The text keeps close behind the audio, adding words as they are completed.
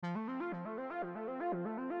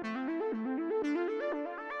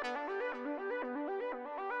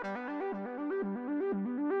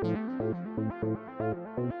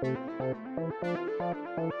It's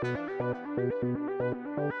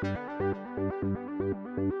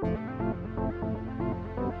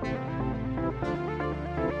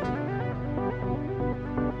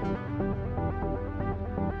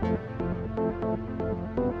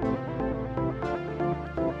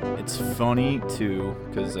funny too,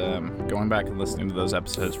 because going back and listening to those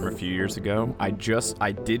episodes from a few years ago, I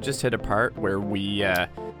did just hit a part where we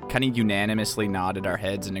kind of unanimously nodded our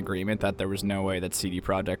heads in agreement that there was no way that CD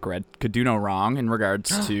Projekt Red could do no wrong in regards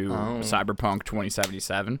to Cyberpunk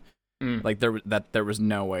 2077. Like there was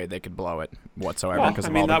no way they could blow it whatsoever. Well, I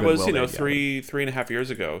mean, that was 3.5 years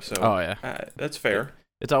ago. So that's fair.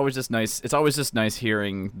 It's always just nice. It's always just nice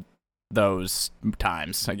hearing those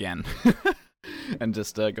times again. And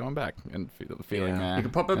just going back and feeling. You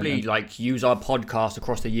could probably use our podcast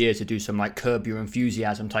across the year to do some Curb Your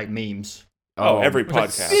Enthusiasm type memes. Every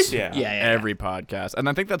podcast, every podcast, and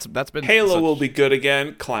I think that's been Halo will be good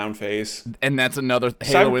again, clown face, and that's another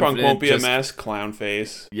Halo Cyberpunk Infinite won't be a mess, clown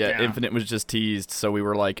face. Yeah, Infinite was just teased, so we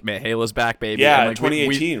were like, man, Halo's back, baby. Yeah, and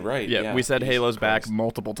 2018, right? Yeah, we said Halo's back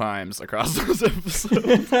multiple times across those episodes,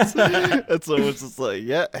 and so it's just like,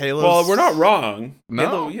 Halo's. Well, we're not wrong.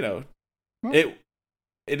 No, Halo, it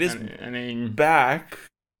is. I mean, back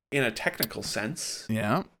in a technical sense.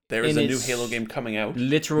 Yeah. There is a new Halo game coming out.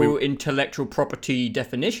 Literal intellectual property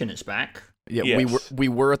definition is back. Yeah, yes. we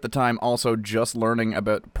were at the time also just learning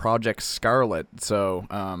about Project Scarlet. So,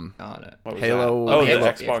 Halo. Oh, the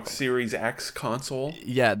Xbox Series X console.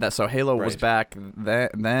 Yeah, Halo was back.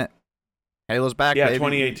 That Halo's back. Yeah, baby.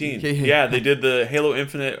 2018. Yeah, they did the Halo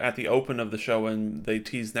Infinite at the open of the show, and they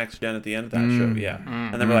teased next gen at the end of that show. Yeah,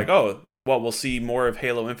 and then we're like, oh, well, we'll see more of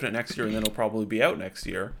Halo Infinite next year, and then it'll probably be out next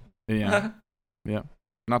year. Yeah, yeah.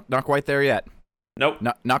 Not quite there yet. Nope.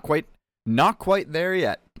 Not quite there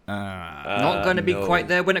yet. Not going to be quite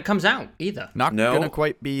there when it comes out either. Not going to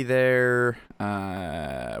quite be there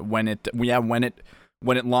when it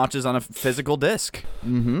launches on a physical disc.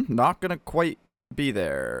 Not going to quite be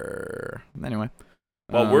there. Anyway.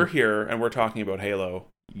 Well, we're here and we're talking about Halo.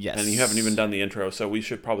 Yes. And you haven't even done the intro, so we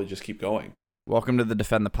should probably just keep going. Welcome to the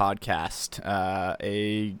Defend the Podcast,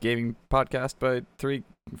 a gaming podcast by three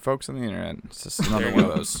folks on the internet. It's just another one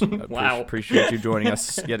of those. Wow. Appreciate you joining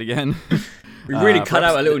us yet again. We really cut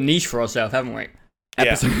out a little niche for ourselves, haven't we?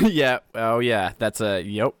 Yeah. Oh, yeah. That's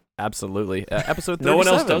absolutely. Episode 37. No one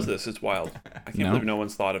else does this. It's wild. I can't believe no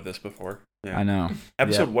one's thought of this before. Yeah. I know.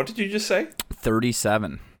 Episode, what did you just say?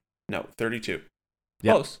 37. No, 32.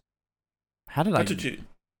 Yep. Close. How did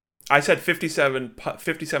I said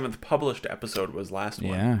 57th published episode was last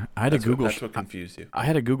one. Yeah, I had that's what confused you. I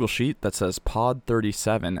had a Google sheet that says Pod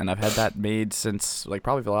 37, and I've had that made since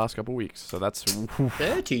probably the last couple weeks. So that's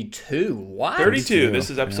 32. What? 32. This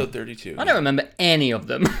is episode 32. I don't remember any of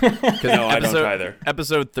them. No, I don't either.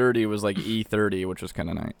 Episode 30 was E30, which was kind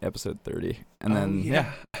of nice. Episode 30, and then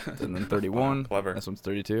and then 31. Clever. This one's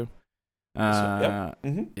 32. Yeah,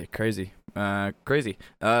 crazy.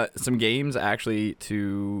 Some games actually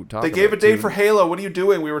to talk about. They gave a date for Halo. What are you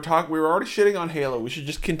doing? We were already shitting on Halo. We should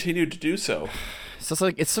just continue to do so.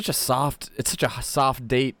 It's such a soft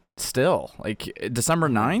date still. December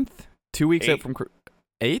 9th, 2 weeks out from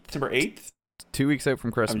 8th. December 8th? 2 weeks out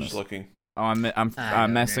from Christmas. I'm just looking. Oh,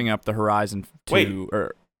 I'm messing up the Horizon 2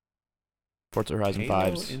 or Forza Horizon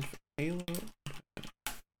 5s. Halo.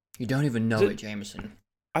 You don't even know it, Jameson.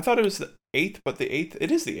 I thought it was the 8th, but the 8th, it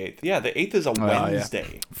is the 8th. Yeah, the 8th is a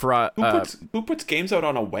Wednesday. Yeah. Who puts games out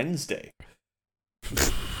on a Wednesday?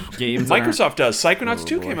 Games. Microsoft does. Psychonauts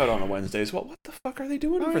 2 came out on a Wednesday as well. What the fuck are they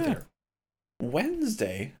doing over there?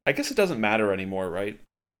 Wednesday? I guess it doesn't matter anymore, right?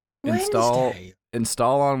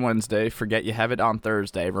 Install on Wednesday. Forget you have it on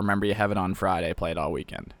Thursday. Remember you have it on Friday. Play it all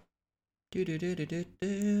weekend. I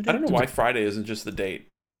don't know why Friday isn't just the date.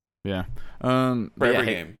 Yeah. For every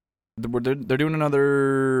game. They're doing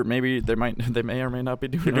another. Maybe they may or may not be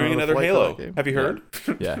doing. They're doing another Halo. Game. Have you heard?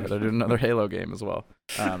 Yeah, they're doing another Halo game as well.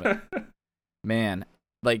 Man,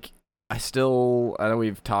 I know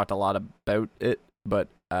we've talked a lot about it, but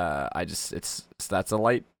that's a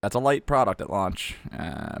light product at launch.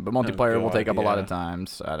 But multiplayer will take up a lot of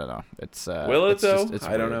times. I don't know. Will it though?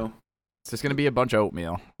 I don't know. It's just gonna be a bunch of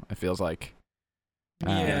oatmeal. It feels like.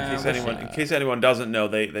 In case anyone doesn't know,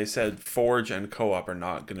 they said Forge and Co-op are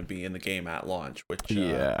not going to be in the game at launch, which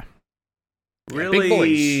really big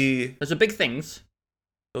boys. Those are big things.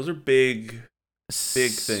 Those are big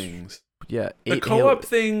things. Yeah, the co-op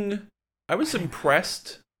thing. I was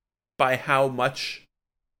impressed by how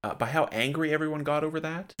angry everyone got over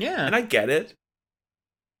that. Yeah, and I get it.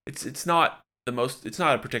 It's not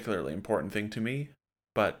a particularly important thing to me.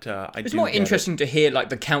 But it's more interesting to hear like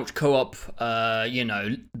the couch co-op.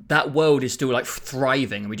 That world is still like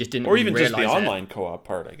thriving, and we just didn't. Or even realize just the it. online co-op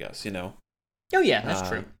part, I guess. Oh yeah, that's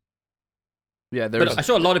true. Yeah, but I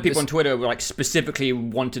saw a lot of people on Twitter were like specifically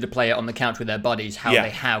wanted to play it on the couch with their buddies, how they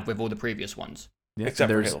have with all the previous ones. Yeah,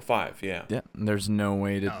 except for Halo 5, yeah. Yeah, there's no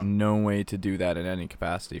way to do that in any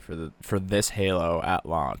capacity for this Halo at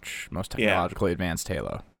launch, most technologically advanced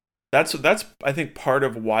Halo. That's I think part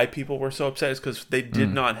of why people were so upset is because they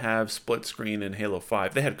did not have split screen in Halo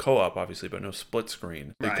 5. They had co-op obviously, but no split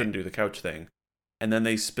screen. They couldn't do the couch thing. And then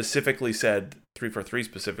they specifically said 343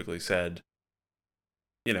 specifically said,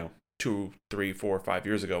 2, 3, 4, 5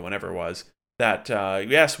 years ago, whenever it was, that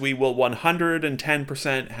yes, we will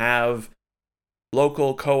 110% have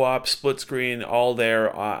local co-op split screen all there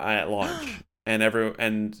at launch.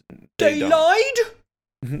 and they lied.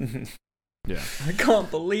 Yeah. I can't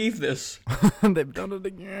believe this. They've done it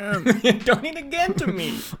again. Done it again to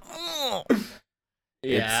me.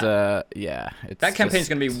 Yeah. It's that campaign's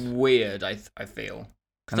going to be weird, I feel.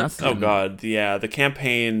 God. Yeah, the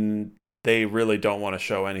campaign, they really don't want to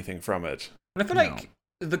show anything from it. And I feel like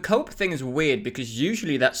the co-op thing is weird because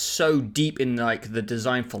usually that's so deep in like the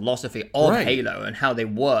design philosophy of Halo and how they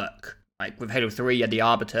work. Like with Halo 3, you had the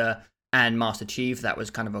Arbiter and Master Chief. That was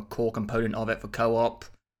kind of a core component of it for co-op.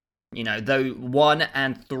 Though 1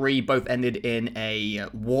 and 3 both ended in a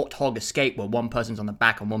Warthog escape where one person's on the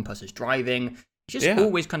back and one person's driving. It's just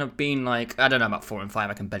always kind of been like, I don't know about 4 and 5.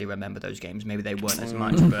 I can barely remember those games. Maybe they weren't as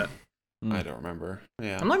much, but I don't remember.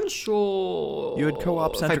 Yeah, I'm not even sure. You had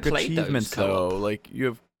co-op centric achievements though. Like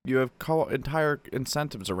you have entire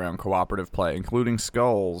incentives around cooperative play, including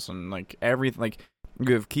skulls and like everything. Like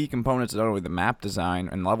you have key components, not only the map design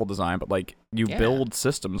and level design, but like you build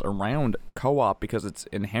systems around co-op because it's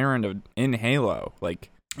inherent in Halo. Like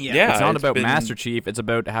it's not about Master Chief, it's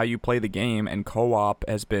about how you play the game, and co-op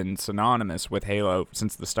has been synonymous with Halo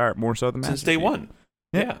since the start, more so than Master Chief. Since day one.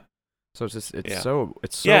 Yeah. So it's just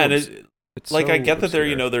and it's like so I get that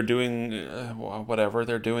obscure. they're doing whatever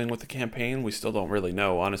they're doing with the campaign. We still don't really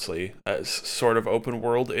know, honestly. Sort of open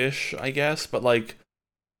world-ish, I guess, but like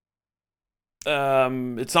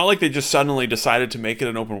it's not like they just suddenly decided to make it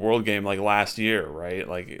an open world game like last year, right?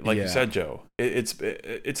 Like you said, Joe.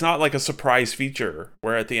 It's not like a surprise feature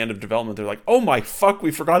where at the end of development they're like, "Oh my fuck,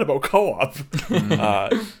 we forgot about co-op."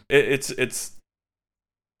 It's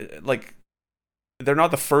like they're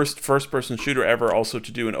not the first person shooter ever also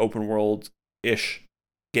to do an open world ish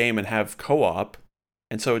game and have co-op.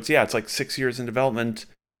 And so it's like 6 years in development.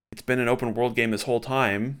 It's been an open world game this whole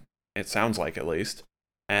time. It sounds like, at least.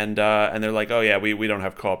 And they're like, oh yeah, we don't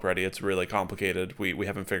have co-op ready. It's really complicated. We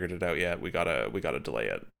haven't figured it out yet. We gotta delay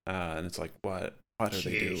it. And it's like, what are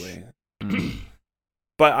they doing?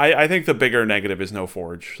 But I think the bigger negative is no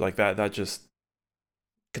Forge. Like that just,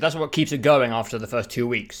 because that's what keeps it going after the first 2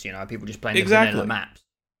 weeks. People just playing the vanilla maps.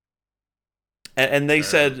 And they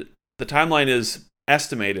said the timeline is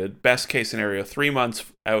estimated best case scenario 3 months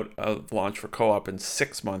out of launch for co-op and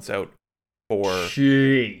 6 months out for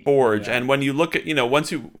Forge. And when you look at,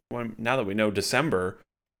 now that we know December,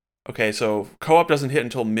 okay, so co-op doesn't hit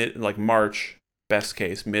until March, best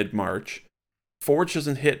case, mid-March. Forge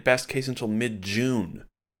doesn't hit best case until mid-June.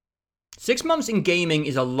 6 months in gaming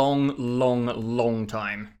is a long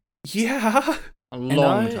time. Yeah. A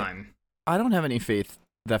long time. I don't have any faith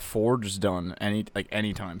that Forge's done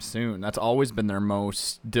anytime soon. That's always been their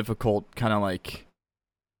most difficult kind of like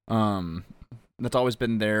that's always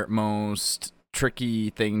been their most tricky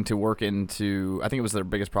thing to work into. I think it was their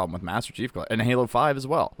biggest problem with Master Chief and Halo 5 as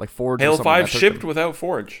well. Like Forge. Halo 5 shipped without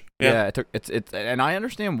Forge. Yeah, it's and I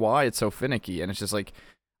understand why it's so finicky, and it's just like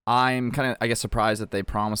I'm kind of, I guess, surprised that they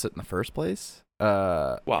promised it in the first place.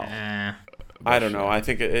 I don't know. I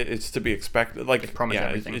think it's to be expected. Like, they promise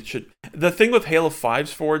everything. It should. The thing with Halo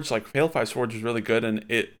 5's Forge, like Halo 5's Forge was really good, and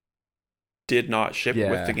it did not ship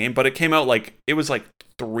with the game, but it came out it was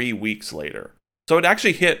 3 weeks later. So it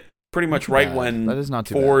actually hit pretty much when that is not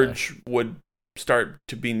too Forge would start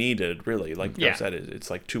to be needed, really. Like Joe said,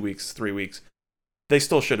 it's 2 weeks, 3 weeks. They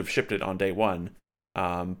still should have shipped it on day one,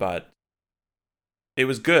 but it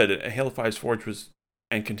was good. Halo 5's Forge was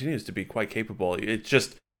and continues to be quite capable. It's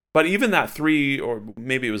just, but even that 3 or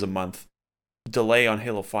maybe it was a month delay on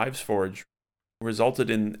Halo 5's Forge resulted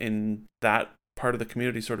in that part of the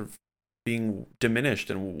community sort of being diminished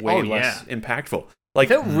and way less impactful. It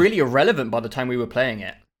felt really irrelevant by the time we were playing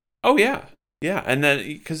it. Oh yeah, and then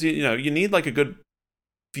because you need a good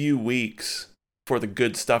few weeks for the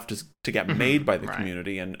good stuff to get made by the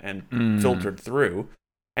community and filtered through,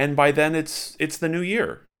 and by then it's the new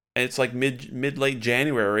year. And it's mid late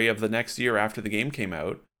January of the next year after the game came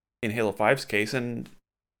out in Halo 5's case, and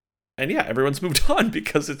yeah, everyone's moved on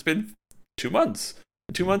because it's been 2 months.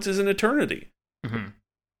 2 months is an eternity. Mm-hmm.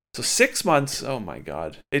 So 6 months. Oh my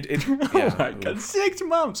god! Yeah, Oh my god, 6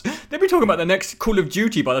 months. They'll be talking about the next Call of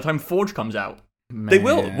Duty by the time Forge comes out. They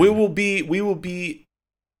will. We will be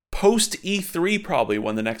post E3 probably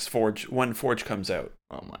when Forge comes out.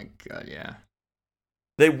 Oh my god, yeah.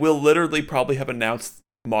 They will literally probably have announced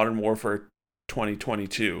Modern Warfare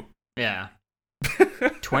 2022. Yeah.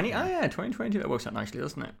 2022. That works out nicely,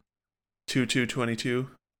 doesn't it? 2/2/22.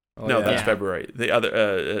 Oh, No, yeah. that's February. The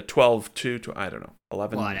other 12/2. I don't know.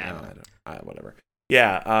 11. Whatever. Whatever.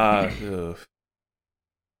 Yeah. Ugh.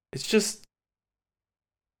 It's just.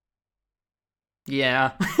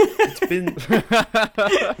 Yeah. It's been.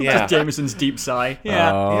 Yeah. That's Jameson's deep sigh.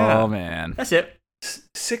 Yeah. Oh Yeah. man. That's it.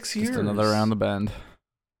 6 years. Just another around the bend.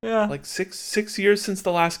 Yeah. Like six years since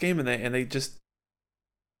the last game, and they just.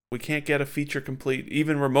 We can't get a feature complete,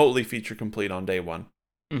 even remotely feature complete on day one.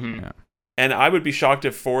 Mm-hmm. Yeah. And I would be shocked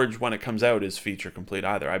if Forge, when it comes out, is feature complete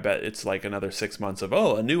either. I bet it's like another 6 months of,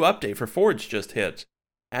 a new update for Forge just hit,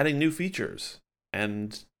 adding new features.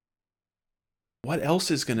 And what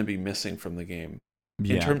else is going to be missing from the game?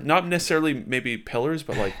 Yeah. Not necessarily maybe pillars,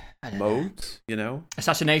 but like I don't know. modes, you know?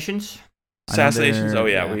 Assassinations. Assassinations. Another- Oh,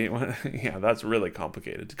 yeah. Yeah, that's really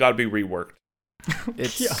complicated. It's got to be reworked.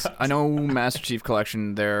 It's. Yeah. I know Master Chief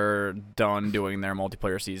Collection. They're done doing their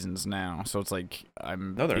multiplayer seasons now, so it's like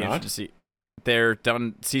No, they're be not. interested to see. They're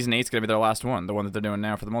done. Season 8's gonna be their last one. The one that they're doing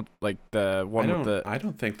now for the the one with the. I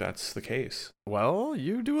don't think that's the case. Well,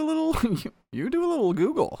 you do a little. You do a little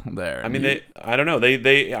Google there. I mean, I don't know.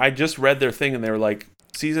 I just read their thing, and they were like,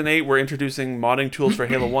 Season 8, we're introducing modding tools for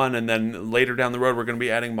Halo 1, and then later down the road, we're going to be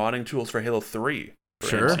adding modding tools for Halo 3. For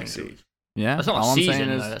Sure. MCC. Yeah. That's not all a I'm season, saying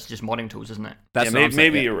though. is That's just modding tools, isn't it? that's Yeah, what I'm saying,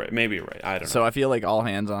 maybe yeah. you're right. Maybe you're right. I don't know. So I feel like all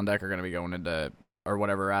hands on deck are going to be going into or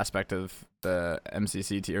whatever aspect of the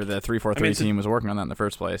MCC or the 343 it's a- team was working on that in the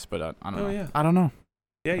first place. But I don't know. yeah. I don't know.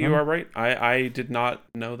 Yeah, you are right. I did not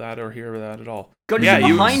know that or hear that at all. God, Yeah, you're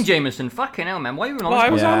you- behind Jameson. Fucking hell, man. Why are you even on Well, I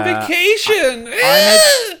this was one? on Yeah.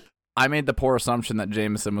 vacation. I made the poor assumption that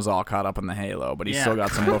Jameson was all caught up in the Halo, but he's Yeah. still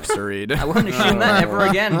got some books to read. I won't assume that ever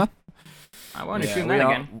again. I won't Yeah, assume we that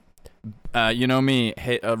all- again. You know me,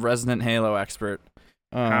 a resident Halo expert.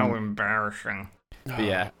 How embarrassing. But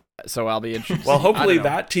yeah, so I'll be interested. Well, I hopefully don't know.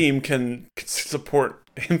 that team can support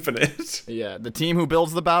Infinite. Yeah, the team who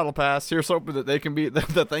builds the battle pass. Here's hoping that they can be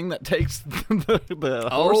the thing that takes the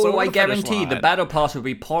horse Oh, over I the finish guarantee the line. battle pass will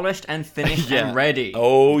be polished and finished Yeah. and ready.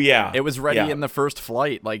 Oh yeah, It was ready Yeah. in the first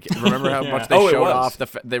flight. Like, remember how Yeah. much they Oh, it showed was.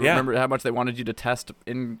 off? They Yeah. remember how much they wanted you to test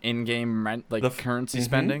in-game rent, like currency Mhm.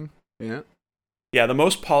 spending. Yeah, Yeah, the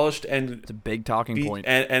most polished and it's a big talking point.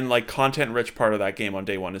 and like content rich part of that game on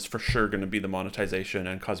day one is for sure going to be the monetization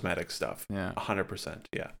and cosmetic stuff. Yeah, 100%.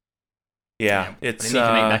 Yeah. Yeah, They it's need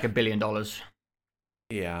to make like $1 billion.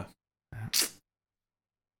 yeah.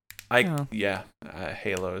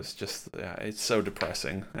 Halo is just it's so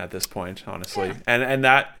depressing at this point, honestly. And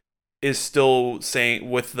that is still saying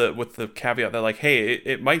with the caveat that like, hey,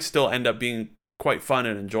 it might still end up being quite fun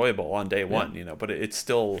and enjoyable on day one, you know, but it's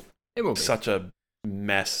still It will be. such a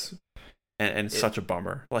mess and such a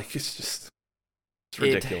bummer. Like it's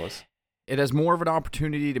ridiculous. it has more of an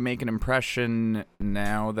opportunity to make an impression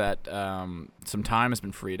now that some time has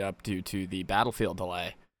been freed up due to the Battlefield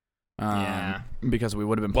delay. Yeah. Because we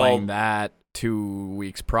would have been playing that 2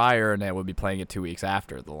 weeks prior, and now we'll be playing it 2 weeks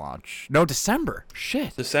after the launch. No, December.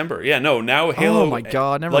 Shit. December. Yeah, no, now Halo. Oh my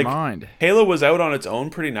god, never like, mind. Halo was out on its own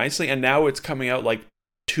pretty nicely, and now it's coming out like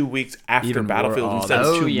 2 weeks after Even Battlefield more- instead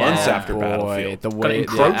oh, of 2 yeah. months after Boy, Battlefield. the Gotta way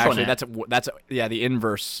encroach on actually it. that's the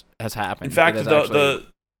inverse has happened. In fact, It has the actually-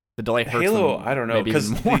 the delay hurts Halo, them I don't know, maybe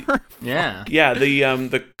even 'cause more. Yeah. yeah, the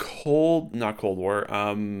not Cold War,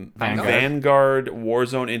 Vanguard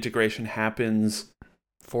Warzone integration happens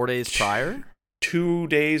 4 days prior. 2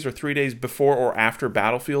 days or 3 days before or after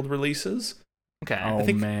Battlefield releases. Okay. Oh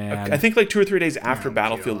man, I think like 2 or 3 days after Oh,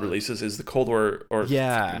 Battlefield God. releases is the Cold War, or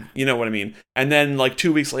Yeah. you know what I mean. And then like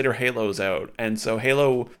 2 weeks later, Halo's out, and so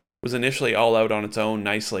Halo was initially all out on its own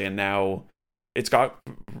nicely, and now it's got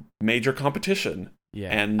major competition. yeah,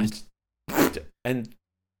 And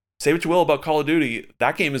say what you will about Call of Duty,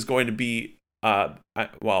 that game is going to be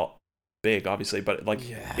big, obviously, but like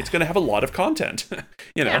Yeah. it's going to have a lot of content,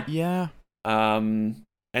 you know. Yeah. yeah. And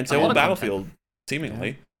A so lot will of Battlefield,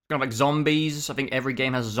 seemingly. Kind of like zombies. I think every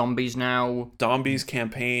game has zombies now. Zombies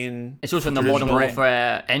campaign. It's also in the Traditional- Modern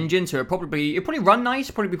Warfare engine, so it'll probably run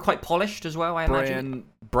nice, probably be quite polished as well, I imagine.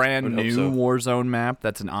 brand Would hope new so. Warzone map.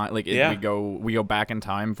 That's Yeah. we go back in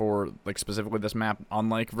time for like specifically this map,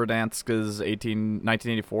 unlike Verdansk's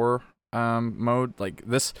 1984 mode. Like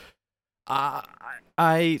this,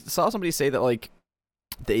 I saw somebody say that like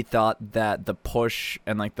they thought that the push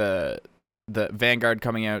and like the Vanguard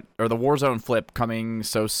coming out or the Warzone flip coming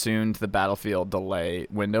so soon to the Battlefield delay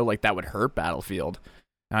window, like that would hurt Battlefield.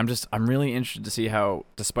 And I'm really interested to see how,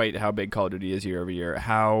 despite how big Call of Duty is year over year,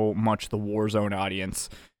 how much the Warzone audience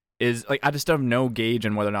is like. I just don't have no gauge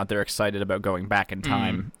on whether or not they're excited about going back in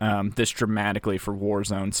time this dramatically for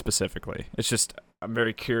Warzone specifically. It's just I'm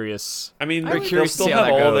very curious. I mean, very they'll curious to still see how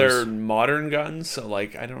have that all goes. their modern guns, so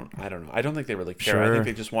like I don't know. I don't think they really care. I Sure. think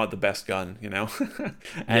they just want the best gun, you know.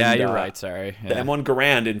 Yeah, you're right. Sorry. The Yeah. M1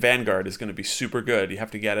 Garand in Vanguard is going to be super good. You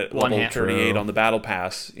have to get it One level hit. 38 True. on the Battle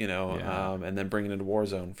Pass, you know, Yeah. and then bring it into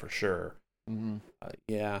Warzone for sure.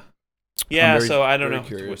 Yeah. very- So I don't very know.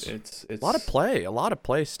 curious. It's A lot of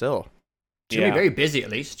play still. It's going to be very busy,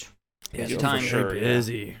 at least. Yeah, Busy for time. sure. Very yeah.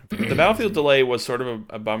 busy. The Battlefield delay was sort of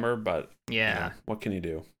a bummer, but Yeah. what can you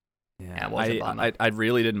do? Yeah, it was a bummer. I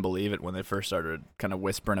really didn't believe it when they first started kind of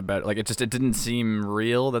whispering about it. Like it didn't seem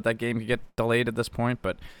real that game could get delayed at this point.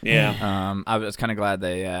 But Yeah. I was kind of glad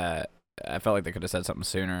they. I felt like they could have said something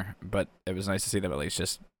sooner, but it was nice to see them at least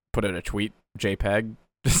just put out a tweet JPEG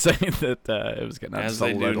saying that it was getting As just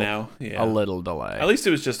they a do little, now. Yeah. a little delay. At least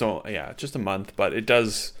it was just a month, but it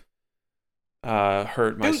does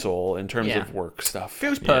hurt my soul in terms of work stuff.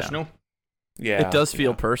 Feels Yeah. personal. Yeah. It does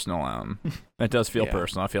feel yeah. personal. It does feel Yeah.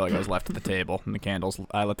 personal. I feel like I was left at the table and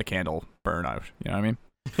I let the candle burn out. You know what I mean?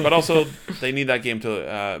 But also, they need that game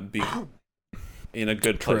to be in a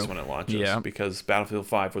good place True. when it launches. Yeah. Because Battlefield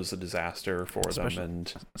 5 was a disaster for them,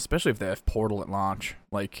 and Especially if they have Portal at launch.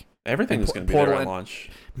 Like, everything and is going to be there Portal at and-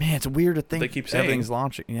 launch. man, it's weird to think They keep saying- everything's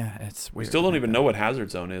launching. Yeah, it's We weird. still don't even know what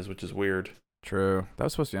Hazard Zone is, which is weird. True. That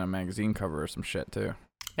was supposed to be on a magazine cover or some shit too.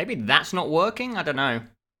 Maybe that's not working? I don't know.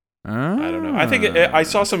 I don't know. I think I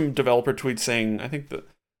saw some developer tweets saying, I think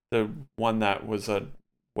the one that was a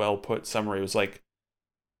well put summary was like,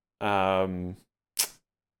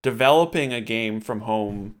 developing a game from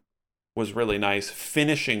home was really nice.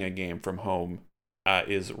 Finishing a game from home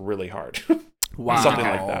is really hard. Wow. something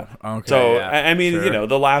like that. Okay. So yeah, I mean, sure. you know,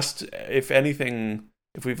 the last, if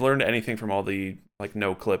we've learned anything from all the like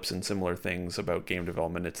no clips and similar things about game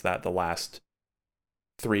development, it's that the last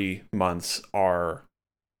 3 months are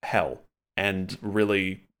hell and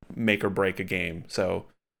really make or break a game. So,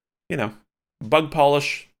 you know, bug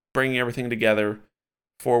polish, bringing everything together,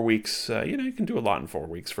 4 weeks. You can do a lot in 4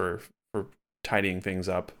 weeks for tidying things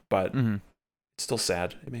up, but Mhm. it's still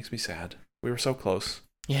sad. It makes me sad. We were so close.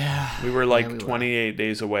 Yeah. We were like we were. 28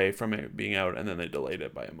 days away from it being out, and then they delayed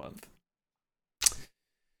it by a month.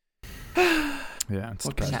 Yeah, it's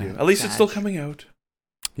What can you depressing. do? At least it's still Sad. coming out.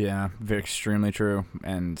 Yeah, very extremely true.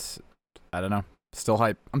 And I don't know. Still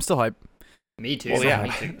hype. I'm still hype. Me too. Well, yeah. Me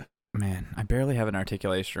too. Man, I barely have an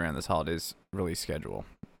articulation around this holidays release schedule.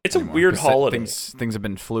 It's a anymore, weird 'cause holiday. Things have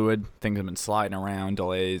been fluid. Things have been sliding around,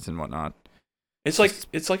 delays and whatnot. It's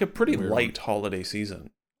like a pretty weird light holiday season,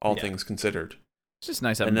 all Yeah. things considered. It's just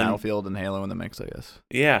nice having And then- Battlefield and Halo in the mix, I guess.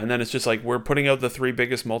 Yeah, and then it's just like we're putting out the 3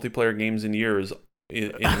 biggest multiplayer games in years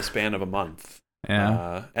in the span of a month.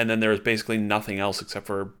 Yeah. And then there's basically nothing else except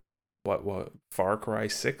for what Far Cry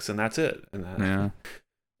 6, and that's it. Yeah.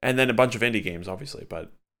 And then a bunch of indie games, obviously,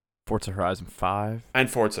 but Forza Horizon 5. and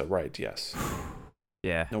Forza, right? Yes.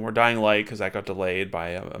 Yeah. No more Dying Light because that got delayed by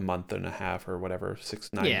a month and a half or whatever, 6,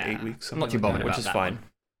 9, Yeah. 8 weeks. I'm not too something like bothered that, which about is that fine. one.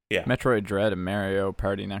 Yeah. Metroid Dread and Mario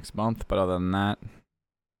Party next month, but other than that,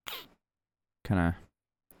 kind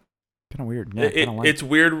of weird. Yeah, kinda light. It's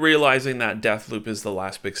weird realizing that Deathloop is the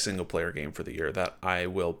last big single player game for the year that I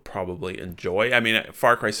will probably enjoy. I mean,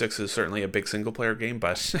 Far Cry 6 is certainly a big single player game,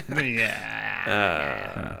 but Yeah.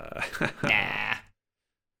 Nah.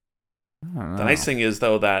 I don't the know. nice thing is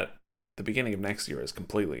though that the beginning of next year is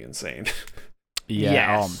completely insane. Yeah.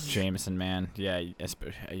 Yes. Oh, Jameson, man. Yeah.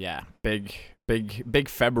 Yeah. Big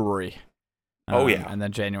February. Oh, yeah. And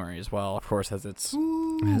then January as well. Of course, has its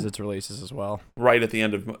releases as well. Right at the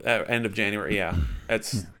end of January, yeah.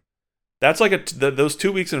 That's like those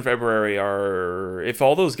 2 weeks in February are, if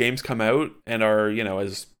all those games come out and are,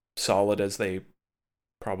 as solid as they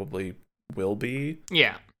probably will be.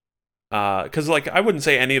 Yeah. Because like I wouldn't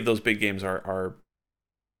say any of those big games are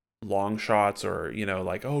long shots or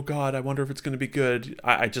like, oh god, I wonder if it's going to be good.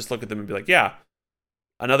 I just look at them and be like, yeah,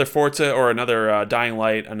 another Forza or another Dying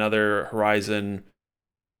Light, another Horizon.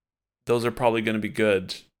 Those are probably going to be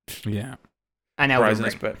good. Yeah. And Elden Horizon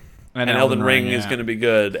Ring. is and Elden Ring is going to be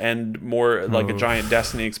good, and more like a Oh. giant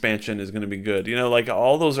Destiny expansion is going to be good. Like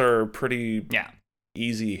all those are pretty Yeah.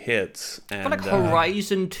 easy hits. I And feel like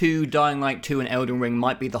Horizon 2, Dying Light 2, and Elden Ring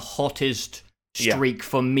might be the hottest streak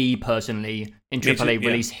for me personally in AAA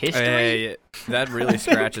release history. Hey, that really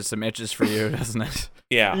scratches some itches for you, doesn't it?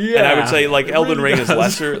 Yeah. Yeah, And I would say like it Elden really Ring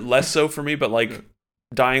does. is less so for me, but like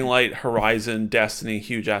Dying Light, Horizon, Destiny,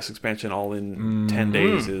 huge ass expansion all in 10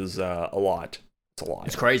 days is a lot. It's a lot.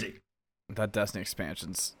 It's crazy. That Destiny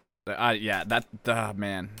expansion's,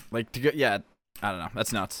 man, like I don't know,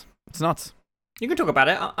 that's nuts. It's nuts. You can talk about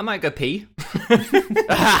it. I might go pee.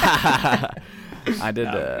 I did.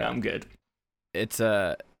 No, I'm good. It's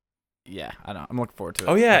I don't know. I'm looking forward to it.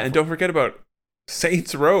 Oh yeah, and don't forget about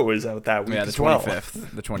Saints Row is out that week yeah, the as well.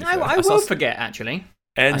 25th. The 25th. I will forget, actually.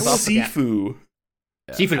 And I will forget. Sifu.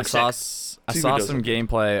 Yeah, Sifu I looks saw, sick. I Sifu saw does some look good.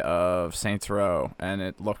 gameplay of Saints Row, and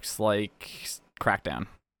it looks like Crackdown.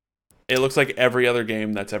 It looks like every other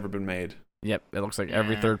game that's ever been made. Yep, it looks like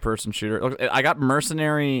every Yeah. third-person shooter. I got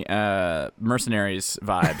mercenaries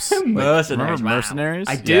vibes. Mercenaries, remember wow. Mercenaries?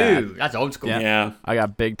 I do. Yeah, That's old school. Yeah. I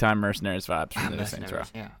got big-time Mercenaries vibes from the Saints Row.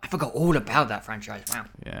 Mercenaries, yeah. I forgot all about that franchise. Wow.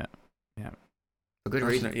 Yeah, For good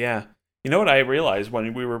reason. Yeah. You know what I realized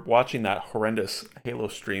when we were watching that horrendous Halo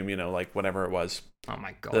stream, like whenever it was, Oh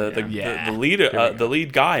my god. the yeah. lead we go. the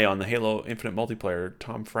lead guy on the Halo Infinite multiplayer,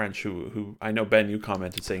 Tom French, who I know Ben, you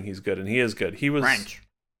commented saying he's good, and he is good. He was French.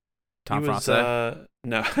 Tom he was, Francais.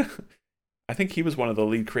 no, I think he was one of the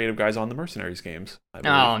lead creative guys on the Mercenaries games. I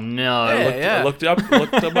believe. Oh no. Yeah. I looked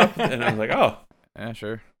him up, and I was like, oh, Yeah,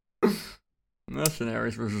 sure.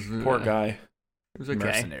 Mercenaries was poor guy. It was okay.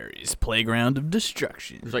 Mercenaries, playground of It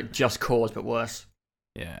destruction. was like Just Cause, but worse.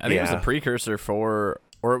 Yeah, I think it was the Yeah. precursor for,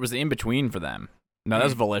 or it was the in between for them. No, that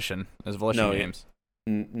was Volition. That was Volition No, yeah. games.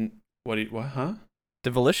 What? Huh?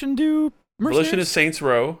 Did Volition do Mercenaries? Volition is Saints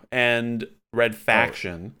Row and Red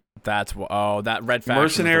Faction. That's that Red Faction.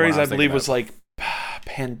 Mercenaries, I was the one believe, thinking was of. like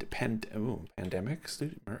Pandemic.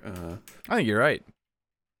 I think you're right.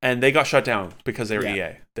 And they got shut down because they were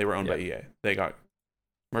Yeah. EA. They were owned by EA. They got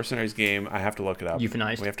Mercenaries game. I have to look it up.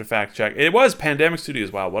 Euthanized. We have to fact check. It was Pandemic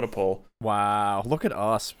Studios. Wow, what a pull. Wow, look at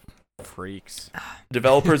us, freaks.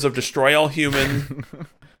 Developers of Destroy All Human,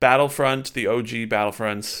 Battlefront, the OG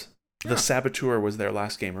Battlefronts. The Saboteur was their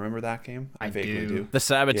last game. Remember that game? I vaguely do. The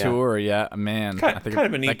Saboteur, yeah, man. Kind- I think kind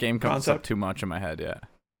of a neat that game comes up concept. too much in my head. Yeah.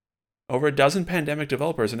 Over a dozen Pandemic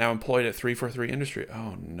developers are now employed at 343 Industry.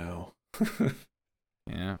 Oh no.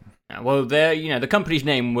 Yeah. Well, the company's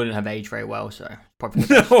name wouldn't have aged very well, so probably. For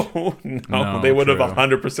the best. No, No, they would have true.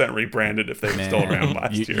 100% rebranded if they were still around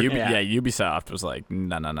last year. Yeah. Ubisoft was like,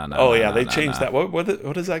 no. Oh yeah, they changed that.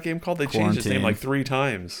 What is that game called? They changed its name Quarantine. like 3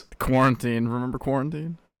 times. Quarantine. Remember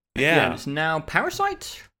Quarantine? Yeah. It's now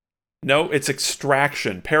Parasite. No, it's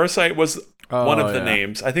Extraction. Parasite was one of the yeah.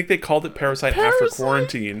 names. I think they called it Parasite Parasite? after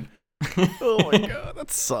quarantine. Oh my god, that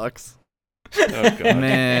sucks. Oh god.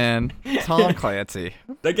 Man, Tom Clancy.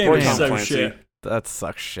 That game Poor is Tom so Clancy. shit. That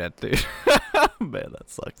sucks shit, dude. Man, that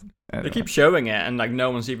sucks. They Anyway. keep showing it, and like no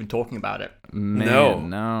one's even talking about it. Man, No.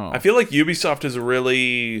 no. I feel like Ubisoft has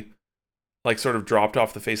really like sort of dropped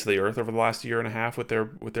off the face of the earth over the last year and a half with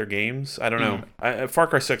their games. I don't know. Far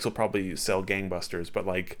Cry 6 will probably sell gangbusters, but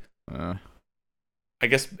like I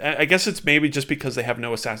guess it's maybe just because they have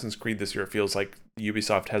no Assassin's Creed this year. It feels like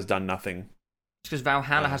Ubisoft has done nothing. It's because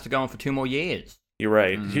Valhalla has to go on for 2 more years. You're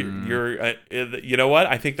right. Mm. You know what?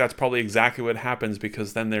 I think that's probably exactly what happens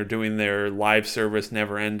because then they're doing their live service,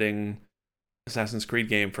 never-ending Assassin's Creed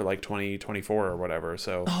game for like 2024 or whatever.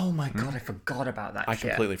 So Oh my god, I forgot about that. I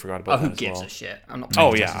shit. completely forgot Oh, about who that as gives well. a shit? I'm not. Oh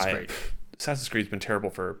playing yeah, Assassin's Creed. Assassin's Creed's been terrible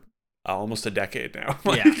for almost a decade now.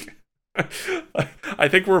 Yeah. I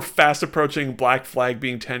think we're fast approaching Black Flag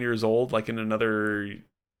being 10 years old, like in another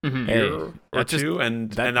Mhm. Hey, year or that just- two,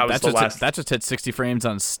 and that was that the just last. that just hit 60 frames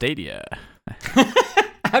on Stadia.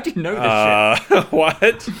 How do you know this shit?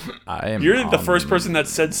 What? I am. You're the first person that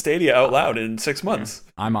said Stadia out loud in 6 months.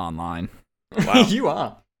 I'm online. Wow, You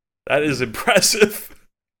are. that is impressive.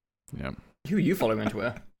 Yep. Who are you following on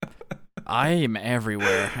Twitter? I am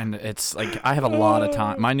everywhere, and it's like I have a lot of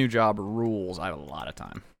time. My new job rules. I have a lot of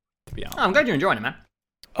time, to be honest. Oh, I'm glad you're enjoying it, man.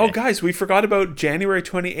 Oh, guys, we forgot about January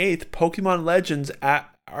 28th, Pokemon Legends at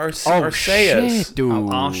Arceus. shit, dude.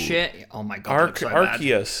 Oh shit! Oh my god, that looks so bad.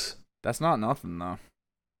 Arceus. That's not nothing though.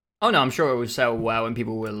 Oh no, I'm sure it will sell well and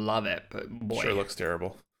people will love it. But boy, Sure looks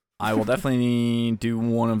terrible. I will definitely do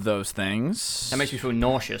one of those things. that makes me feel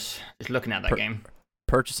nauseous just looking at that game.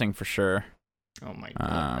 Purchasing for sure. Oh my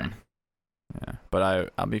god, man. Yeah, but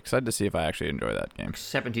I'll be excited to see if I actually enjoy that game.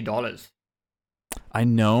 $70. I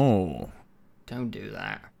know. Don't do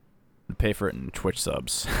that. Pay for it in Twitch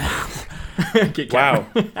subs. Get Wow.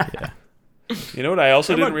 Yeah. You know what I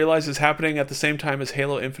also didn't realize is happening at the same time as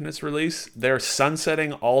Halo Infinite's release? They're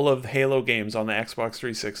sunsetting all of Halo games on the Xbox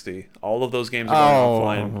 360. All of those games are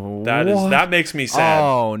going offline. That makes me sad.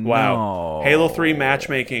 Oh, wow. no. Halo 3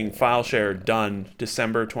 matchmaking file share done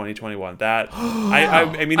December 2021. That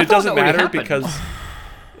I mean, it doesn't matter because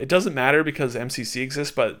MCC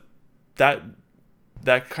exists, but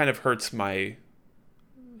that kind of hurts my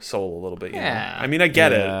soul a little bit. You know? I mean, I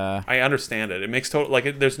get it. I understand it. It makes total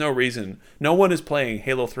there's no reason. No one is playing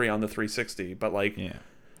Halo 3 on the 360, but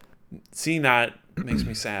seeing that makes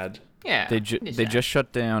me sad. Yeah, they just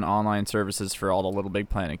shut down online services for all the Little Big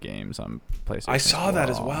Planet games on PlayStation. I saw that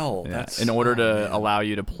as well. Yeah. In order to allow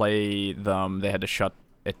you to play them, they had to shut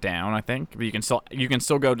it down, I think. But you can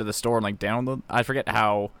still go to the store and download. I forget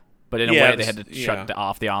how. But in a way, they had to shut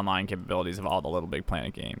off the online capabilities of all the Little Big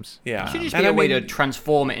Planet games. Yeah, it should just be a way to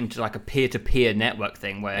transform it into a peer-to-peer network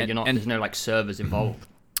thing where there's no servers involved.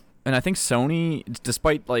 And I think Sony,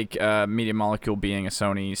 despite Media Molecule being a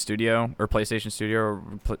Sony studio or PlayStation studio or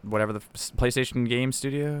whatever the PlayStation game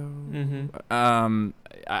studio,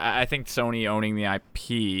 I think Sony owning the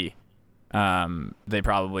IP, they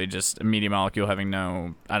probably just Media Molecule having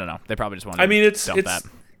I don't know. They probably just want to dump that.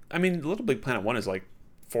 I mean, Little Big Planet 1 is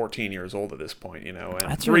 14 years old at this point, and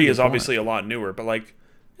That's 3 is obviously a lot newer, but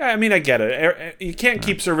I mean, I get it. You can't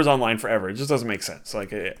keep servers online forever. It just doesn't make sense. I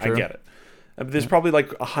get it. There's probably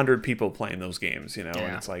 100 people playing those games, and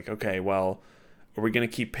it's okay, well, are we going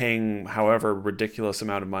to keep paying however ridiculous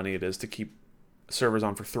amount of money it is to keep servers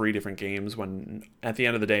on for 3 different games when at the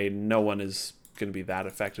end of the day, no one is going to be that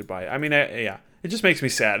affected by it? I mean, it just makes me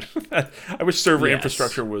sad. I wish server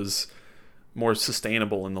infrastructure was more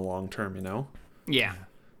sustainable in the long term, Yeah.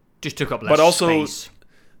 Just took up less but also, space.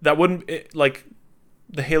 That wouldn't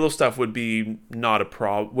the Halo stuff would be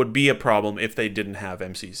a problem if they didn't have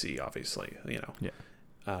MCC, obviously,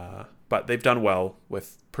 Yeah. But they've done well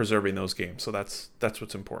with preserving those games, so that's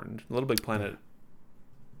what's important. Little Big Planet,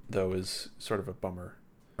 though, is sort of a bummer.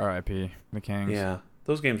 R.I.P. the Kings. Yeah,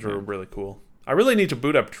 those games were really cool. I really need to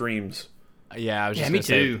boot up Dreams. Yeah, I was just me gonna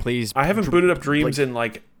say, too. please. I haven't booted up Dreams in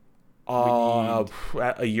a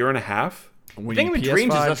year and a half. The thing with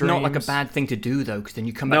Dreams is that's not a bad thing to do though, because then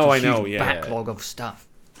you come back to a huge backlog of stuff.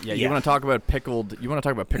 Yeah, you want to talk about pickled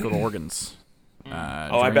organs.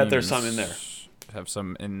 I bet there's some in there. Has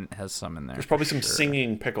some in there. There's probably some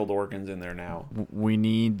singing pickled organs in there now. We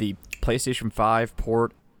need the PlayStation 5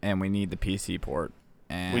 port and we need the PC port.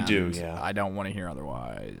 And we do, yeah. I don't want to hear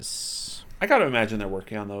otherwise. I gotta imagine they're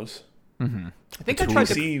working on those. Mm-hmm. I think I tried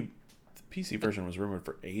to. The PC version was rumored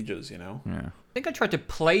for ages, Yeah. I think I tried to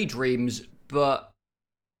play Dreams, but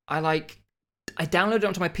I downloaded it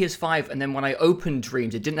onto my PS5, and then when I opened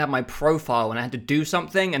Dreams, it didn't have my profile, and I had to do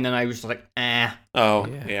something, and then I was like, Oh,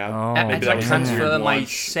 yeah. Oh, I had to transfer my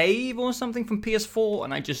launch. save or something from PS4,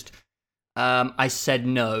 and I just, I said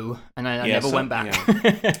no, and I never went back.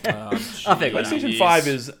 Yeah. I'll figure it out. PlayStation 5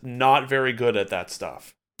 is not very good at that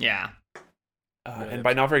stuff. Yeah. And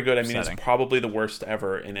by not very good, I mean Upsetting. it's probably the worst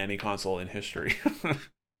ever in any console in history.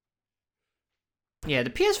 Yeah, the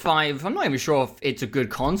PS5, I'm not even sure if it's a good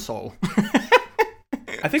console.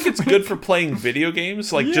 I think it's good for playing video games.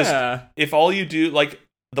 Just if all you do,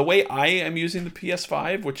 the way I am using the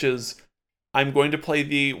PS5, which is I'm going to play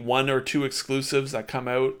the 1 or 2 exclusives that come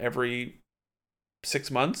out every 6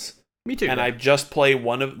 months. Me too. And I just play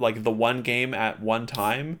one of the one game at one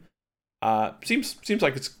time. Seems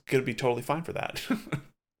like it's gonna be totally fine for that.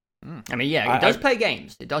 I mean, yeah, it does play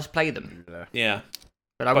games. It does play them. Yeah.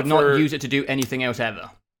 But I would not use it to do anything else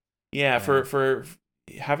ever. Yeah, for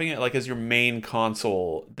having it as your main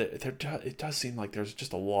console, it does seem like there's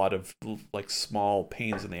just a lot of small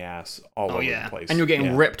pains in the ass all over the place. And you're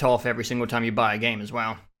getting ripped off every single time you buy a game as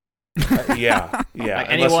well. Yeah.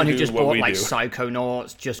 Anyone who just bought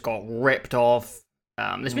Psychonauts just got ripped off.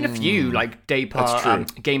 There's been a few Game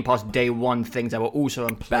Pass Day 1 things that were also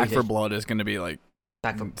on PlayStation. Back 4 Blood is going to be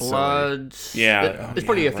Back 4 Blood. Yeah. There's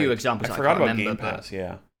probably a few examples I I forgot can't about remember. Game Pass,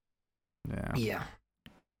 yeah.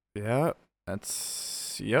 Yeah.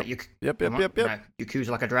 That's yep. Yakuza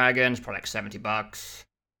Like a Dragon is probably $70.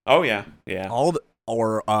 Oh yeah. All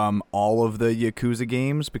of the Yakuza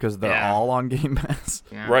games because they're all on Game Pass.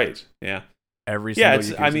 Yeah. Right. Yeah. Every single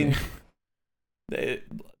Yakuza I mean, game.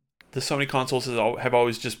 the Sony consoles have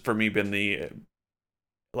always just for me been the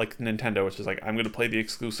Nintendo, which is I'm going to play the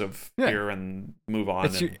exclusive here and move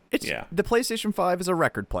on. The PlayStation 5 is a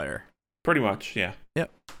record player. Pretty much, yeah.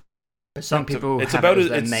 Yep. But some people it's have about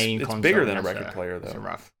it as their main it's console. bigger than a record player, though. It's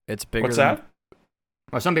rough. It's bigger. What's than, that?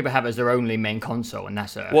 Well, some people have it as their only main console, and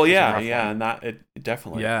that's a Well, that's a yeah, rough yeah, one. and that it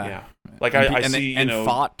definitely, Yeah. yeah. Like And I pe- see, and you know,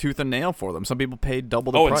 fought tooth and nail for them. Some people paid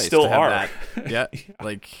double the oh, and price still to have are. that. Yeah,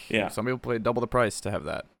 like Yeah. some people paid double the price to have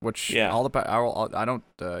that. Which Yeah. I don't.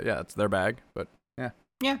 Yeah, it's their bag, but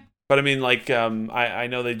Yeah. But I mean, like, I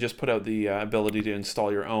know they just put out the ability to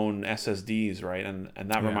install your own SSDs, right? And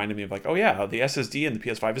that Yeah. reminded me of like, oh yeah, the SSD in the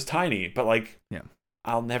PS5 is tiny, but like, Yeah.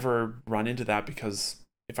 I'll never run into that because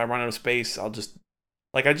if I run out of space, I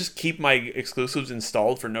just keep my exclusives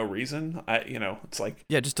installed for no reason. It's like,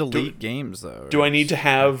 yeah, just delete games though. do I need to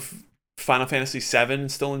have Final Fantasy VII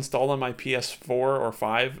still installed on my PS4 or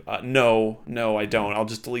 5? No, I don't. I'll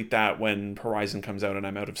just delete that when Horizon comes out and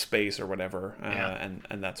I'm out of space or whatever,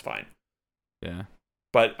 and that's fine. Yeah.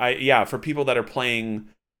 But for people that are playing,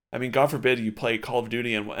 I mean, God forbid you play Call of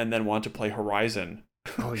Duty and then want to play Horizon.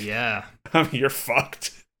 Oh yeah. I mean, you're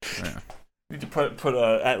fucked. Yeah. You need to put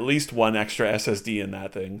at least one extra SSD in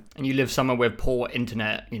that thing. And you live somewhere with poor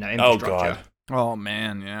internet, Oh infrastructure. God, Oh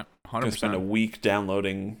man, yeah, I'm gonna spend a 100%. week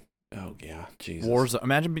downloading. Oh yeah, Jesus. Warzone.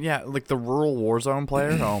 Imagine, like the rural Warzone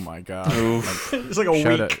player. Oh my god. Oof. It's like a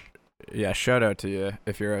Shout week. out, yeah, shout out to you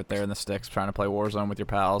if you're out there in the sticks trying to play Warzone with your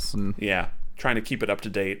pals. And Yeah, trying to keep it up to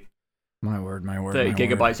date. my word. 30 my word.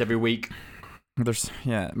 gigabytes every week.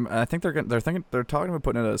 I think they're talking about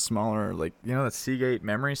putting it a smaller, like, that Seagate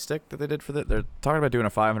memory stick that they did for they're talking about doing a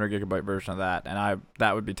 500 gigabyte version of that, and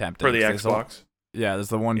that would be tempting For the 'cause there's Xbox. there's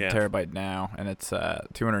the 1 Yeah. terabyte now, and it's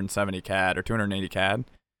 270 CAD or 280 CAD.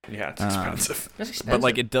 Yeah, it's expensive. That's expensive. But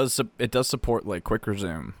like it does support like quick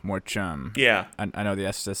resume, which Yeah. I know the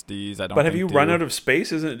SSDs. I don't. But have think you do. run out of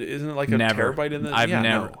space? Isn't it like a Never. terabyte in the? I've yeah,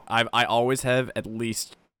 never. No. I always have at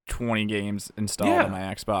least 20 games installed Yeah. on my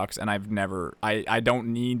Xbox, and I've never. I don't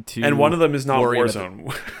need to. And one of them is not worry about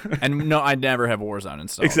Warzone. And no, I never have Warzone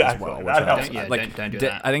installed Exactly. as well. That which helps. Don't- yeah, like, don't do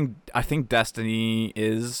that. I think Destiny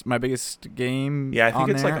is my biggest game. Yeah, I think on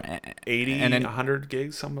it's there. like 80, and then, 100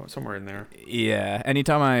 gigs, somewhere in there. Yeah,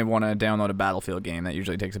 anytime I want to download a Battlefield game, that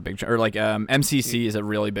usually takes a big chunk. Or like MCC is a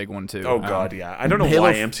really big one too. Oh God, yeah. I don't know Halo,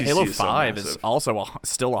 why MCC Halo is so 5 massive. is also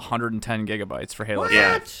still 110 gigabytes for Halo. What? 5.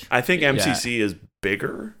 Yeah, I think MCC is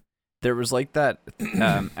bigger. There was like that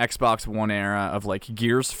Xbox One era of like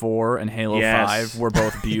Gears 4 and Halo Yes. 5 were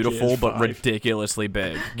both beautiful Gears but 5. ridiculously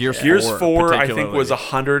big. Gears 4, I think, was particularly.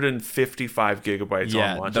 155 gigabytes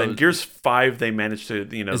Yeah, on launch. those- And Gears 5, they managed to,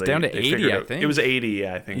 It's they, down to they 80, figured I out- think. It was 80,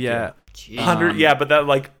 yeah, I think. Yeah. Jeez. 100, yeah, but that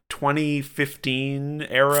like 2015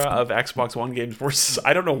 era of Xbox One games were,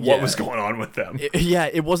 I don't know what Yeah. was going on with them.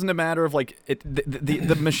 It wasn't a matter of like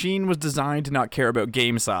the machine was designed to not care about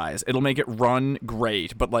game size. It'll make it run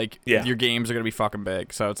great, but like Yeah. your games are gonna be fucking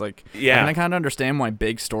big. So it's like, Yeah. and I kind of understand why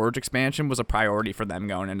big storage expansion was a priority for them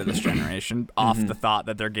going into this generation, off the thought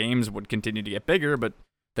that their games would continue to get bigger, but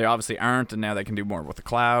they obviously aren't, and now they can do more with the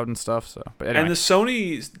cloud and stuff. So, but anyway. And the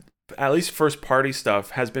Sony, at least first party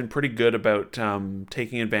stuff, has been pretty good about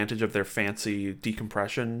taking advantage of their fancy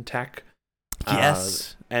decompression tech.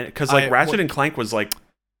 Yes. And because like Ratchet what- and Clank was like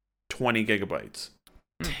 20 gigabytes.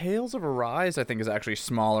 Tales of Arise, I think, is actually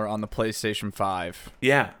smaller on the PlayStation 5.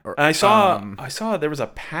 Yeah. Or, And I saw there was a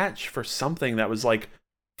patch for something that was like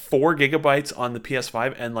 4 gigabytes on the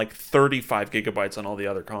PS5 and like 35 gigabytes on all the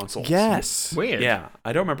other consoles. Yes. Weird. Yeah.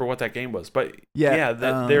 I don't remember what that game was, but Yeah.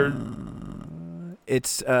 they're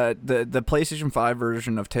It's the PlayStation 5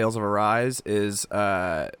 version of Tales of Arise is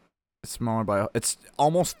smaller by it's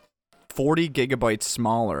almost 40 gigabytes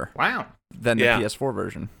smaller Wow. than the Yeah. PS4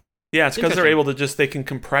 version. Yeah, it's because they're Interesting. able to they can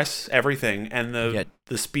compress everything, and Yeah.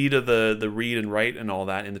 the speed of the read and write and all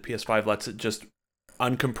that in the PS5 lets it just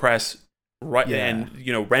uncompress Yeah.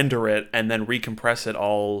 and render it and then recompress it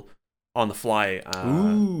all on the fly.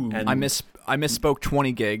 Ooh. And I misspoke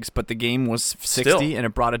 20 gigs, but the game was 60 Still. and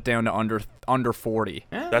it brought it down to under 40.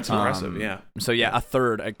 Yeah. that's impressive. Um, Yeah, So yeah, a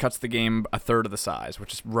third. It cuts the game a third of the size,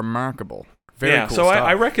 which is remarkable. Very yeah. cool So stuff.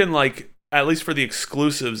 I reckon like at least for the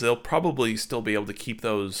exclusives, they'll probably still be able to keep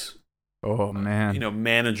those Oh man.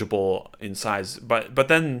 manageable in size. But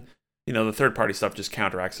then the third party stuff just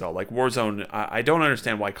counteracts it all. Like Warzone, I don't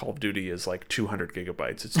understand why Call of Duty is like 200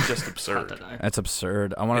 gigabytes. It's just I absurd. don't know. That's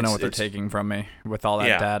absurd. I want to know what they're It's- taking from me with all that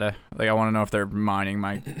Yeah. data. Like, I want to know if they're mining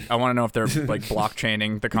my. I want to know if they're like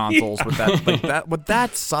blockchaining the consoles with that, like that, with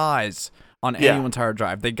that size on Yeah. anyone's hard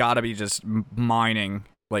drive. They gotta be just mining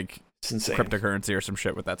like It's insane. cryptocurrency or some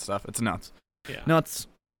shit with that stuff. It's nuts. Yeah. Nuts.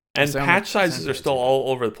 And Sound- patch sizes sounds are good. still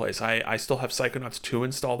all over the place. I still have Psychonauts 2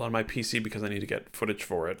 installed on my PC because I need to get footage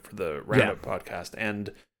for it for the Roundup podcast. And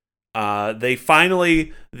they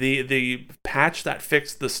finally the patch that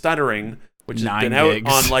fixed the stuttering, which has 9 been out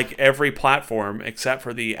gigs. on like every platform except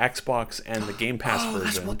for the Xbox and the Game Pass Oh, version.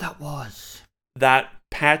 that's what that was. That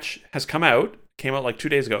patch has came out like 2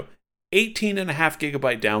 days ago. 18.5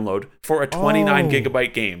 gigabyte download for a 29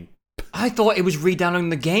 gigabyte game. I thought it was re-downloading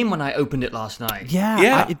the game when I opened it last night.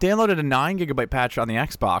 Yeah. I downloaded a 9 gigabyte patch on the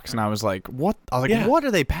Xbox, and I was like, "What?" I was like, "What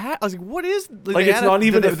are they I was like, "What is?" Like it's not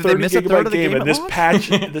even a 30 gigabyte game, and this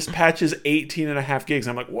patch is 18.5 gigs.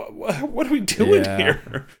 I'm like, what are we doing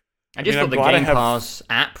here? I just thought the Game Pass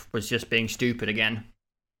app was just being stupid again.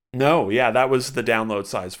 No, yeah, that was the download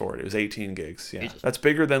size for it. It was 18 gigs. Yeah, Jesus. That's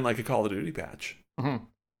bigger than like a Call of Duty patch. Mm-hmm.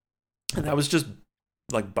 And that was just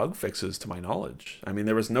like bug fixes, to my knowledge. I mean,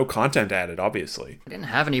 there was no content added, obviously. I didn't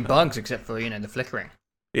have any bugs except for the flickering.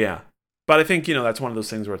 Yeah, but I think that's one of those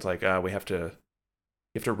things where it's like we have to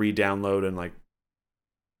re-download and like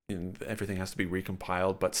everything has to be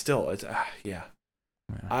recompiled. But still, it's yeah.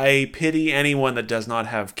 I pity anyone that does not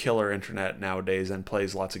have killer internet nowadays and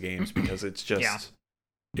plays lots of games because it's just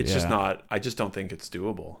just not. I just don't think it's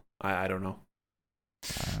doable. I don't know.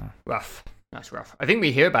 Rough. That's rough. I think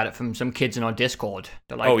we hear about it from some kids in our Discord.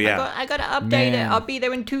 They're like, I got to update it. I'll be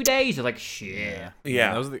there in 2 days. They're like, shit.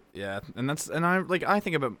 Yeah. And I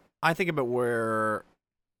think about where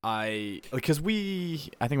because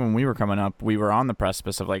I think when we were coming up, we were on the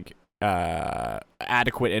precipice of like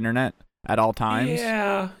adequate internet at all times.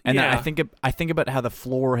 Yeah. And then I think about how the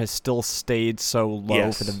floor has still stayed so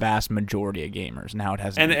low for the vast majority of gamers and how it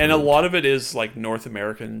has and a lot of it is like North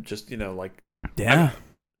American, just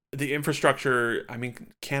the infrastructure. I mean,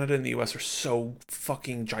 Canada and the US are so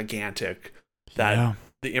fucking gigantic that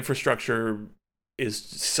the infrastructure is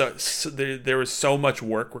so there is so much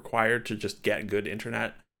work required to just get good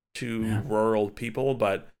internet to rural people.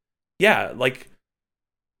 But like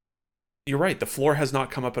you're right, the floor has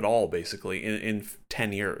not come up at all basically in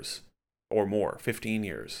 10 years or more, 15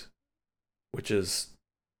 years, which is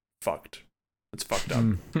fucked. It's fucked up.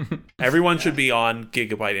 Everyone should be on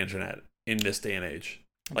gigabyte internet in this day and age.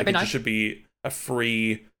 Like it should be a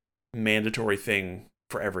free, mandatory thing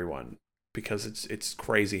for everyone because it's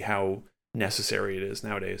crazy how necessary it is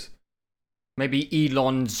nowadays. Maybe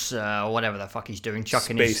Elon's whatever the fuck he's doing,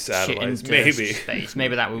 chucking space his shit satellites, into space.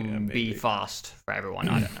 Maybe that would be fast for everyone.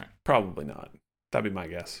 I don't know. Probably not. That'd be my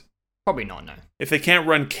guess. Probably not. No. If they can't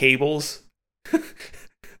run cables.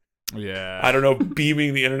 I don't know.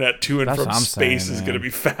 Beaming the internet to and from space is going to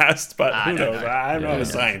be fast, but who knows? I'm not a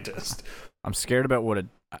scientist. I'm scared about what it.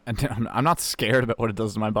 I'm not scared about what it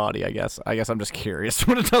does to my body. I guess I'm just curious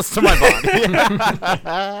what it does to my body.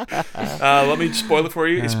 Let me spoil it for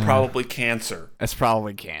you. It's probably cancer. It's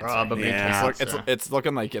probably cancer. Probably cancer. It's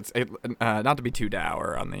looking like it's not to be too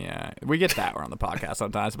dour on the. We get dour on the podcast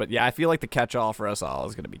sometimes, but yeah, I feel like the catch-all for us all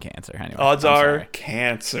is going to be cancer. Anyway, odds are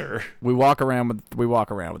cancer. We walk around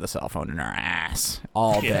with a cell phone in our ass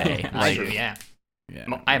all day. I do. Yeah.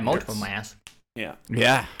 I have multiple in my ass. Yeah.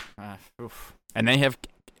 Yeah. And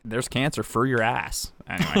there's cancer for your ass.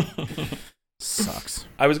 Anyway. Sucks.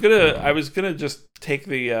 I was gonna just take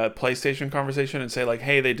the PlayStation conversation and say like,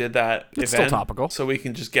 hey, they did that it's event, still topical, so we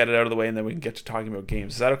can just get it out of the way and then we can get to talking about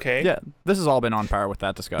games. Is that okay? Yeah, this has all been on par with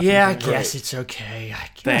that discussion. Yeah, I guess it's okay.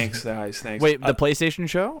 Thanks, guys. Thanks. Wait, the PlayStation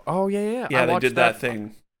show? Oh yeah. Yeah, they did that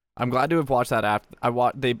thing. I'm glad to have watched that after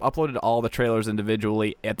they uploaded all the trailers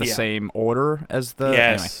individually at the same order as the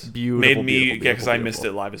yes. Anyway, beautiful. Made me because I missed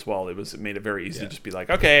it live as well. It made it very easy to just be like,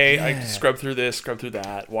 okay, I scrub through this, scrub through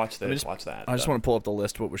that, watch this, watch that. I just want to pull up the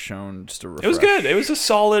list of what was shown just to refresh. It was good. It was a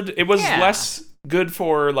solid. It was less good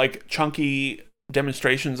for like chunky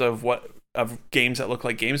demonstrations of games that look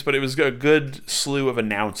like games, but it was a good slew of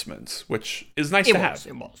announcements, which is nice to have.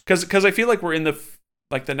 It was because I feel like we're in the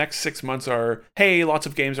next 6 months are, hey, lots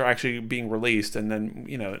of games are actually being released, and then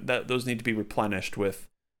those need to be replenished with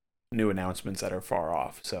new announcements that are far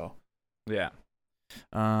off. So yeah.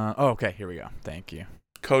 Okay, here we go. Thank you.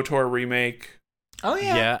 KOTOR remake. Oh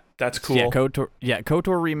yeah, that's cool. Yeah,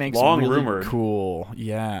 KOTOR remake's long really rumored. Cool.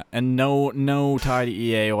 Yeah, and no tie to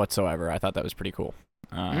EA whatsoever. I thought that was pretty cool.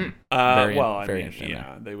 Very interesting.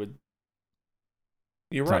 Yeah, they would.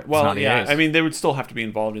 You're right. Well, yeah. I mean, they would still have to be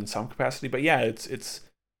involved in some capacity, but yeah, it's.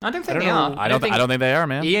 I don't think they are. I don't think they are,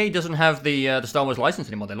 man. EA doesn't have the Star Wars license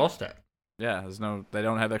anymore. They lost it. Yeah, they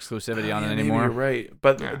don't have exclusivity on it anymore. You're right,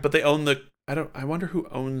 but they own the. I wonder who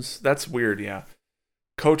owns. That's weird. Yeah,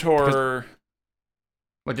 KOTOR.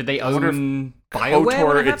 What did they own? BioWare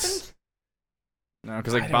when it happened? No,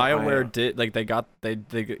 because BioWare did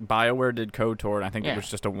BioWare did KOTOR, and I think it was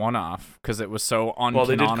just a one-off because it was so uncanonical. Well,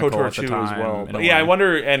 they did KOTOR at the 2 time, as well. But yeah, I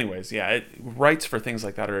wonder. Anyways, yeah, rights for things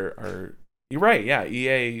like that are. You're right. Yeah,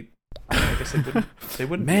 EA. I guess they wouldn't. They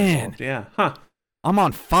wouldn't. Man. Be involved. Yeah. Huh. I'm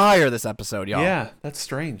on fire this episode, y'all. Yeah, that's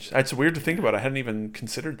strange. It's weird to think about. I hadn't even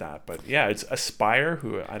considered that, but yeah, it's Aspyr,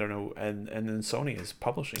 who I don't know, and then Sony is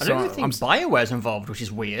publishing. I don't even think BioWare's involved, which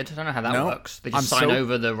is weird. I don't know how that works. They just sign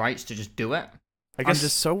over the rights to just do it. I guess I'm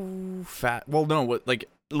just so fat. Well, no, like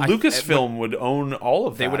Lucasfilm would own all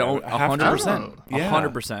of that. They would own 100%.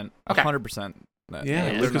 100%. Okay. 100%.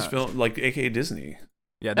 Yeah, Lucasfilm, like aka Disney.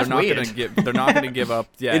 Yeah, they're not going to give. They're not going to give up.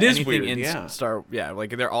 Yeah, it is anything weird. in Star. Yeah,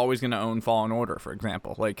 like they're always going to own Fallen Order, for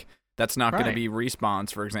example. Like that's not going to be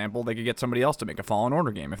Respawn's, for example. They could get somebody else to make a Fallen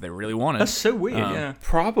Order game if they really wanted. That's so weird. Yeah,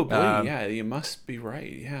 probably. Yeah, you must be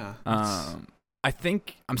right. Yeah. I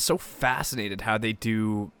think I'm so fascinated how they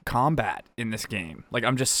do combat in this game. Like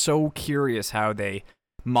I'm just so curious how they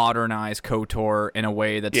modernize KOTOR in a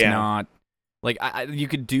way that's not. Like you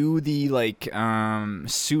could do the like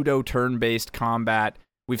pseudo turn-based combat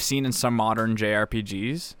we've seen in some modern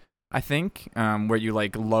JRPGs, I think, where you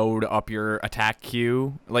like load up your attack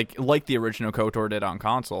queue, like the original KOTOR did on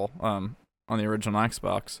console, on the original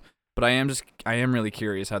Xbox. But I am really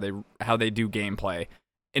curious how they do gameplay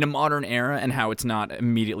in a modern era and how it's not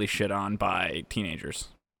immediately shit on by teenagers.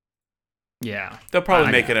 Yeah, they'll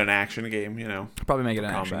probably make it an action game, Probably make it an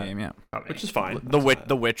action game, yeah. Probably. Which is fine.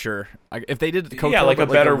 The Witcher. If they did KOTOR, like a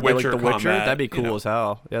better Witcher The Witcher, combat, that'd be cool as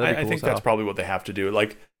hell. Yeah, I think that's probably what they have to do.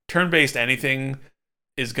 Like turn-based anything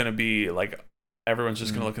is going to be like everyone's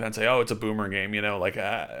just going to look at that and say, "Oh, it's a boomer game," Like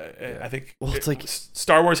I think it's like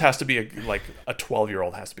Star Wars has to be a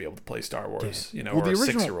 12-year-old has to be able to play Star Wars, or a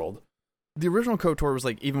 6-year-old. The original KOTOR was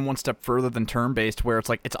like even one step further than turn-based, where it's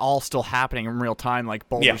like it's all still happening in real time, like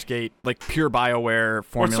Baldur's Gate, like pure BioWare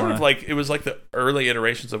formula. Or sort of like it was like the early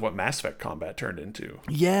iterations of what Mass Effect combat turned into.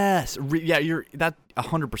 Yes, you're that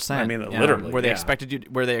 100%. I mean, literally, where they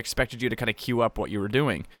expected you to kind of queue up what you were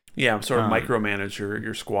doing. Yeah, sort of micromanage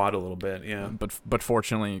your squad a little bit. Yeah, but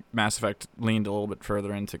fortunately, Mass Effect leaned a little bit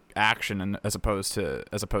further into action and as opposed to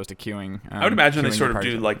queuing. I would imagine they sort of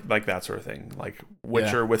do like that sort of thing, like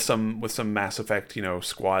Witcher with some Mass Effect,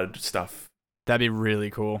 squad stuff. That'd be really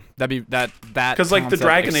cool. That because like the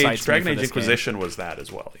Dragon Age Inquisition was that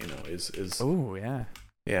as well. Is oh yeah.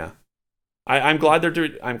 Yeah, I'm glad they're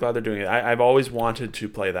doing it. I've always wanted to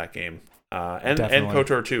play that game, and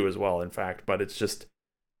KOTOR 2 as well. In fact, but it's just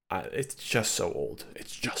so old.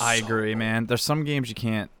 I agree, man. There's some games you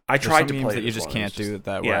can't. I tried to play that you just can't do it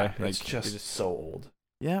that way. It's just so old.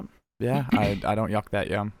 Yeah. Yeah, I don't yuck that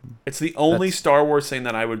yum. It's the only Star Wars thing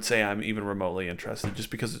that I would say I'm even remotely interested, just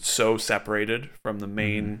because it's so separated from the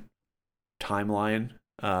main timeline.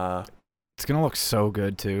 It's gonna look so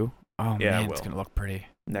good too. Oh man, it's gonna look pretty.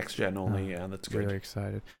 Next gen only, that's good. Really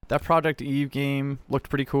excited. That Project Eve game looked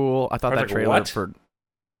pretty cool. I thought that trailer for.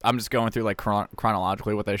 I'm just going through like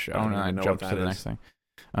chronologically what they showed, and I jumped to the next thing.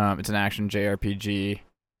 It's an action JRPG.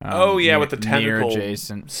 With the tentacle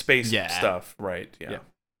adjacent space stuff, right? Yeah.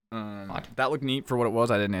 That looked neat for what it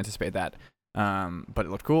was. I didn't anticipate that, but it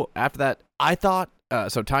looked cool. After that, I thought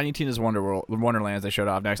so. Tiny Tina's Wonderlands they showed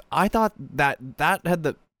off next. I thought that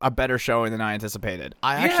had a better showing than I anticipated.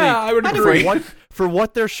 I would agree. For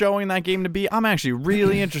what they're showing that game to be, I'm actually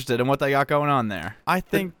really interested in what they got going on there. I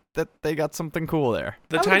think that they got something cool there.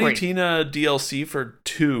 The Tiny Tina DLC for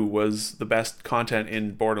 2 was the best content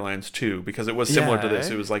in Borderlands 2 because it was similar to this.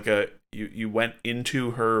 It was like you went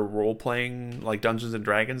into her role-playing like Dungeons and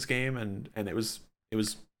Dragons game and it was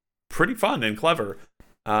pretty fun and clever.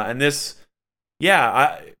 And this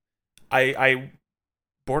I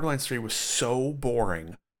Borderlands 3 was so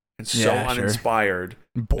boring and so uninspired.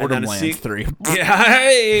 Borderlands 3.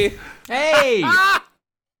 Yeah, hey.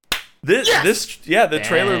 This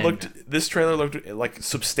trailer looked like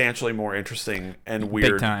substantially more interesting and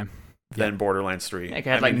weird than Borderlands 3. It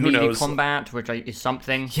had melee combat, which is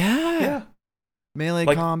something. Yeah. Melee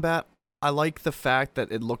combat. I like the fact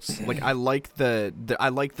that it looks like I like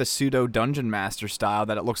the pseudo dungeon master style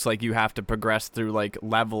that it looks like you have to progress through like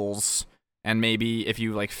levels, and maybe if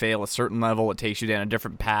you like fail a certain level, it takes you down a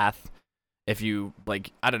different path. If you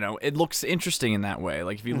like, I don't know, it looks interesting in that way.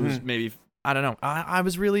 Like if you lose, maybe. I don't know. I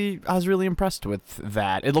was really impressed with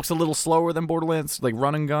that. It looks a little slower than Borderlands, like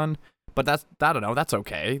run and gun, but I don't know. That's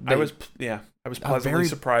okay. I was pleasantly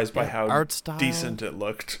surprised by how art style, decent it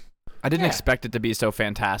looked. I didn't expect it to be so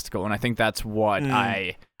fantastical, and I think that's what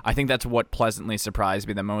I think that's what pleasantly surprised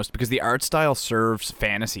me the most because the art style serves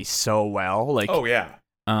fantasy so well. Like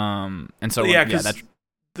and so that's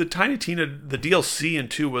the Tiny Tina the DLC in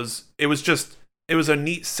 2 was a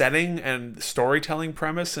neat setting and storytelling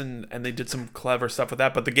premise, and they did some clever stuff with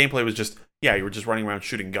that. But the gameplay was just, you were just running around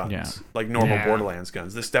shooting guns, like normal Borderlands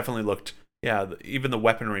guns. This definitely looked, even the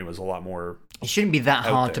weaponry was a lot more It shouldn't be that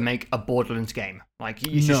hard there. to make a Borderlands game. Like,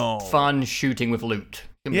 it's No. just fun shooting with loot.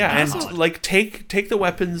 Shouldn't be Yeah, that and hard. like take the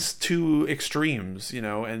weapons to extremes, you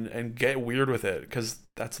know, and get weird with it, because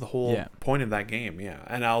that's the whole point of that game. Yeah,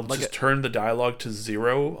 and I'll just turn the dialogue to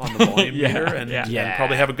 0 on the volume meter and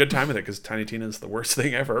probably have a good time with it, because Tiny Tina is the worst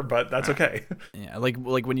thing ever, but that's okay. Yeah, like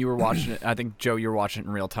when you were watching it, I think Joe, you were watching it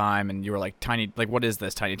in real time, and you were like, what is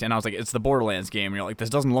this Tiny Tina? And I was like, it's the Borderlands game. And you're like,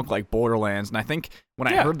 this doesn't look like Borderlands. And I think when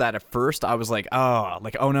I heard that at first, I was like, oh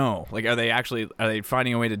no, like are they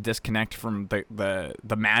finding a way to disconnect from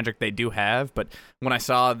the magic they do have? But when I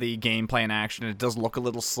saw the gameplay in action, it does look a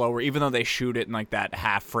little slower, even though they shoot it in like that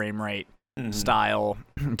half frame rate style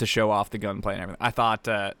to show off the gunplay and everything. I thought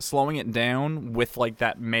slowing it down with like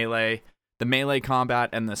that melee. The melee combat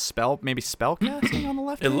and the spellcasting on the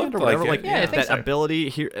left hand looked or whatever, like it, yeah. I think that so. ability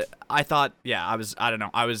here. I thought,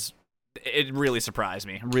 it really surprised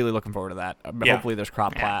me. I'm really looking forward to that. Hopefully there's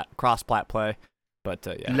cross-plat play, but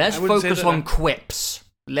yeah. Let's I wouldn't say focus that on quips.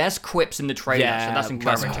 Less quips in the trailer, so that's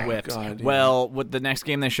less encouraging. quips. God, yeah. Well, what the next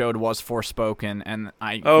game they showed was Forspoken, and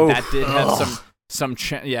that did have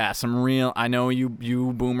some real. I know you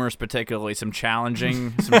boomers particularly some challenging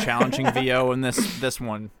VO in this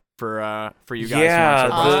one for you guys. Yeah,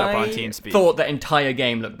 who aren't so up on I TeamSpeak. thought that entire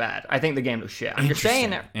game looked bad. I think the game looks shit. I'm just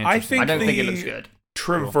saying it. I think I don't think it the looks good.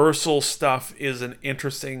 traversal stuff is an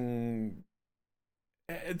interesting.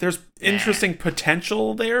 There's interesting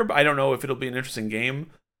potential there, but I don't know if it'll be an interesting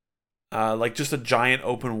game. Like just a giant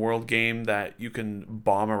open world game that you can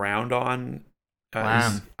bomb around on.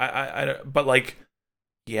 Wow. But like,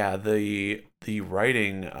 yeah, the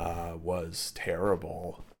writing was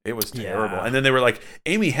terrible. It was terrible. Yeah. And then they were like,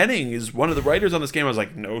 Amy Hennig is one of the writers on this game. I was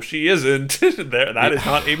like, no, she isn't. That is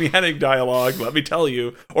not Amy Hennig dialogue, let me tell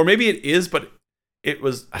you. Or maybe it is, but it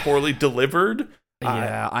was poorly delivered.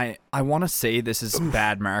 Yeah, I want to say this is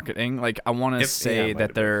bad marketing. Like, I want to say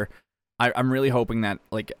that they're. I'm really hoping that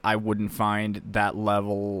like I wouldn't find that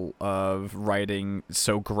level of writing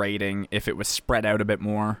so grating if it was spread out a bit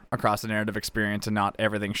more across the narrative experience and not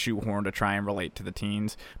everything shoehorned to try and relate to the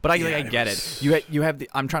teens. But I get it. You have the.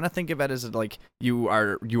 I'm trying to think of it as like you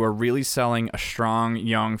are really selling a strong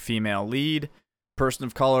young female lead, person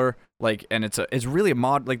of color, like, and it's really a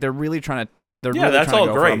mod. Like they're really trying to. They're really that's trying all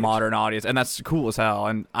to go for great. a modern audience, and that's cool as hell.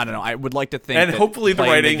 And I don't know. I would like to think, And that hopefully the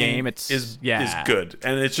playing writing game, is good,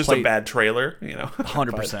 and it's just a bad trailer, you know.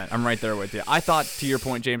 100%. I'm right there with you. I thought, to your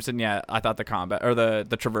point, Jameson. I thought the combat or the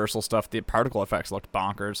traversal stuff, the particle effects looked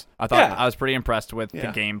bonkers. I thought I was pretty impressed with the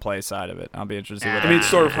gameplay side of it. I'll be interested. I With I mean, it's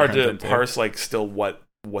sort of hard to parse like still what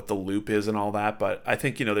the loop is and all that, but I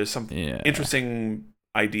think there's some interesting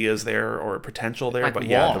ideas there or potential there. Like but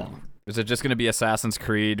is it just going to be Assassin's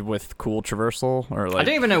Creed with cool traversal, or like? I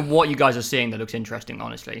don't even know what you guys are seeing that looks interesting.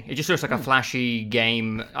 Honestly, it just looks like a flashy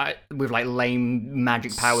game with like lame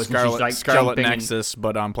magic powers and she's like Scarlet jumping. Nexus,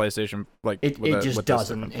 but on PlayStation. Like It just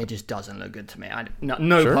doesn't look good to me.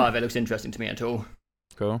 No Sure. part of it looks interesting to me at all.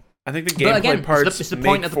 Cool. I think the But gameplay again, parts it's the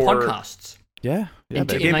point of the podcasts. Yeah. In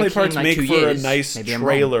the in gameplay like- parts in like make 2 for years, a nice maybe I'm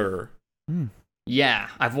wrong. trailer. Yeah,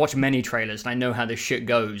 I've watched many trailers and I know how this shit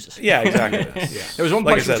goes. Yeah, exactly. Yeah. There was one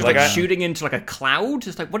Like I point she was said, like like I- shooting into like a cloud.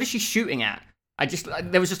 It's like, what is she shooting at?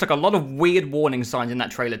 There was just like a lot of weird warning signs in that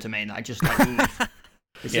trailer to me, and I just like.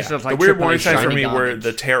 It's just sort of like the weird AAA warning signs for shiny me were garbage.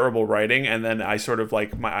 the terrible writing, and then I sort of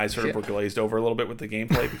like my eyes sort of Yeah. were glazed over a little bit with the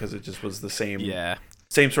gameplay because it just was the same Yeah.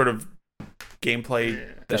 same sort of gameplay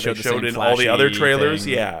that they showed the showed same in all the other flashy trailers.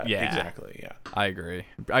 thing. Yeah, Yeah. exactly. Yeah, I agree.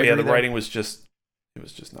 the writing was just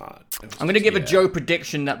not. I'm going to give a Joe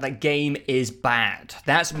prediction that game is bad.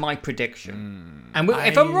 That's my prediction. And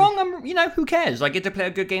if I'm wrong, who cares? I get to play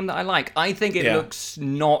a good game that I like. I think it looks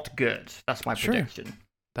not good. That's my prediction.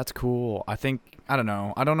 That's cool. I think I don't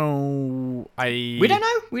know. I don't know. We don't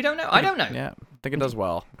know. I don't know. Yeah, I think it does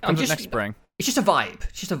well. I'm Comes out just- next spring. It's just a vibe.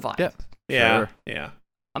 It's just a vibe. Yeah. Yeah, Sure. yeah.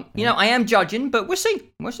 I am judging, but we'll see.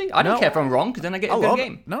 I don't No, care if I'm wrong, because then I get a good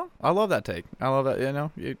game. No, I love that take. I love that.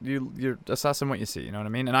 You're assessing what you see. You know what I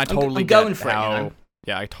mean? And I I'm totally going get for it, how.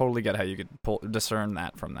 Yeah, I totally get how you could discern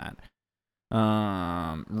that from that.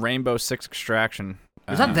 Rainbow Six Extraction.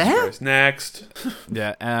 Is that there? Guys, next.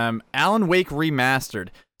 Yeah. Alan Wake remastered.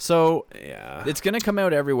 So Yeah. it's gonna come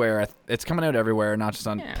out everywhere. It's coming out everywhere, not just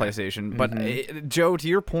on Yeah. PlayStation. But Joe, to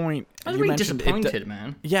your point, I was you really mentioned disappointed,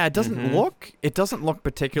 man. Yeah, it doesn't look. It doesn't look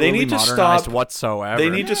particularly need to modernized stop- whatsoever. They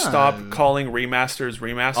need to stop calling remasters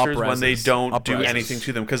when they Up-reses. don't do Up-reses. anything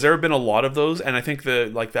to them, because there have been a lot of those, and I think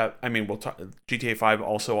we'll talk. GTA 5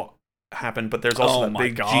 also happened, but there's also Oh that my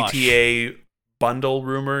big gosh. GTA bundle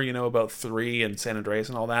rumor, about 3 and San Andreas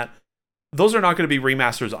and all that. Those are not going to be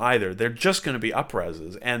remasters either. They're just going to be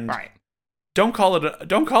up-reses, and Right. don't call it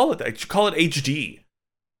that. Call it HD.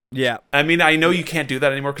 Yeah. I mean, I know you can't do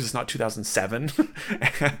that anymore because it's not 2007,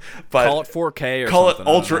 but Call it 4K or call something. it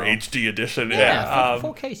Ultra HD edition. Yeah,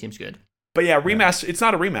 4K seems good. But yeah, remaster. It's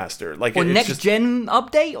not a remaster. Like Or it's next just, gen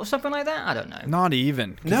update or something like that. I don't know. Not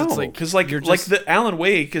even. no, it's because like the Alan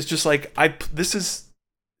Wake is just like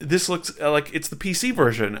this looks like it's the PC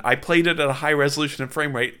version. I played it at a high resolution and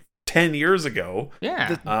frame rate 10 years ago.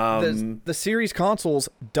 Yeah. The series consoles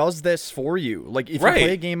does this for you. Like if Right. you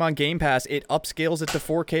play a game on Game Pass, it upscales it to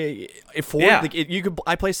 4K. Yeah.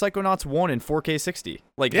 I play Psychonauts 1 in 4K 60.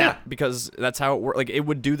 Like Yeah. because that's how it works. Like it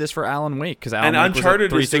would do this for Alan Wake because And Alan Wake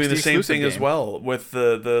Uncharted was is a doing the 360 same exclusive thing as game. well with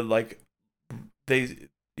the like they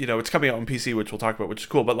it's coming out on PC, which we'll talk about, which is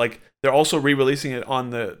cool. But like they're also re-releasing it on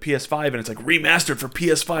the PS5, and it's like remastered for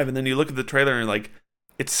PS5. And then you look at the trailer and like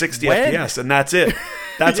it's 60 When? FPS, and that's it.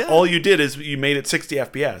 That's Yeah. all you did is you made it 60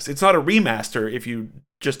 FPS. It's not a remaster if you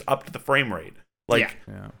just upped the frame rate. Like,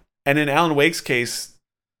 Yeah. and in Alan Wake's case,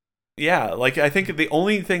 yeah, like I think the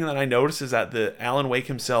only thing that I noticed is that the Alan Wake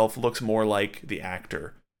himself looks more like the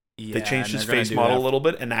actor. They changed his face model a little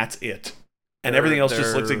bit, and that's it. And everything else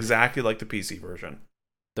just looks they're- exactly like the PC version.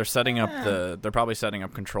 They're setting up they're probably setting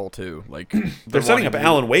up Control 2. Like They're setting up wanting to-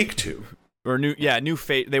 Alan Wake too. or new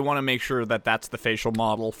face. They want to make sure that that's the facial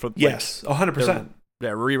model for. Like, Yes, 100%.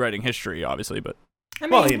 they're rewriting history, obviously, but I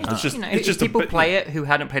mean, well, it's just if a people bit- play it who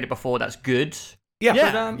hadn't played it before, that's good. Yeah,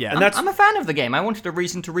 Yeah. But, and I'm, that's I'm a fan of the game. I wanted a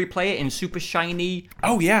reason to replay it in super shiny.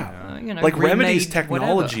 oh yeah. Like remade, Remedy's whatever.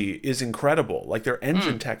 technology is incredible. Like their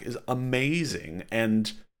engine tech is amazing, and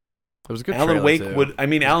it was a good. Alan trailer, Wake too. would. I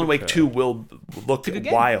mean, It was a Alan good Wake 2 trailer. will look a good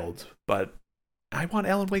game. wild, but I want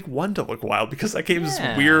Alan Wake 1 to look wild because that game is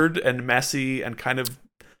Yeah. weird and messy and kind of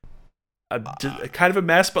a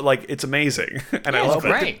mess, but like it's amazing, and I Yeah, love it's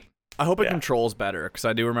it. great. I hope it Yeah. controls better because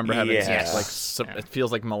I do remember having Yes. it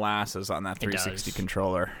feels like molasses on that 360 does.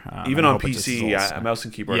 controller. Even I on hope it just is PC, all mouse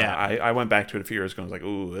and keyboard. Yeah. I went back to it a few years ago. And was like,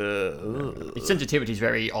 ooh, Its sensitivity is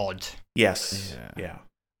very odd. yes, Yeah.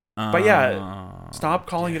 yeah. But yeah, Stop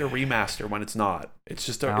calling it a remaster when it's not. It's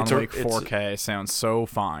just a. Alan It's a Wake it's, 4K sounds so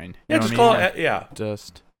fine. Yeah, You know just what I call mean? it. Yeah.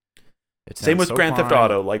 Just. It Same sounds with so Grand Theft fine.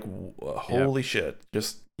 Auto. Like, holy shit!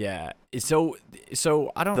 Just Yeah. So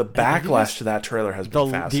I don't. the have you guys- backlash to that trailer has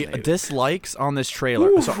been the fascinating. dislikes on this trailer.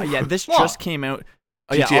 Ooh. So yeah, this What? just came out.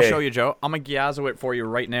 Oh yeah, I'll GTA. show you, Joe. I'm gonna Gyazo it for you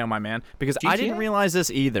right now, my man, because I didn't GTA? realize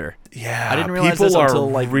this either. Yeah, I didn't realize people this are until,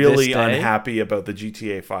 like, really this day. unhappy about the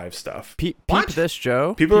GTA 5 stuff. Peep What? this,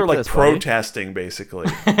 Joe. People are Peep like this, buddy. protesting, basically.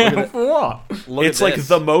 For what? Look It's at like this.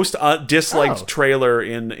 the most disliked Oh. trailer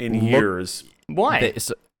in Look- years. Why?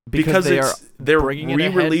 Because they are they're bringing it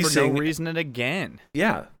ahead for re-releasing. no reason it again.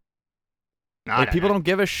 Yeah, Like people don't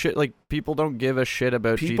give a shit. Like people don't give a shit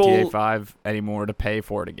about People- GTA 5 anymore to pay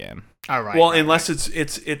for it again. All right. well, right, unless it's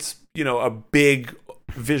a big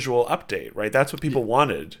visual update, right? That's what people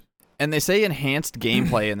wanted. And they say enhanced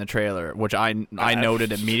gameplay in the trailer, which I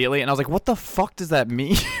noted immediately, and I was like, "What the fuck does that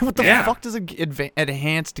mean? What the Yeah. fuck does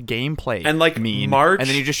enhanced gameplay And, like, mean?" March- and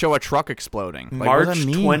then you just show a truck exploding. Like, what March does that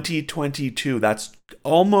mean? 2022. That's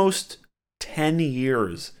almost 10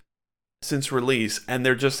 years since release, and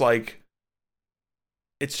they're just like,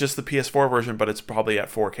 it's just the PS4 version, but it's probably at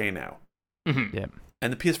 4K now. Mhm. Yeah.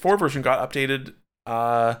 And the PS4 version got updated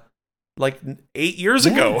like 8 years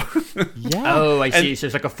ago. Yeah. Oh, I And- see. So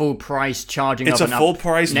it's like a full price charging It's of a an full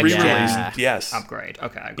price next re-release. gen. Yes. upgrade.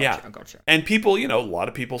 Okay, I Yeah. gotcha. And people, a lot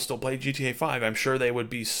of people still play GTA 5. I'm sure they would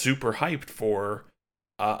be super hyped for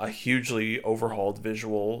a hugely overhauled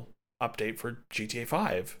visual update for GTA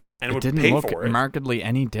 5. And it would didn't pay look for it. markedly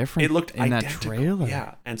any different. It looked in that identical. trailer.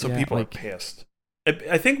 Yeah, and so Yeah, people like- are pissed.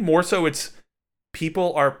 I think more so it's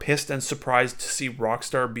people are pissed and surprised to see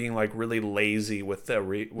Rockstar being like really lazy with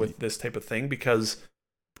with this type of thing because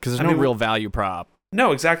because there's I no mean, real value prop.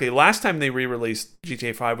 no, exactly. Last time they re-released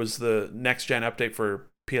GTA 5 was the next gen update for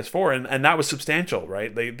PS4, and that was substantial,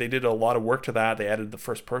 right? They did a lot of work to that. They added the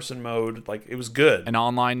first person mode, like it was good. And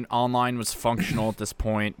online was functional at this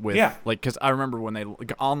point. With Yeah. because I remember when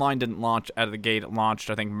online didn't launch out of the gate. It launched,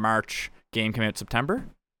 I think, March. Game came out September.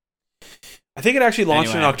 I think it actually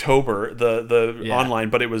launched in Anyway. October, the Yeah. online,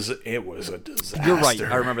 but it was a disaster. You're right.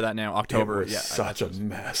 I remember that now. October. It was Yeah. such a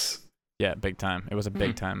mess. Yeah, big time. It was a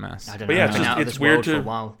big time mess. I don't But know. yeah, I've it's been just- out of it's this weird world for to- a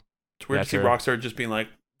while. It's weird Yeah, to see true. Rockstar just being like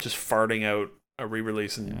just farting out a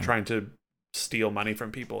re-release and Yeah. trying to steal money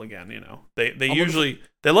from people again. They wonder usually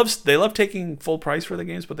they love taking full price for the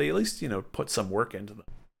games, but they at least put some work into them.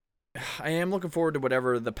 I am looking forward to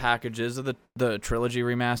whatever the package is of the trilogy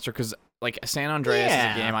remaster because like San Andreas is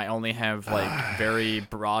Yeah. a game I only have like very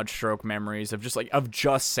broad stroke memories of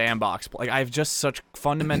just sandbox. Like I have just such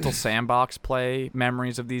fundamental sandbox play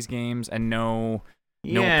memories of these games, and no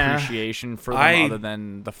appreciation for them other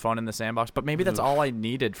than the fun in the sandbox. But maybe that's all I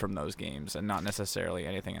needed from those games, and not necessarily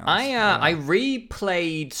anything else. I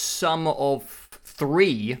replayed some of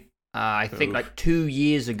 3. I think like 2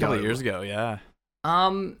 years a ago. couple of years ago, yeah.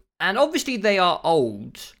 And obviously they are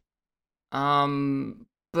old.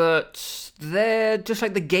 But they're just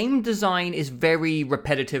like the game design is very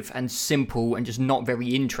repetitive and simple and just not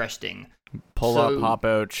very interesting. Pull up, hop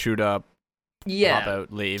out, shoot up, yeah. hop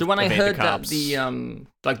out, leave. So when I heard that the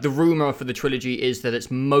like the rumor for the trilogy is that it's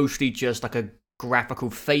mostly just like a graphical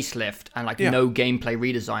facelift and like no gameplay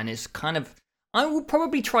redesign, is kind of, I will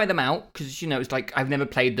probably try them out because it's like I've never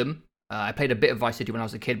played them. I played a bit of Vice City when I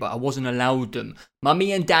was a kid, but I wasn't allowed them.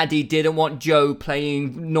 Mummy and Daddy didn't want Joe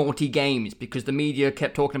playing naughty games because the media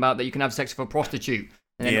kept talking about that you can have sex with a prostitute.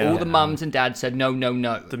 And then all the mums and dads said, no, no,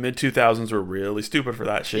 no. The mid-2000s were really stupid for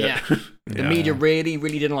that shit. Yeah. The media really,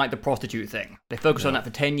 really didn't like the prostitute thing. They focused on that for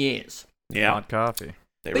 10 years. Yeah. Hot coffee.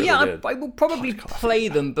 They but really did. I will probably play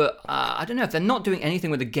them, but I don't know if they're not doing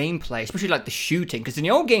anything with the gameplay, especially like the shooting, because in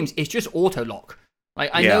the old games, it's just auto-lock.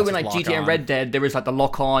 Like, I know in like GTA and Red Dead, there is like the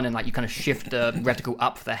lock-on and like you kind of shift the reticle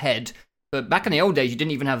up for the head. But back in the old days, you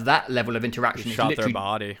didn't even have that level of interaction. You shot their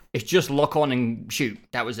body. It's just lock on and shoot.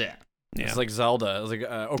 That was it. Yeah. It's like Zelda. It was like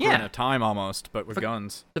Ocarina of Time almost, but with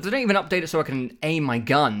guns. If they don't even update it so I can aim my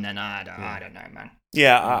gun, then I don't know, man.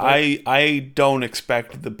 Yeah, I don't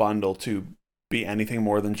expect the bundle to be anything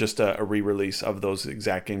more than just a re-release of those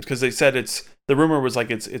exact games, because they said the rumor was like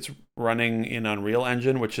it's running in Unreal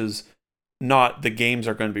Engine, which is not, the games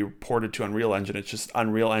are going to be ported to Unreal Engine. It's just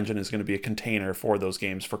Unreal Engine is going to be a container for those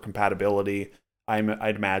games for compatibility.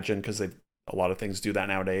 I'd imagine, because a lot of things do that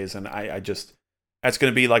nowadays, and I just, that's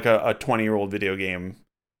going to be like a 20-year-old video game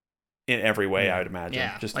in every way, I would imagine.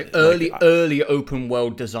 Yeah, just like early open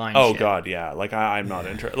world design. Oh shit. god, yeah. Like I'm not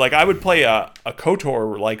interested. Like I would play a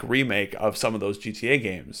KOTOR like remake of some of those GTA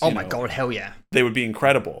games. Oh my god, hell yeah! They would be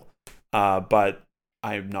incredible. But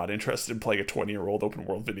I'm not interested in playing a 20-year-old open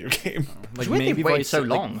world video game. Like maybe waited so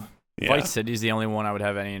long. Vice City is the only one I would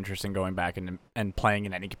have any interest in going back and playing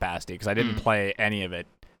in any capacity, because I didn't play any of it.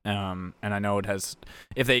 And I know it has,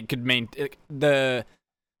 if they could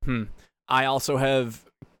I also have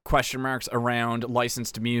question marks around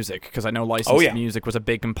licensed music, because I know licensed music was a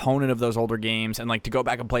big component of those older games, and like to go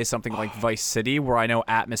back and play something like Vice City, where I know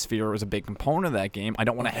atmosphere was a big component of that game, I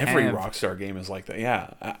don't want to every Rockstar game is like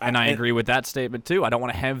that. I agree with that statement too. I don't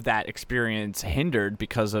want to have that experience hindered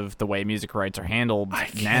because of the way music rights are handled I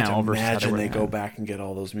can't now versus how imagine they go back and get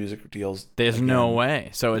all those music deals. There's again. no way.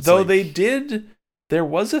 So it's though like, they did. There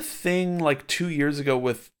was a thing like 2 years ago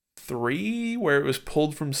with 3 where it was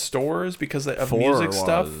pulled from stores because of music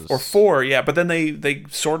stuff, or 4, yeah. But then they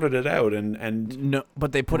sorted it out and no,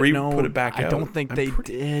 but they put it back out. I don't think they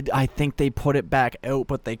did. I think they put it back out,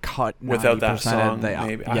 but they cut without that song.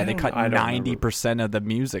 Maybe they cut 90% of the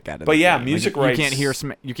music out of. But the yeah, game. music like, rights.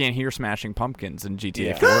 You can't hear Smashing Pumpkins in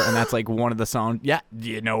GTA 4, and that's like one of the songs. Yeah,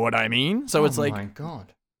 you know what I mean. So it's like, oh my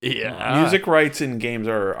god, yeah, music rights in games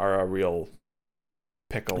are a real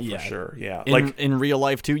pickle for sure. Yeah, like in real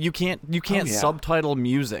life too, you can't subtitle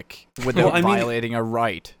music without violating a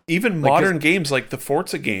right. Even modern games like the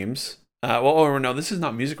Forza games. No, this is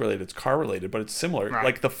not music related; it's car related, but it's similar. Right.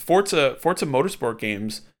 Like the Forza Motorsport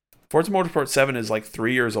games. Forza Motorsport 7 is like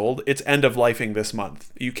 3 years old. It's end of lifing this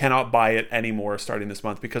month. You cannot buy it anymore starting this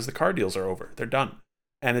month because the car deals are over. They're done,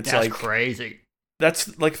 and it's that's like crazy.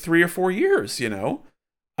 That's like 3 or 4 years, you know.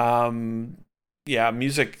 Yeah,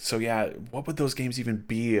 music. So yeah, what would those games even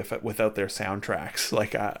be without their soundtracks?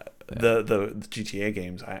 Like the GTA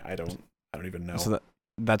games, I don't even know. So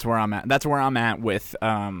that's where I'm at. That's where I'm at with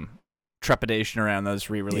trepidation around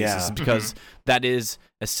those re-releases, because that is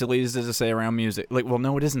as silly as it is to say around music. Like, well,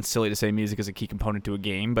 no, it isn't silly to say music is a key component to a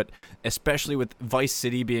game, but especially with Vice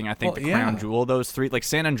City being, I think, the crown jewel of those 3. Like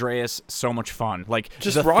San Andreas, so much fun. Like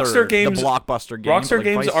just Rockstar games, the blockbuster games. Rockstar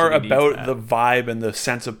games are about the vibe and the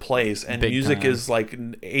sense of place, and big music is like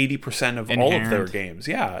 80% of all of their games.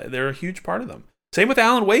 Yeah, they're a huge part of them. Same with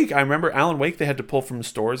Alan Wake. I remember Alan Wake, they had to pull from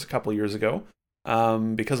stores a couple years ago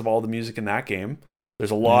because of all the music in that game. There's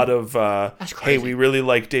a lot of, hey, we really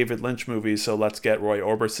like David Lynch movies, so let's get Roy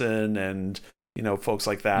Orbison and, folks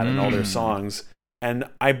like that and all their songs. And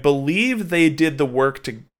I believe they did the work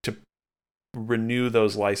to renew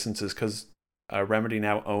those licenses, because Remedy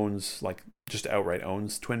now owns, like, just outright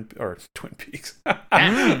owns Twin Peaks. They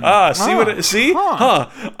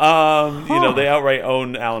outright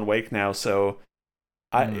own Alan Wake now, so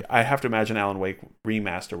I have to imagine Alan Wake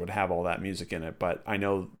Remaster would have all that music in it, but I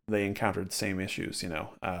know they encountered the same issues.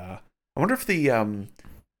 I wonder if the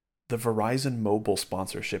Verizon mobile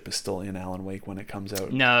sponsorship is still in Alan Wake when it comes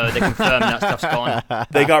out. No, they confirmed that stuff's gone.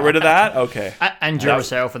 They got rid of that? Okay. And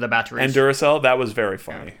Duracell for the batteries. And Duracell? That was very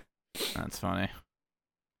funny. That's funny.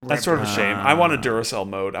 That's sort of a shame. I want a Duracell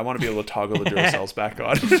mode. I want to be able to toggle the Duracells back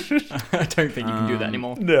on. I don't think you can do that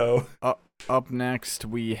anymore. No. Up next,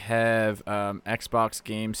 we have Xbox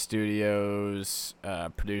Game Studios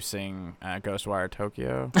producing Ghostwire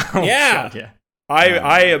Tokyo. Yeah. God, yeah.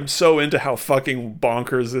 I am so into how fucking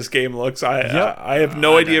bonkers this game looks. I have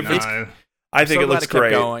no idea if it's... I think it looks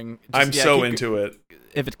great. I'm so into it.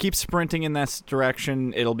 If it keeps sprinting in that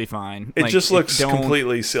direction, it'll be fine. It just looks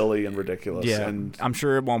completely silly and ridiculous. Yeah, and I'm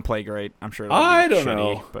sure it won't play great. I'm sure. I don't shitty,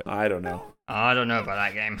 know. But I don't know. I don't know about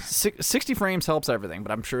that game. 60 frames helps everything,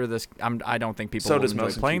 but I'm sure this. I don't think people will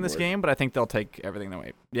enjoy playing this game, but I think they'll take everything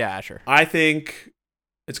away. Yeah, sure. I think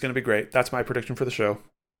it's going to be great. That's my prediction for the show.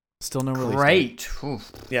 Still no release. Great.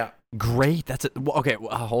 Yeah. Great. That's it. Okay,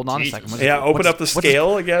 hold on a second. Open up the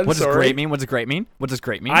scale again. What does great mean? What does great mean? What does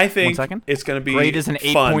great mean? I think 1 second. It's going to be great is an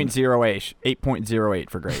 8.08. 8.08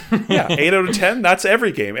 for great. Yeah, 8 out of 10. That's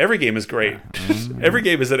every game. Every game is great. Every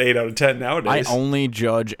game is an 8 out of 10 nowadays. I only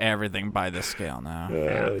judge everything by this scale now.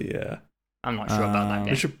 Yeah. I'm not sure about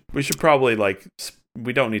that game. We should probably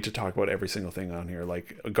we don't need to talk about every single thing on here.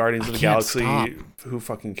 Like Guardians of the Galaxy, stop. Who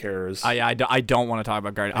fucking cares? I don't want to talk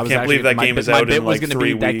about Guardians. I can't believe that game is out in like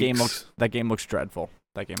 3 weeks. That game looks dreadful.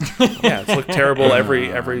 That game. Yeah, it's looked terrible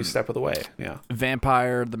every step of the way. Yeah.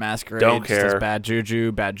 Vampire the Masquerade. Don't care. Bad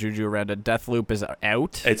Juju. Bad Juju Red Deathloop is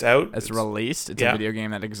out. It's out. It's released. It's a video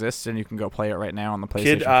game that exists, and you can go play it right now on the PlayStation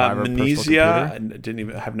Kid 5 or Amnesia. Didn't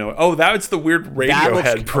even have no. Oh, that was the weird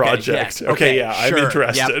Radiohead project. Okay, yeah, sure, I'm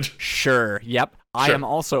interested. Yep, sure. Yep. I am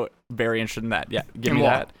also very interested in that. Yeah, give me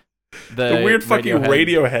that. The weird fucking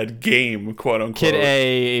Radiohead game, quote unquote. Kid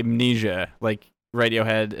Amnesia, like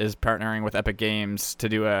Radiohead is partnering with Epic Games to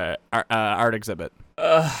do a art exhibit.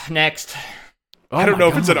 Next. I don't know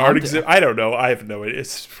if it's an art exhibit. I don't know. I have no idea.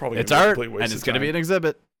 It's probably it's art, and it's going to be an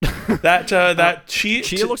exhibit. that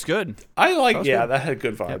Chia looks good. I like. That had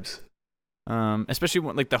good vibes. Yep. Especially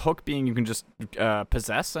when, like the hook being you can just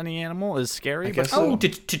possess any animal is scary. But so. To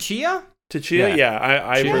Chia? To Chia, yeah.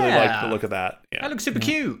 I really like the look of that. Yeah. That looks super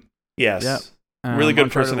cute. Yes. Yep. Really good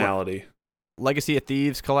personality. Legacy of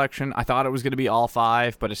Thieves collection. I thought it was going to be all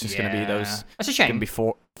 5, but it's just going to be those. That's a shame. Going to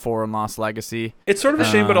be 4 in Lost Legacy. It's sort of a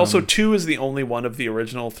shame, but also 2 is the only one of the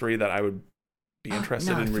original 3 that I would be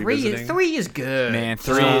interested in revisiting. 3 is good. Man,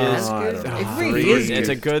 3 is good. It really is good. It's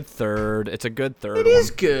a good third. It's a good third. It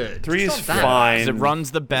is good. 3 is fine. It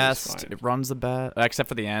runs the best. It runs the best, except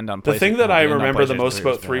for the end on PlayStation. The thing that I remember the most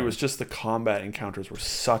about 3 was just the combat encounters were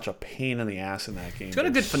such a pain in the ass in that game. It's got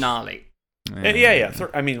a good finale. Yeah.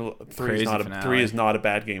 I mean, 3 is not a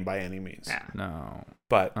bad game by any means. Yeah. No.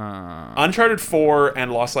 But Uncharted 4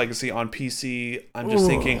 and Lost Legacy on PC, I'm just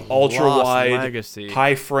thinking ultra-wide,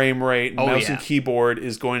 high frame rate, mouse and keyboard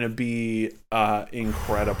is going to be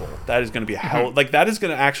incredible. That is going to be hell. Like, that is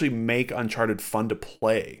going to actually make Uncharted fun to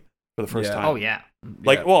play for the first time. Oh, yeah.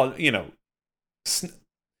 Like, well,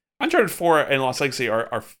 Uncharted 4 and Lost Legacy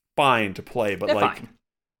are fine to play, but they're like... fine.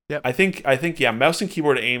 Yep. I think mouse and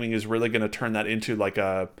keyboard aiming is really going to turn that into like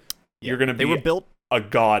a you're going to be they were built a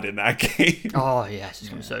god in that game. Oh yes, it's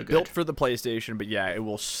going to be so good. Built for the PlayStation, but yeah, it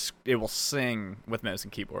will sing with mouse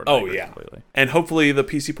and keyboard. Oh yeah, completely. And hopefully the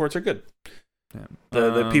PC ports are good. Yeah.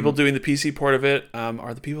 The people doing the PC port of it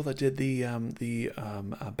are the people that did the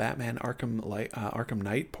Batman Arkham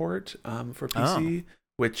Knight port for PC,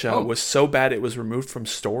 which was so bad it was removed from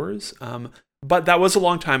stores. But that was a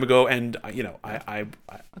long time ago, and I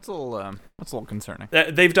that's a little concerning.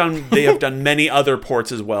 They have done many other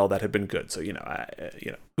ports as well that have been good. So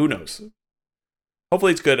who knows?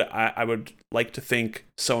 Hopefully it's good. I would like to think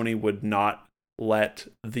Sony would not let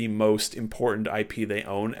the most important IP they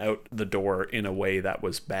own out the door in a way that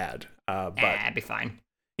was bad. But it'd be fine.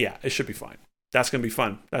 Yeah, it should be fine. That's gonna be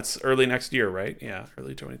fun. That's early next year, right? Yeah,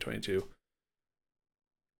 early 2022.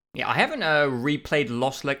 Yeah, I haven't replayed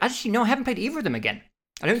Lost Legacy. Actually, no, I haven't played either of them again.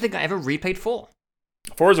 I don't think I ever replayed 4.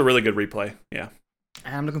 4 is a really good replay, yeah.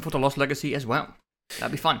 And I'm looking forward to Lost Legacy as well.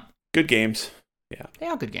 That'd be fun. Good games, yeah. They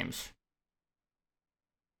are good games.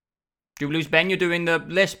 Do we lose Ben? You're doing the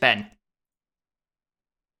list, Ben.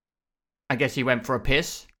 I guess he went for a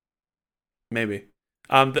piss. Maybe.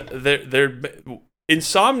 They're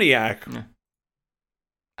Insomniac. Yeah.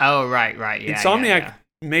 Oh, right, yeah. Insomniac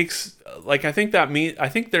makes I think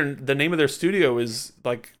the name of their studio is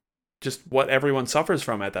like just what everyone suffers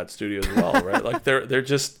from at that studio as well, right? Like they're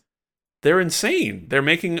just they're insane. They're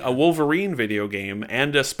making a Wolverine video game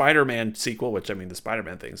and a Spider-Man sequel, which, I mean, the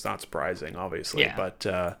Spider-Man thing's not surprising, obviously. Yeah.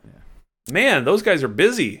 But, man, those guys are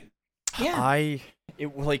busy. Yeah.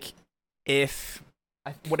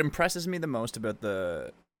 What impresses me the most about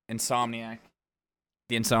the Insomniac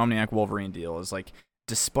Wolverine deal is, like,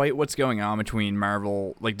 despite what's going on between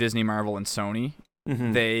Marvel, like Disney, Marvel, and Sony,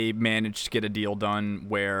 they managed to get a deal done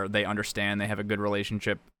where they understand they have a good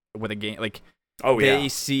relationship with a game. Like, they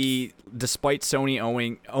see, despite Sony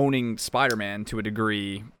owning Spider-Man to a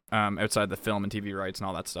degree, outside the film and TV rights and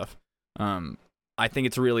all that stuff, I think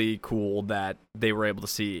it's really cool that they were able to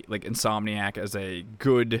see, like, Insomniac as a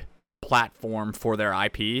good platform for their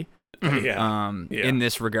IP. In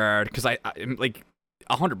this regard, because I like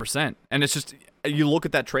 100%, and it's just, you look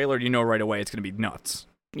at that trailer, you know right away it's gonna be nuts.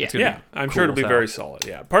 I'm sure it'll be very solid.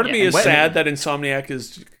 Yeah, part of me is sad that Insomniac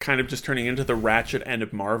is kind of just turning into the Ratchet end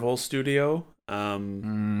of Marvel studio.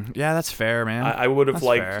 Yeah, that's fair, man. I would have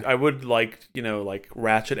liked, I would like, you know, like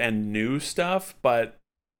Ratchet and new stuff, but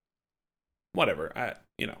whatever.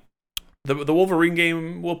 The Wolverine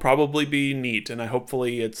game will probably be neat, and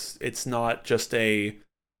hopefully it's not just a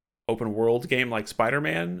open world game like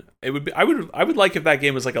Spider-Man. It would be. I would like if that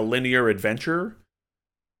game was like a linear adventure,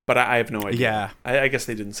 but I have no idea. Yeah, I guess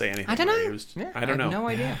they didn't say anything. I don't know. I don't know. No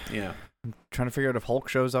idea. Yeah. I'm trying to figure out if Hulk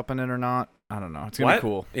shows up in it or not. I don't know. It's gonna be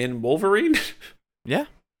cool. In Wolverine? Yeah.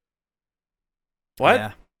 What?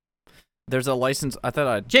 Yeah. There's a license. I thought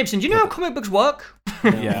I'd... Jameson, do you know how comic books work?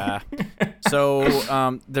 Yeah.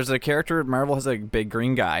 So, there's a character, Marvel has a big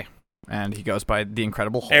green guy, and he goes by the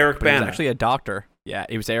Incredible Hulk. Eric Bana. He's actually a doctor. Yeah,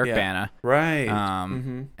 he was Eric Bana. Right.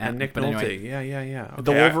 And Nick Nolte. Anyway, yeah. Okay,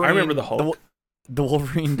 the Wolverine, I remember the Hulk. The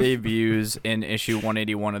Wolverine debuts in issue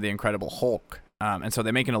 181 of the Incredible Hulk. And so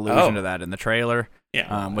they make an allusion to that in the trailer.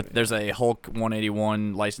 Yeah. There's a Hulk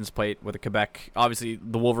 181 license plate with a Quebec. Obviously,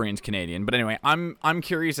 the Wolverine's Canadian, but anyway, I'm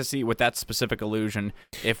curious to see with that specific allusion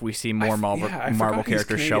if we see more Marvel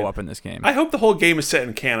characters show up in this game. I hope the whole game is set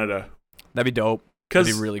in Canada. That'd be dope. That'd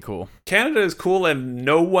be really cool. Canada is cool, and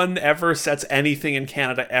no one ever sets anything in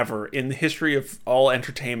Canada ever. In the history of all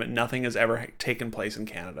entertainment, nothing has ever taken place in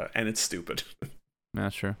Canada, and it's stupid.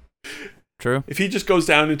 That's true. True. If he just goes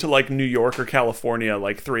down into like New York or California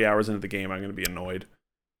like 3 hours into the game, I'm going to be annoyed.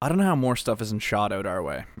 I don't know how more stuff isn't shot out our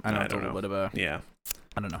way. I don't know. I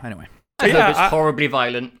don't know. Anyway. I hope it's horribly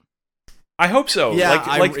violent. I hope so.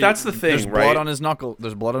 Yeah, that's the thing, there's blood on his knuckle.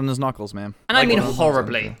 There's blood on his knuckles, man. And I mean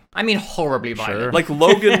horribly. I mean horribly violent. Sure. Like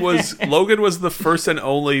Logan was the first and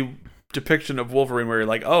only depiction of Wolverine where you're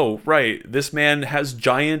like, oh, right, this man has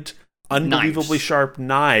giant, unbelievably sharp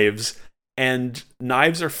knives. And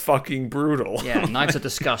knives are fucking brutal. Yeah, knives are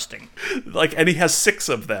disgusting. And he has 6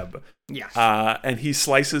 of them. Yes. And he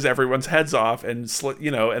slices everyone's heads off, and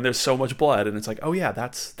and there's so much blood, and it's like, oh yeah,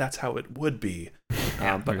 that's how it would be.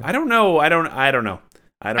 But I don't know. I don't know.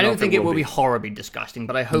 I don't think it will be horribly disgusting,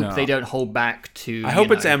 but I hope they don't hold back to. I hope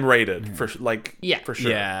it's M-rated for sure.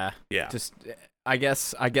 Yeah. Just. I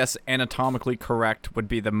guess anatomically correct would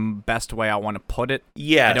be the best way I want to put it.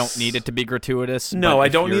 Yes. I don't need it to be gratuitous. No, I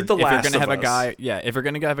don't need the Last if you're gonna of have Us. if you're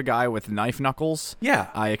gonna have a guy with knife knuckles,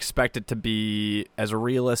 I expect it to be as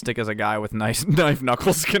realistic as a guy with nice knife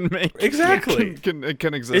knuckles can make. Exactly. Can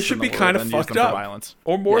exist. It should be kind of fucked up, violence.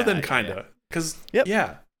 or more than kind of, because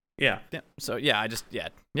Yeah. So I just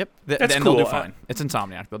Yep. That's cool. They'll do fine. It's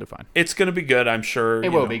Insomniac. They'll do fine. It's gonna be good, I'm sure.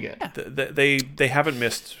 It will be good. They haven't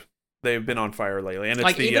missed. They've been on fire lately, and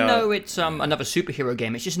it's even though it's another superhero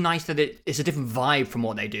game, it's just nice that it's a different vibe from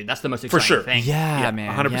what they do. That's the most exciting thing. Yeah,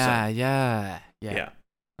 man. 100%. Yeah.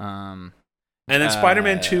 And then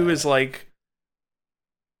Spider-Man 2 is like,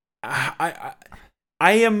 I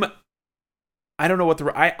don't know what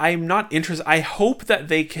I'm not interested. I hope that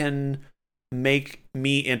they can make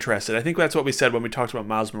me interested. I think that's what we said when we talked about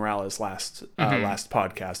Miles Morales last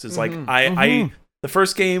podcast. Is like the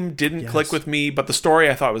first game didn't click with me, but the story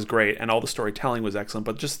I thought was great, and all the storytelling was excellent,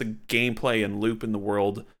 but just the gameplay and loop in the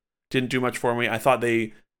world didn't do much for me. I thought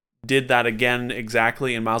they did that again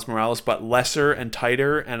exactly in Miles Morales, but lesser and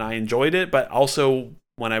tighter, and I enjoyed it. But also,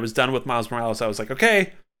 when I was done with Miles Morales, I was like,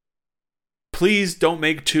 okay, please don't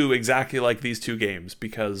make 2 exactly like these 2 games,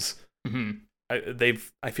 because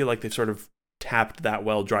I feel like they've sort of tapped that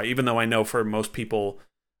well dry, even though I know for most people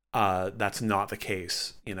that's not the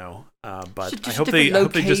case, but so I hope they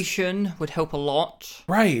location would help a lot.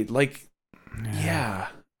 Right,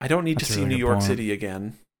 I don't need to see New York City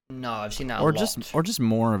again. No, I've seen that a lot. Or just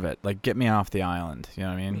more of it. Like, get me off the island. You know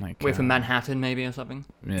what I mean? Like, wait for Manhattan maybe or something.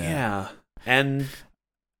 Yeah. And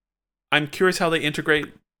I'm curious how they integrate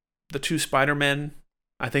the 2 Spider-Men.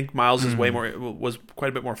 I think Miles is was quite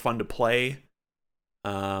a bit more fun to play.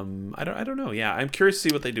 I don't know. Yeah, I'm curious to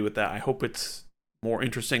see what they do with that. I hope it's more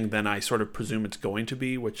interesting than I sort of presume it's going to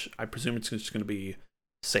be, which I presume it's just going to be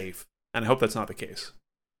safe, and I hope that's not the case.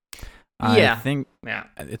 I think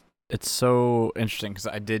it's so interesting because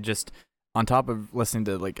I did just, on top of listening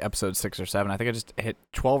to like episode 6 or 7, I think I just hit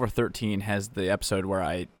 12 or 13 has the episode where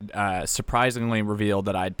I surprisingly revealed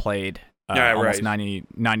that I'd played almost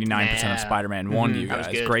 99% of Spider-Man 1 to you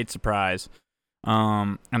guys. Great surprise.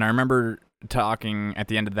 And I remember talking at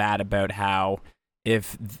the end of that about how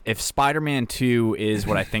if Spider-Man 2 is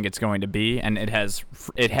what I think it's going to be, and it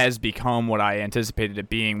has become what I anticipated it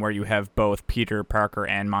being, where you have both Peter Parker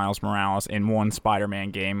and Miles Morales in one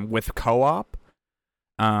Spider-Man game with co-op,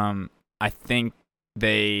 I think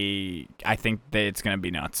it's going to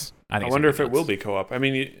be nuts. I wonder if it will be co-op. I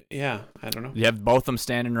mean, yeah, I don't know. You have both of them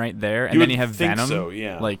standing right there, and then you have Venom. So,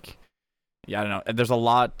 yeah. Like, yeah, I don't know. There's a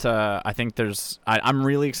lot. I think I'm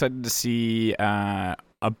really excited to see a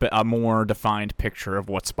more defined picture of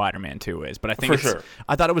what Spider-Man 2 is. But I think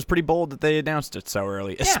I thought it was pretty bold that they announced it so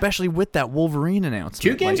early, especially with that Wolverine announcement.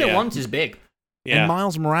 2 games at once is big. Yeah. And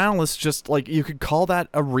Miles Morales, just like, you could call that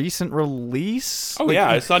a recent release. Oh, like,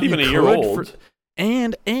 yeah, it's not even a year old.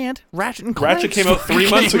 And Ratchet and Clank came out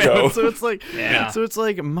 3 months ago. So it's like,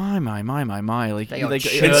 my. Like,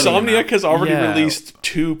 Insomniac has already released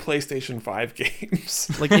 2 PlayStation 5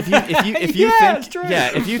 games. Like, if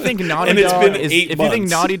you think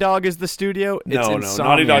Naughty Dog is the studio, it's Insomniac.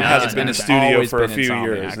 Naughty Dog hasn't been a studio for a few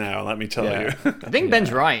years now. Let me tell you. I think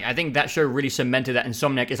Ben's right. I think that show really cemented that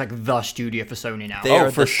Insomniac is like the studio for Sony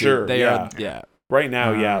now. For sure. They are. Right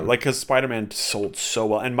now, like, because Spider-Man sold so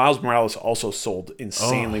well, and Miles Morales also sold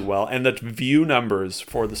insanely well, and the view numbers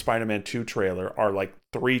for the Spider-Man 2 trailer are like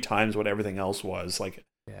 3 times what everything else was. Like,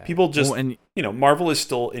 people just, Marvel is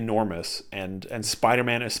still enormous, and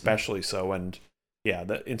Spider-Man especially so, and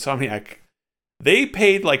the Insomniac, they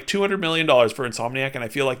paid like $200 million for Insomniac, and I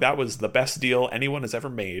feel like that was the best deal anyone has ever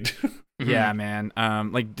made. Yeah, man.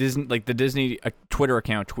 Like Disney, like the Disney Twitter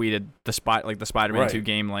account tweeted the Spider-Man 2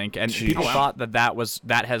 game link, and people thought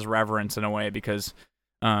that has reverence in a way because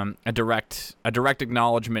a direct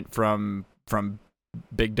acknowledgement from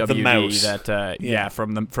Big WB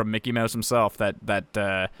from Mickey Mouse himself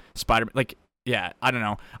that Spider-Man, like, I don't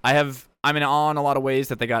know. I'm in awe in a lot of ways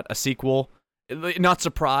that they got a sequel. Not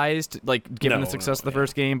surprised, like, given the success of the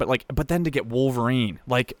first game, but then to get Wolverine,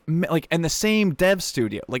 like, and the same dev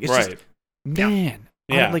studio, like, it's just, man,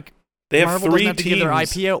 like, they have Marvel 3 doesn't have to teams. give their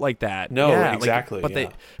IP out like that. No, exactly.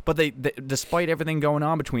 Like, but they, despite everything going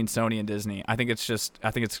on between Sony and Disney, I think it's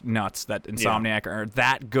nuts that Insomniac are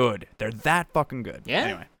that good. They're that fucking good. Yeah,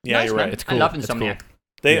 anyway. Yeah, you're right. Man. It's cool. I love Insomniac.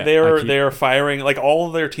 They are firing, like, all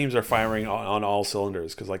of their teams are firing on all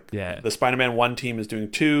cylinders, because like the Spider-Man 1 team is doing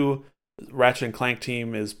 2. Ratchet and Clank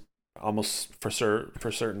team is almost for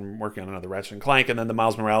certain working on another Ratchet and Clank, and then the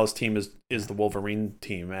Miles Morales team is the Wolverine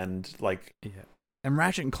team, and like and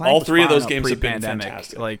Ratchet and Clank, all 3 of those games have been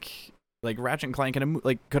fantastic. Like Ratchet and Clank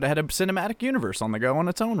could have had a cinematic universe on the go on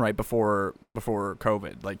its own right before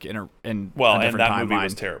COVID, like in a and different that timeline. movie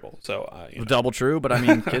was terrible. So double true, but I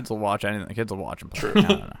mean, kids will watch anything. Kids will watch them. True.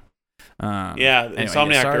 Anyway,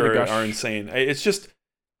 Insomniac are insane. It's just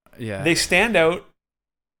they stand out.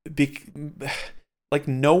 Like,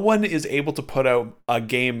 no one is able to put out a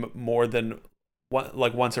game more than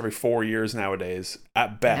once every 4 years nowadays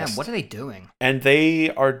at best. Man, what are they doing? And they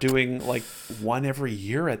are doing like one every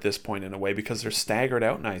year at this point in a way, because they're staggered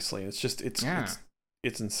out nicely. It's just it's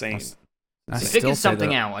insane. They figured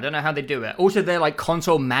something out. I don't know how they do it. Also, they're like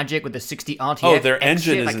console magic with the 60 RTX. Oh, their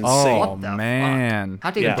engine is insane. Oh man,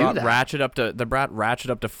 how do they do that? Ratchet up to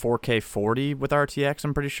 4K 40 with RTX.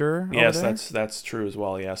 I'm pretty sure. Yes, that's true as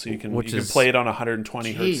well. Yeah, so you can play it on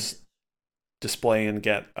 120 hertz display and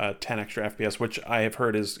get 10 extra FPS, which I have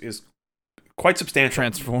heard is quite substantial,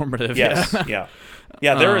 transformative. Yes, yeah.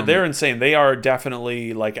 They're insane. They are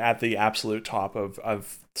definitely like at the absolute top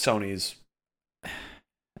of Sony's.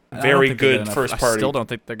 Very good first party. I still don't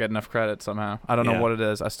think they get enough credit somehow. I don't know what it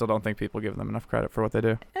is. I still don't think people give them enough credit for what they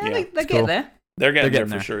do. They get there. They're getting there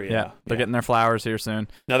for sure. Yeah, they're getting their flowers here soon.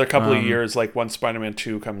 Another couple of years, like once Spider-Man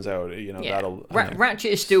 2 comes out, that'll.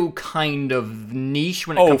 Ratchet is still kind of niche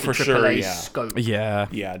when it comes to AAA scope.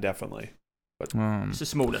 Yeah, definitely. But it's a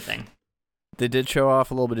smaller thing. They did show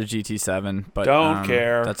off a little bit of GT7, but don't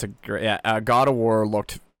care. That's a great. God of War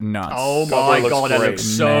looked nuts. Oh God of War my looks god, that great. looks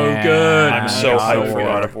so Man, good. I'm God so of hyped for War.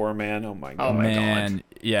 God of War, man. Oh my god. Oh my Man,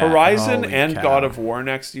 yeah. Horizon holy and cow. God of War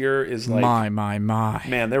next year is like, my.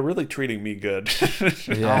 man, they're really treating me good.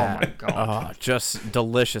 Yeah. Oh my god. Oh, just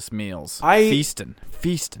delicious meals. I- Feasting.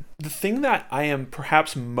 The thing that I am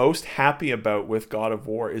perhaps most happy about with God of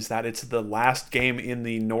War is that it's the last game in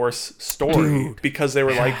the Norse story. Dude. Because they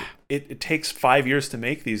were like, it takes 5 years to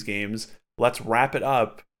make these games. Let's wrap it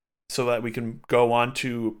up so that we can go on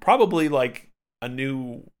to probably like a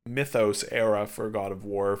new Mythos era for God of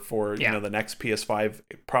War for Yeah. the next PS5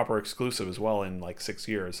 proper exclusive as well in like 6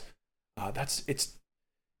 years.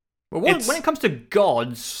 Well, when it comes to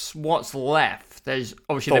gods, what's left? There's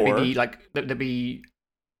obviously Thor. there'd be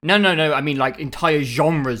no. I mean like entire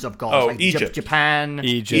genres of gods. Oh, like Egypt. Japan,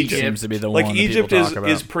 Egypt seems to be the like one that Egypt people is talk about.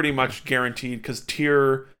 is pretty much guaranteed because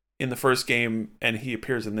Tyr in the first game, and he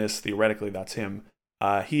appears in this, theoretically that's him.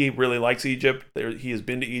 He really likes Egypt. He has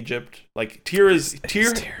been to Egypt. Like Tyr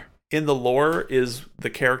in the lore is the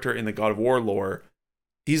character in the God of War lore.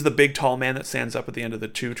 He's the big tall man that stands up at the end of the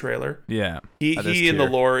 2 trailer. Yeah. He that is in the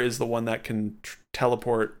Tyr. lore is the one that can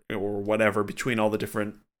teleport or whatever between all the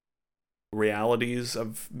different realities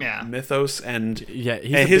of Yeah. Mythos, and Yeah, he's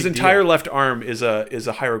and a his big entire deal. left arm is a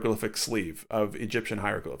hieroglyphic sleeve of Egyptian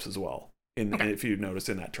hieroglyphs as well. If you notice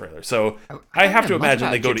in that trailer, so I don't have to know much imagine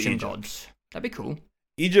about they go to Egyptian Egypt. gods. That'd be cool.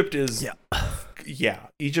 Egypt is Yeah.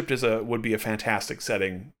 Egypt is would be a fantastic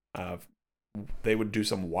setting. They would do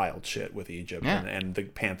some wild shit with Egypt Yeah. and the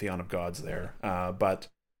pantheon of gods there. But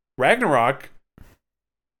Ragnarok,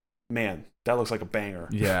 man, that looks like a banger.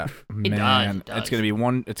 Yeah, It man, does. it's gonna be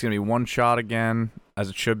one. It's gonna be one shot again, as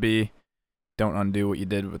it should be. Don't undo what you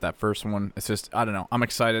did with that first one. It's just, I don't know. I'm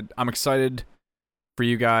excited. I'm excited for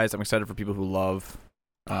you guys. I'm excited for people who love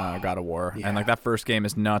God of War, Yeah. and like that first game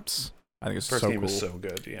is nuts. I think it's First so game cool. was so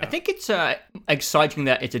good. Yeah, I think it's exciting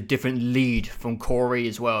that it's a different lead from Corey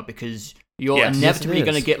as well, because you're Yes. inevitably Yes, it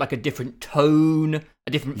going to is. get like a different tone,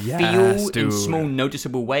 a different Yes, feel in dude. small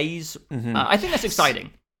noticeable ways. Mhm. I think that's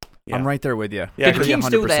exciting. Yeah. I'm right there with you. Yeah, the 'cause team's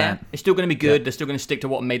still 100%. there. It's still going to be good. They're still going to stick to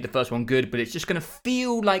what made the first one good, but it's just going to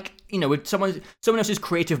feel like, with someone else's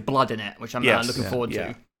creative blood in it, which I'm Yes. looking Yeah. forward Yeah.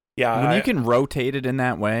 to. Yeah, When you can rotate it in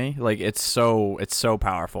that way, like it's so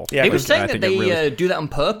powerful. Yeah, They were because saying I that think they it really- do that on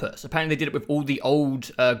purpose. Apparently, they did it with all the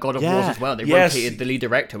old God of Yeah. Wars as well. They Yes. rotated the lead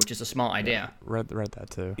director, which is a smart idea. read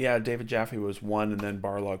that too. Yeah, David Jaffe was 1, and then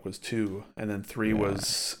Barlog was 2, and then 3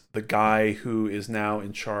 was the guy who is now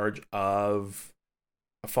in charge of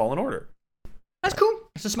Fallen Order. That's cool.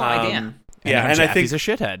 It's a smart idea. Yeah, and I think he's a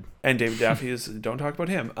shithead. and David Jaffe is don't talk about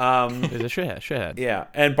him. He's a shithead. Yeah,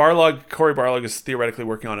 and Corey Barlog is theoretically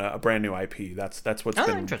working on a brand new IP. That's what's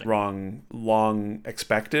been interesting. long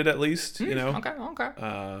expected, at least.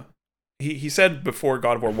 Okay. He said before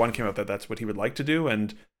God of War 1 came out that that's what he would like to do,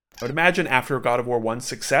 and I would imagine after God of War 1's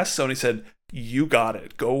success, Sony said, "You got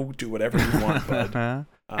it. Go do whatever you want, bud."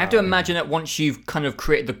 I have to imagine that once you've kind of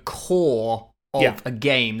created the core of Yeah. a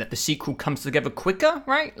game, that the sequel comes together quicker,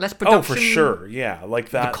 right? Less production. Oh, for sure. Yeah, like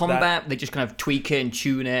The that. combat, they just kind of tweak it and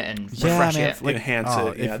tune it and Yeah, refresh man, it. like- enhance oh,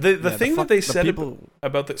 it. Yeah. if- The yeah, thing fuck- that they the said people-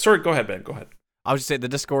 about the. Sorry, go ahead, Ben. Go ahead. I was just say the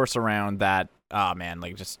discourse around that. Oh man,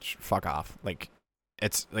 like just fuck off. Like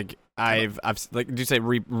it's like I've like, did you say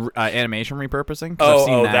animation repurposing? 'Cause I've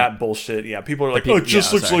seen that bullshit. Yeah, people are like, people- "Oh, it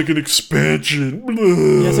just yeah, looks sorry. like an expansion."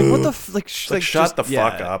 Yeah, it's like what the like, Like, shut the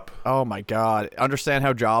fuck up. Oh my god, understand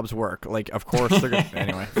how jobs work. Like, of course they're gonna.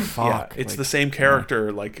 Anyway, fuck. Yeah, it's like, the same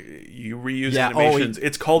character. Like you reuse Yeah, animations.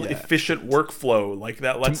 It's called yeah. efficient workflow. Like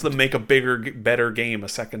that lets them make a better game a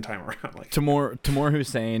second time around. Like Timur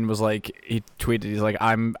Hussein was like, he tweeted, he's like,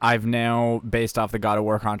 I've now, based off the God of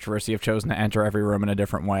War controversy, have chosen to enter every room in a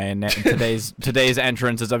different way, and today's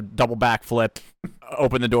entrance is a double backflip,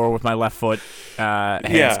 open the door with my left foot,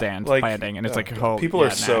 handstand landing, and it's like, oh, people yeah,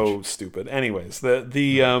 are so stupid. Anyways,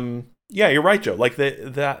 yeah, you're right, Joe. Like they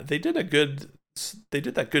did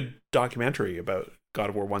that good documentary about God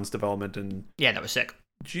of War 1's development, and Yeah, that was sick.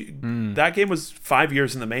 that game was 5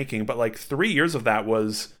 years in the making, but like 3 years of that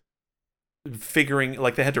was figuring,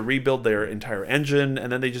 like they had to rebuild their entire engine,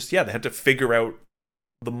 and then they had to figure out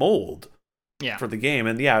the mold for the game.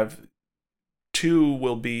 And yeah, 2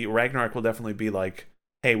 will be, Ragnarok will definitely be like,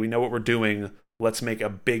 hey, we know what we're doing, let's make a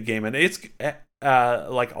big game. And it's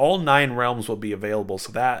like all 9 realms will be available,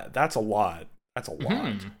 so that's a lot. That's a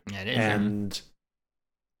lot. Yeah, it is. And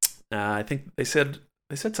I think they said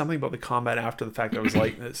something about the combat after the fact that was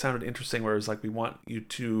like, it sounded interesting, where it was like, we want you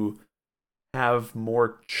to have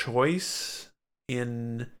more choice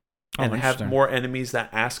in and have interesting. more enemies that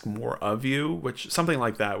ask more of you, which something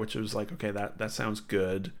like that, which was like, okay, that sounds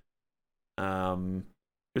good.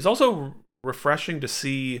 There's also refreshing to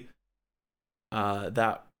see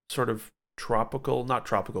that sort of not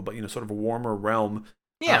tropical, but sort of a warmer realm.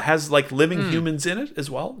 Has like living humans in it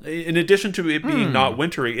as well. In addition to it being not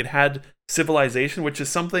wintry, it had civilization, which is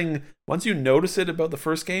something, once you notice it about the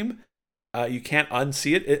first game, you can't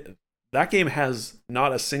unsee it. That game has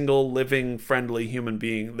not a single living, friendly human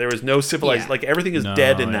being. There is no civilized, like everything is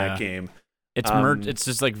dead in that game. It's it's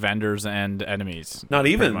just like vendors and enemies. Not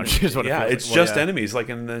even. Much is what it's just enemies. Like,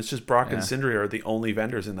 and it's just Brock and Sindri are the only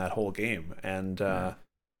vendors in that whole game. And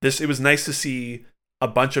it was nice to see a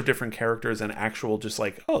bunch of different characters and actual just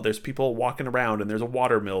like, oh, there's people walking around and there's a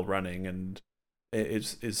water mill running, and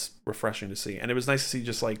it's refreshing to see. And it was nice to see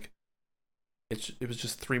just like it was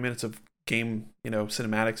just 3 minutes of game,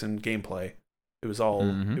 cinematics and gameplay. It was all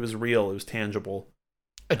it was real, it was tangible.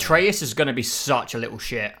 Atreus is going to be such a little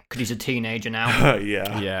shit because he's a teenager now.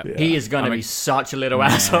 Yeah. He is going to be such a little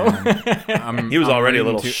asshole. He was already a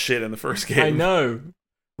little shit in the first game. I know.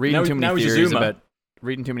 Reading too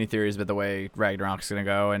many theories about the way Ragnarok's going to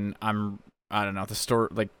go, and I don't know, the story,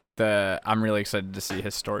 like I'm really excited to see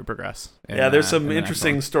his story progress. There's some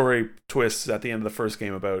interesting story twists at the end of the first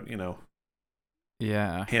game about,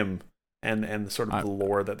 him and the sort of the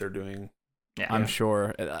lore that they're doing. Yeah. I'm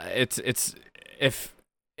sure it's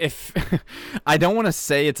if I don't want to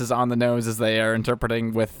say it's as on the nose as they are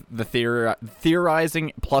interpreting with the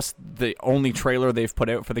theorizing plus the only trailer they've put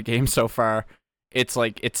out for the game so far. It's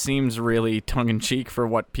like, it seems really tongue-in-cheek for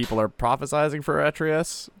what people are prophesizing for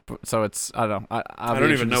Atreus. So it's, I don't know. I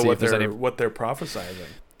don't even know what they're prophesizing.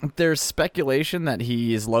 There's speculation that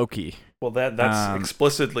he is Loki. Well, that's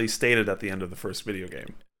explicitly stated at the end of the first video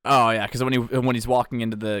game. Oh yeah, because when he's walking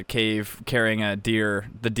into the cave carrying a deer,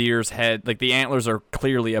 the deer's head, like the antlers are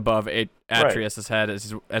clearly above Atreus' head,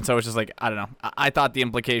 and so it's just like, I don't know. I thought the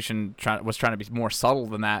implication was trying to be more subtle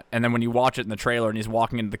than that, and then when you watch it in the trailer and he's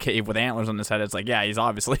walking into the cave with antlers on his head, it's like, yeah, he's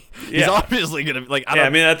obviously gonna like. I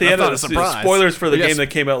mean, at the end of the spoilers for the game that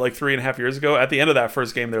came out like 3.5 years ago. At the end of that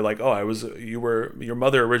first game, they're like, oh, your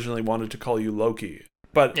mother originally wanted to call you Loki,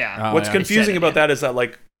 but what's confusing about that is that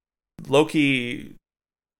like Loki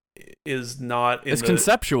is not it's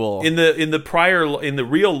conceptual in the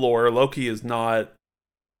real lore. Loki is not,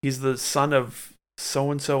 he's the son of so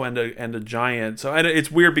and so and a giant. So, and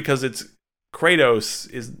it's weird because it's Kratos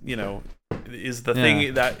is the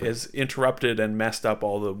thing that has interrupted and messed up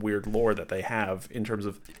all the weird lore that they have in terms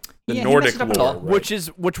of the Nordic lore, right?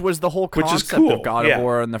 which was the whole concept of God of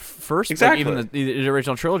War in the first, exactly. Like, even the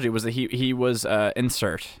original trilogy was that he was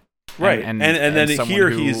insert. Right, and then here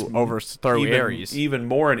he's overthrow Ares. Even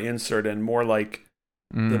more an insert, and more like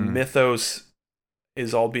the mythos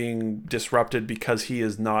is all being disrupted because he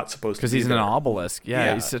is not supposed to. Because he's an obelisk.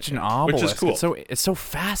 Yeah, he's such an obelisk. Which is cool. It's so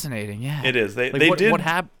fascinating. Yeah, it is. What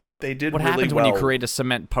happens when you create a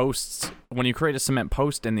cement post? When you create a cement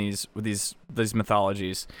post in these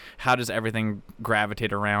mythologies, how does everything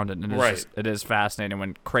gravitate around it? And it is fascinating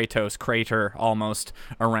when Kratos crater almost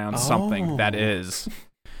around something that is.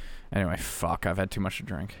 Anyway, fuck, I've had too much to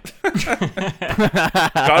drink.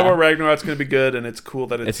 God of War Ragnarok's going to be good, and it's cool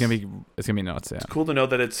that it's going to be nuts, yeah. It's cool to know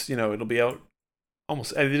that it's, it'll be out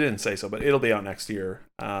almost, they didn't say so, but it'll be out next year.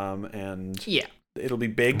 And it'll be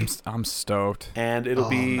big. I'm stoked. And it'll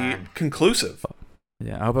be conclusive.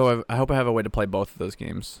 Yeah, I hope I have a way to play both of those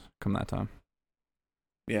games come that time.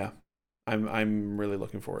 Yeah. I'm really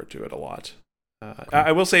looking forward to it a lot. Cool.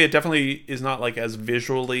 I will say it definitely is not like as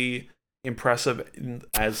visually impressive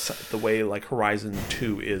as the way like Horizon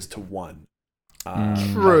 2 is to 1.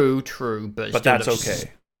 True, but that's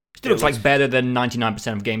okay. Still looks like better than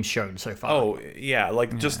 99% of games shown so far. Oh yeah,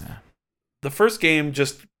 just the first game,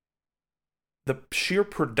 just the sheer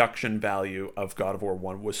production value of God of War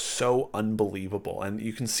 1 was so unbelievable, and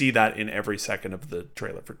you can see that in every second of the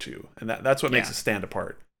trailer for 2, and that's what makes it stand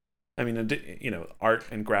apart. I mean, art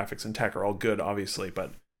and graphics and tech are all good, obviously,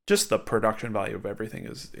 but just the production value of everything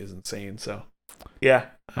is insane. So, yeah,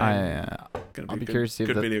 I'll be curious to see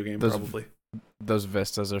good video game probably. Those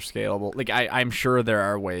vistas are scalable. Like I'm sure there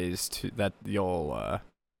are ways that you'll.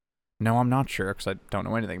 No, I'm not sure because I don't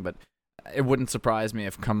know anything. But it wouldn't surprise me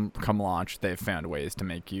if come launch they've found ways to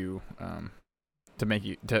make you,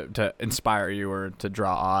 to inspire you or to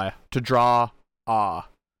draw awe,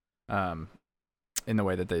 in the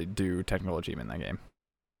way that they do technical achievement in that game.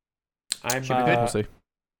 Should be good. We'll see.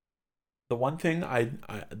 The one thing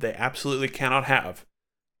they absolutely cannot have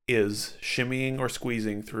is shimmying or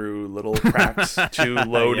squeezing through little cracks to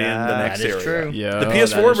load in the next area. True. Yeah, the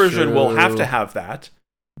PS4 version will have to have that,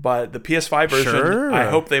 but the PS5 version, I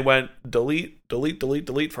hope they went delete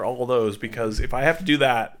for all of those, because if I have to do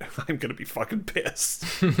that, I'm going to be fucking pissed.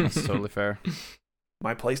 That's totally fair.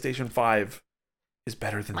 my PlayStation 5 is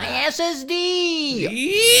better than My that. SSD.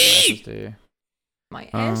 SSD. My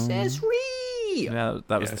SSD. Yeah,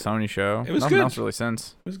 that was the Sony show. It was Nothing good. else really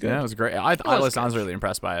since. It was good. Yeah, it was great. I was really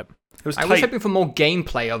impressed by it. It was I tight. was hoping for more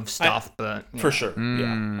gameplay of stuff, but for sure.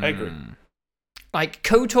 Yeah, I agree. Like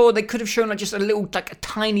KOTOR, they could have shown like just a little, like a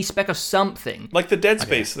tiny speck of something. Like the Dead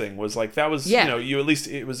Space thing was like that was Yeah. you at least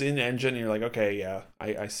it was in engine. And you're like, okay, yeah,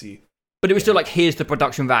 I see But it was still like, here's the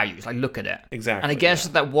production values. Like, look at it. exactly. And I guess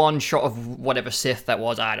that one shot of whatever Sith that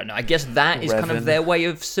was, I don't know. I guess that is kind Revan. of their way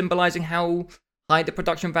of symbolizing how high the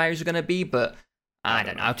production values are going to be. But I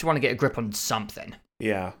don't know. I just want to get a grip on something.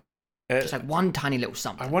 yeah. Just like one tiny little I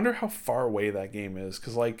something. wonder how far away that game is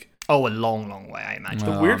because like. Oh, a long, long way, I imagine.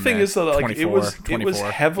 The weird thing is that like it was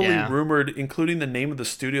 24. heavily Yeah. rumored, including the name of the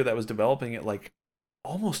studio that was developing it, like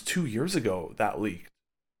almost 2 years ago that leaked,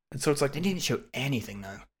 and so it's like They didn't show anything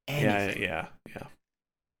though. yeah, Anything. yeah.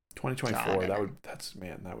 2024. So, I don't know.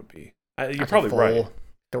 That would be. You're Like probably 4, right.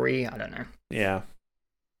 3, I don't know. Yeah.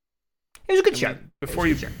 It was a good I show. mean, before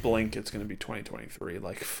you It was a good blink, it's gonna be 2023.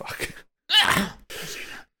 Like fuck. show.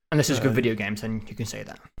 Unless it's good video games, then you can say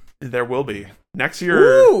that. There will be next year.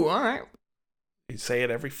 Ooh, all right. You say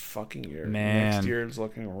it every fucking year. Man. Next year is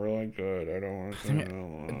looking really good. I don't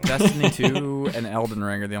want to. Destiny 2 and Elden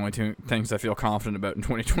Ring are the only two things I feel confident about in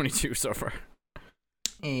 2022 so far.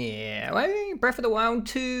 Yeah, well, Breath of the Wild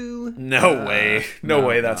 2. No way. No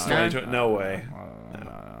way. That's no. 2020. No way.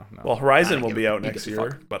 No. Well, Horizon I will give- be out you next give a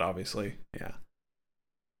year, fuck. but obviously, yeah.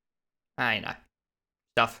 I know.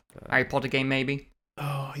 Stuff. Harry Potter game, maybe.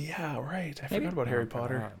 Oh yeah, right. I Maybe. forgot about Harry Oh,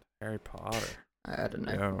 Potter. God. Harry Potter. I don't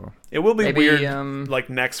know. Yo. It will be Maybe, weird, like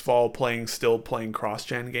next fall, still playing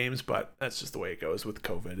cross-gen games, but that's just the way it goes with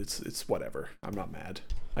COVID. It's whatever. I'm not mad.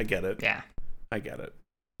 I get it. Yeah. I get it.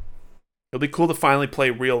 It'll be cool to finally play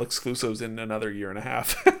real exclusives in another year and a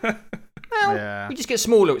half. Well, Yeah. we just get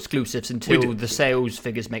smaller exclusives until do. the sales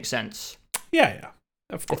figures make sense. yeah,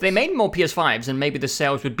 of course. If they made more PS5s, then maybe the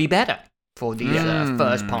sales would be better for these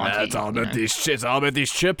first party. It's all you about know. these chips. All about these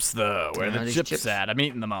chips, though. Where Yeah, the these chips, chips. at? I'm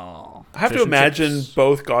eating them all. I have to Fish and imagine chips.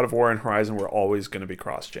 both God of War and Horizon were always going to be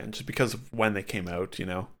cross-gen, just because of when they came out.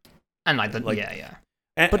 And like, like- yeah.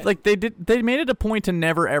 And, But like they made it a point to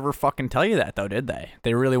never ever fucking tell you that though, did they?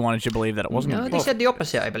 They really wanted you to believe that it wasn't. No, gonna they be. said the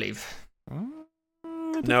opposite, I believe.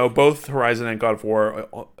 no, both Horizon and God of War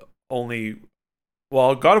only.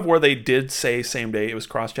 Well, God of War they did say same day it was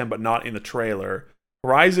cross-gen, but not in the trailer.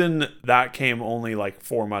 Horizon that came only like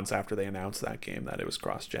 4 months after they announced that game that it was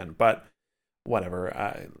cross-gen. But whatever, No,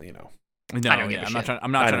 I don't give yeah, a I'm not shit. trying.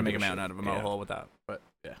 I'm not I trying to don't make a give a mountain shit. out of a Yeah. molehill with that. But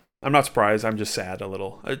yeah, I'm not surprised. I'm just sad a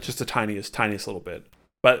little, just the tiniest little bit.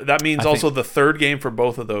 But that means I also the third game for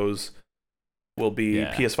both of those will be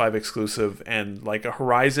Yeah. PS5 exclusive, and like a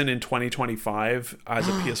Horizon in 2025 as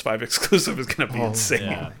a PS5 exclusive is going to be Oh, insane.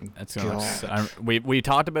 yeah, that's gonna. God. We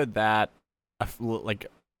talked about that like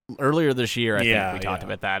earlier this year. I Yeah, think we talked yeah.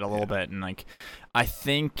 about that a little bit, and like I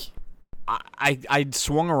think I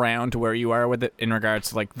swung around to where you are with it in regards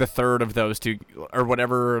to like the third of those two or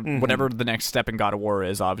whatever the next step in God of War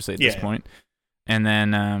is, obviously at this Yeah. point. And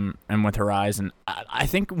then and with Horizon, I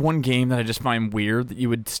think one game that I just find weird that you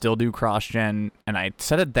would still do cross gen, and I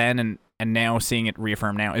said it then and now seeing it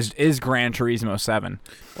reaffirmed now is Gran Turismo 7.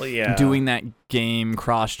 Well, yeah. Doing that game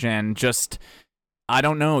cross gen, just I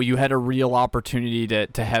don't know. You had a real opportunity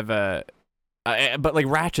to have but like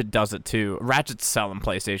Ratchet does it too. Ratchet's selling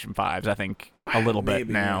PlayStation 5s, I think, a little bit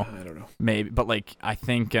Maybe, now. I don't know. Maybe, but like I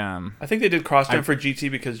think I think they did cross-gen for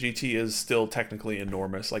GT because GT is still technically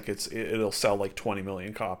enormous. Like it'll sell like 20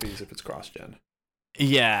 million copies if it's cross-gen.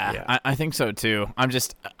 yeah, Yeah. I think so too.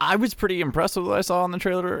 I was pretty impressed with what I saw in the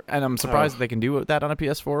trailer, and I'm surprised that they can do that on a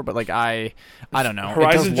PS4. But like I don't know.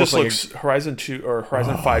 Horizon it does just look looks Horizon 2 or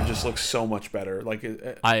Horizon 5 just looks so much better. Like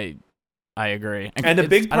I agree. and a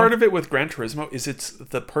big part of it with Gran Turismo is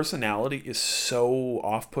the personality is so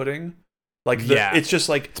off-putting. Like it's just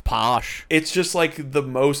like it's posh. it's just like the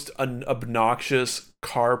most obnoxious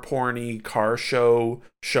car porny car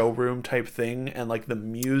showroom type thing, and like the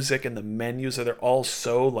music and the menus they're all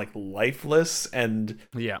so like lifeless and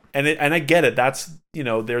Yeah. and I get it. That's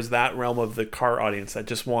there's that realm of the car audience that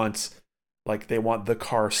just wants like they want the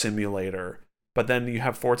car simulator. But then you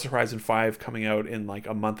have Forza Horizon 5 coming out in like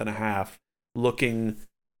a month and a half, looking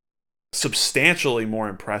substantially more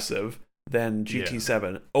impressive than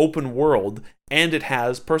GT7, open world, and it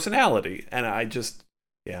has personality. And I just,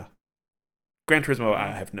 Gran Turismo,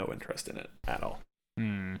 I have no interest in it at all.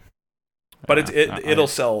 But it'll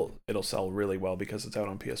sell really well because it's out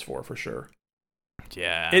on PS4 for sure.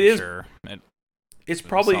 Yeah, it is. Sure. It's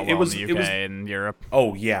probably in the UK and Europe.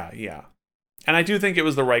 Oh yeah. And I do think it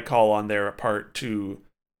was the right call on their part to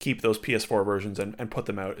keep those PS4 versions and put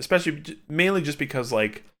them out, especially mainly just because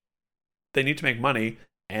like they need to make money,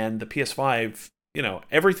 and the PS5,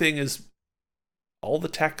 everything is, all the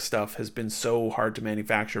tech stuff has been so hard to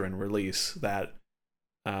manufacture and release that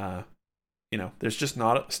there's just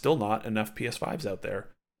still not enough PS5s out there.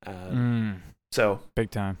 So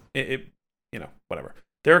big time. It whatever.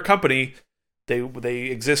 They're a company. They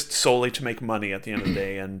exist solely to make money at the end of the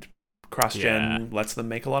day, and cross-gen lets them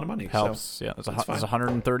make a lot of money. Helps. So there's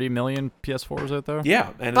 130 million PS4s out there.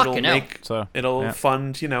 Yeah, and it'll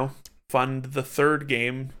fund the third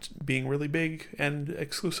game being really big and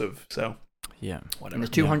exclusive. So yeah, whatever. And there's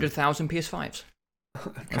 200,000 PS5s.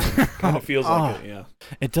 Kind of feels like it. Yeah,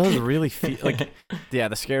 it does really feel like. Yeah,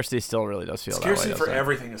 the scarcity still really does feel scarcity that way. For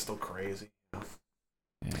everything is still crazy.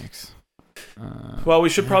 Thanks. Well, we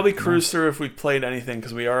should probably cruise through if we've played anything,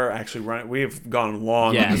 because we are actually running. We have gone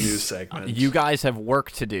long in the news segment. You guys have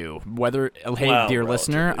work to do. Dear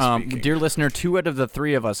listener, 2 out of the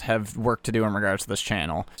 3 of us have work to do in regards to this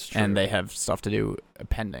channel, and they have stuff to do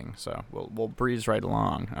pending. So we'll breeze right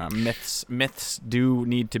along. Myths do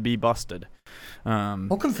need to be busted.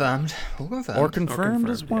 Or confirmed. Or confirmed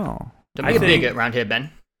as well. Don't be a bigot around here,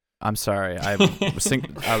 Ben. I'm sorry. I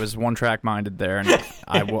was one-track minded there, and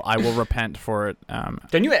I will repent for it.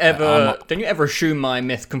 Don't you ever assume my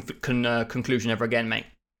myth conclusion ever again, mate?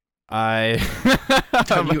 I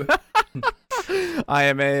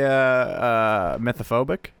am a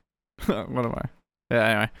mythophobic. What am I? Yeah,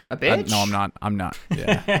 anyway. A bitch? No, I'm not.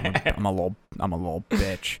 Yeah, I'm a little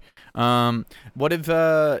bitch. What if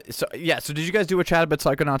so did you guys do a chat about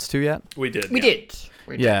Psychonauts 2 yet? We did. We did.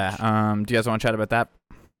 Yeah. Do you guys want to chat about that?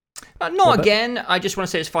 Not again. I just want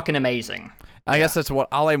to say it's fucking amazing. I guess that's all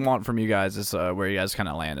I want from you guys is where you guys kind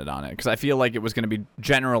of landed on it, because I feel like it was going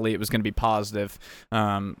to be positive.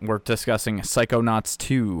 We're discussing Psychonauts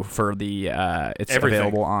 2 for the it's everything.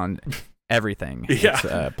 Available on everything.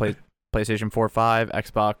 Yeah. It's, PlayStation 4, 5,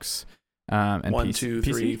 Xbox, and 1, PC. 2,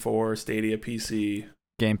 3, 4, Stadia, PC,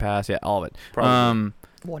 Game Pass, yeah, all of it. Probably.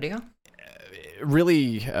 What do you?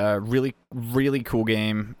 Really, really cool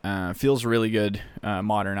game. Feels really good.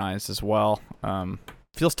 Modernized as well.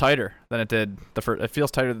 Feels tighter than it did the first. It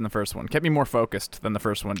feels tighter than the first one. Kept me more focused than the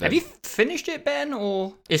first one did. Have you finished it, Ben?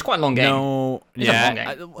 Or it's quite a long game. No, it's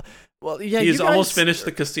a long game. He's almost finished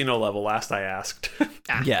the casino level. Last I asked.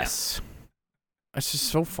 Yes. Yeah. It's just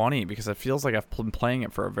so funny because it feels like I've been playing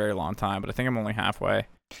it for a very long time, but I think I'm only halfway.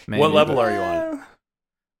 Maybe, what level are you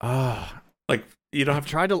on? Like you don't have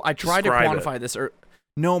to. I tried to quantify this.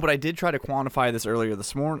 No, but I did try to quantify this earlier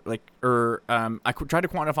this morning. I tried to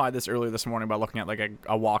quantify this earlier this morning by looking at like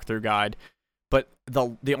a walkthrough guide. But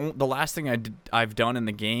the last thing I've done in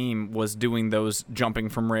the game was doing those jumping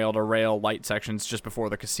from rail to rail light sections just before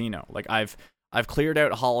the casino. Like I've cleared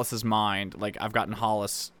out Hollis's mind. Like I've gotten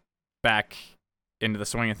Hollis back into the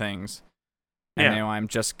swing of things. And now I'm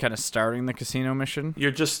just kind of starting the casino mission.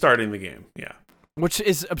 You're just starting the game, yeah. Which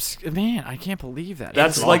is man, I can't believe that.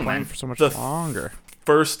 That's like for so much longer.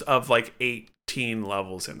 First of like 18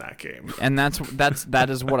 levels in that game, and that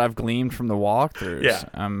is what I've gleaned from the walkthroughs. Yeah,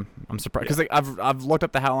 I'm surprised because I've looked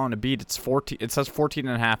up how long to beat. It's 14. It says 14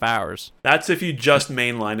 and a half hours. That's if you just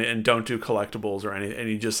mainline it and don't do collectibles or anything, and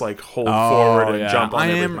you just like hold forward and jump on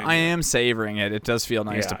everything. I am savoring it. It does feel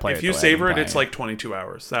nice to play. If you savor it, it's like 22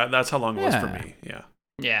 hours. That's how long it was for me.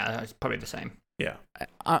 Yeah, it's probably the same. Yeah.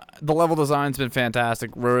 The level design's been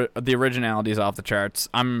fantastic. The originality is off the charts.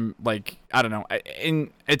 I'm like, I don't know.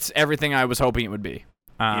 It's everything I was hoping it would be.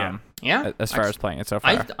 As far as playing it so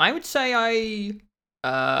far. I would say I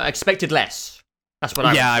expected less. That's what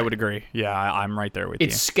I would agree. Yeah, I'm right there with you.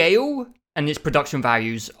 Its scale and its production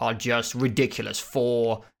values are just ridiculous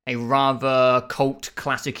for a rather cult,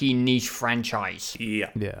 classic-y niche franchise. Yeah.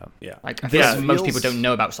 Like, I feel like most people don't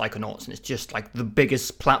know about Psychonauts, and it's just like the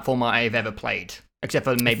biggest platformer I've ever played, except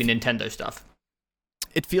for maybe Nintendo stuff.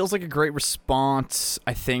 It feels like a great response,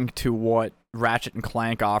 I think, to what Ratchet and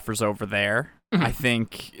Clank offers over there. Mm-hmm. I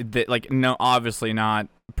think that, obviously not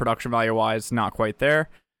production value-wise, not quite there,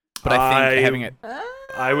 but I think having it.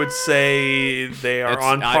 I would say they are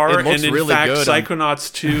on par, and in fact,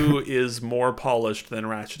 Psychonauts 2 is more polished than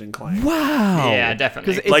Ratchet and Clank. Wow! Yeah,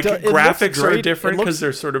 definitely. Graphics are different because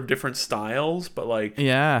they're sort of different styles, but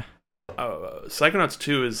Psychonauts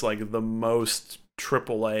 2 is like the most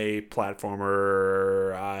AAA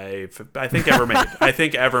platformer I think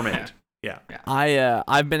ever made. Yeah.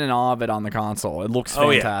 I've been in awe of it on the console. It looks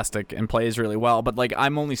fantastic and plays really well. But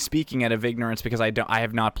I'm only speaking out of ignorance because I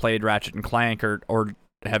have not played Ratchet and Clank or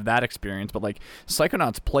have that experience, but like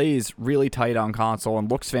Psychonauts plays really tight on console and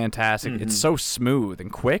looks fantastic. It's so smooth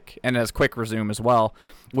and quick, and it has quick resume as well,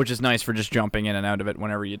 which is nice for just jumping in and out of it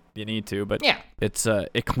whenever you need to. But it's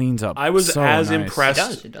it cleans up. I was so as nice.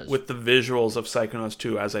 impressed It does. with the visuals of Psychonauts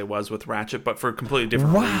 2 as I was with Ratchet, but for completely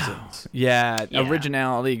different reasons. Yeah,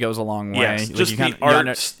 originality goes a long way. Yes, Like, just you the kinda-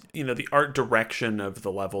 art, the art direction of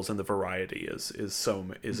the levels and the variety is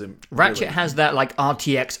Ratchet really, has that like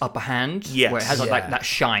RTX upper hand, Yes. where it has like Yeah. that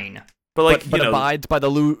shine. but like but you know,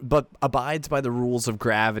 abides by the rules of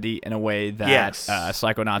gravity in a way that Yes.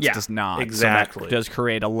 Psychonauts Yeah, does not. exactly. So that does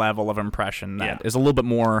create a level of impression that is Yeah. a little bit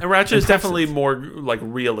more. and Ratchet is impressive. definitely more like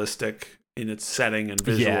realistic in its setting and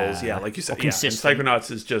visuals. Yeah, like you said, Or yeah. And consistent.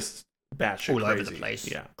 Psychonauts is just batshit All crazy. over the place.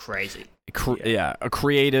 Yeah. Crazy. A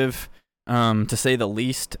creative, to say the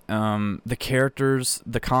least. The characters,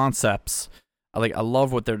 the concepts, I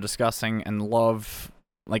love what they're discussing and love.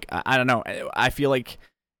 Like I don't know, I feel like.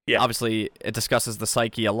 Yeah. Obviously, it discusses the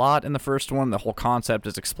psyche a lot in the first one. The whole concept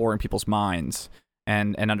is exploring people's minds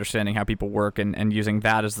and understanding how people work and using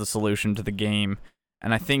that as the solution to the game.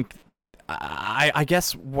 And I think, I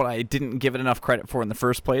guess what I didn't give it enough credit for in the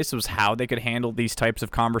first place was how they could handle these types of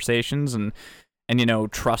conversations and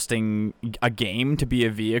trusting a game to be a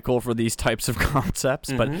vehicle for these types of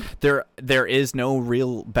concepts. But there is no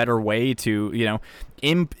real better way to,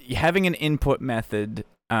 having an input method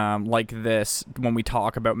like this when we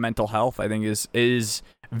talk about mental health, I think is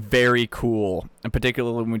very cool, and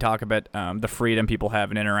particularly when we talk about the freedom people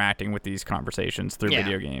have in interacting with these conversations through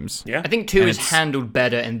video games. Yeah. I think 2 And is handled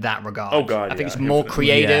better in that regard. Oh, God, I think yeah, it's more infinitely.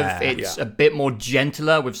 creative. Yeah. It's a bit more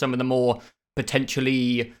gentler with some of the more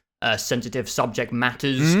potentially sensitive subject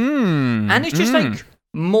matters, and it's just like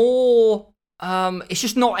more. It's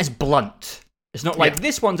just not as blunt. It's not like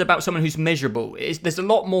this one's about someone who's miserable. There's a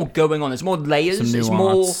lot more going on. There's more layers. Some It's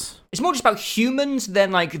nuance. more just about humans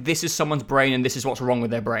than like this is someone's brain and this is what's wrong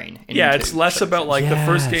with their brain. Yeah, it's less about like the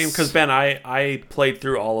first game Yes. because Ben, I played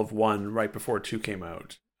through all of 1 right before 2 came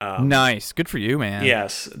out. Nice, good for you, man.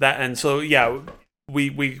 Yes, that and so yeah,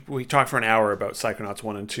 we talked for an hour about Psychonauts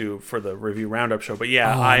 1 and 2 for the review roundup show. But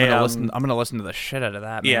yeah, I'm gonna listen to the shit out of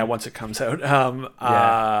that. Man. yeah, once it comes out.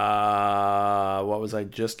 What was I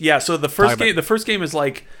just? Yeah, so the first game is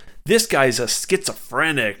like this guy's a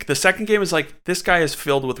schizophrenic. The second game is like this guy is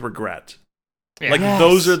filled with regret. Yeah. Like Yes,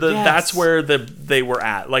 those are yes. that's where they were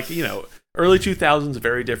at. Like, early 2000s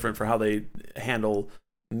very different for how they handle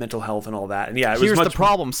mental health and all that. And yeah, it Here's was much the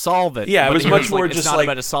problem, solve it. Yeah, it But was here much it's more it's just not like-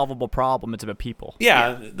 about a solvable problem. It's about people.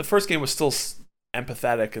 Yeah, the first game was still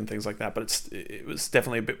empathetic and things like that, but it was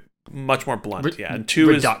definitely a bit much more blunt. Yeah, and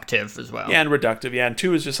 2 is reductive as well. and reductive. Yeah, and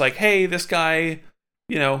 2 is just like, hey, this guy,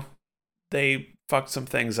 they fucked some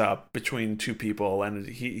things up between 2 people, and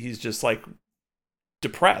he's just like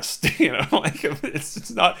depressed. Like it's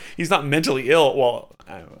not he's not mentally ill. Well,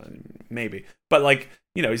 maybe, but like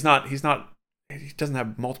he's not. He doesn't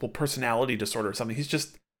have multiple personality disorder or something. He's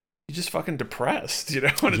just fucking depressed. And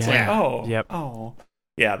it's like,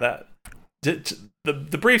 yeah, that.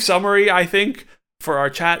 The brief summary, I think, for our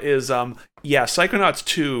chat is Psychonauts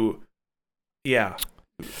 2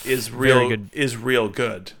 is real good. is real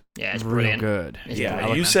good. Yeah, it's Real brilliant. good. It's Yeah,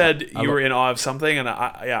 brilliant. you said you were in awe of something, and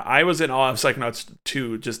I was in awe of Psychonauts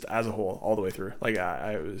 2 just as a whole, all the way through. Like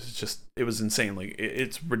it was insanely,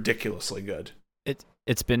 it's ridiculously good.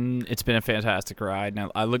 It's been a fantastic ride.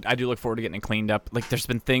 Now I do look forward to getting it cleaned up. Like there's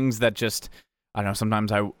been things that just I don't know.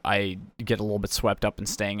 Sometimes I get a little bit swept up in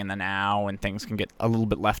staying in the now, and things can get a little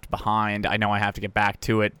bit left behind. I know I have to get back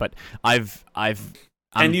to it, but I'm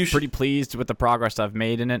pretty pleased with the progress I've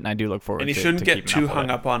made in it, and I do look forward. And you to shouldn't get keeping too with hung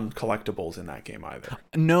it. up on collectibles in that game either.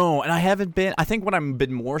 No, and I haven't been. I think what I've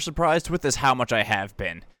been more surprised with is how much I have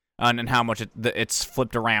been, and how much it's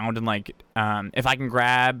flipped around. And like, if I can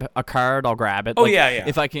grab a card, I'll grab it. Oh, Like, yeah.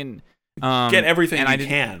 If I can Get everything and you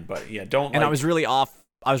can, but yeah, don't. And I was really off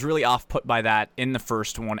put by that in the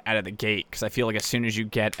first one out of the gate, because I feel like as soon as you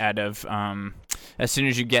get out of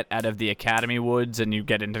the Academy Woods and you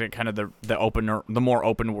get into kind of the more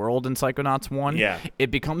open world in Psychonauts 1,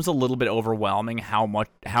 it becomes a little bit overwhelming how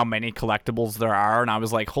many collectibles there are. And I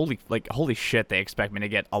was like, holy shit, they expect me to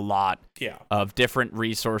get a lot of different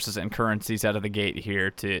resources and currencies out of the gate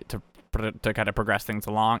here to kind of progress things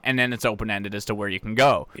along, and then it's open-ended as to where you can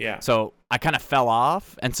go. Yeah. So I kind of fell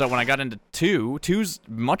off, and so when I got into 2's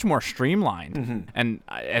much more streamlined, and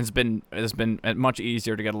it's been much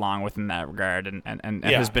easier to get along with in that regard, and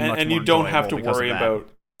has been much more you don't have to enjoyable because worry of that. about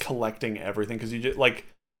collecting everything, because you just like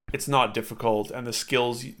it's not difficult, and the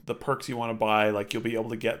skills, the perks you want to buy, like you'll be able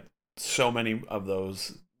to get so many of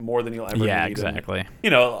those more than you'll ever need. Yeah, And, exactly.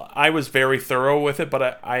 I was very thorough with it,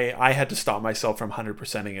 but I had to stop myself from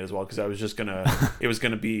 100%ing it as well, because I was just gonna I was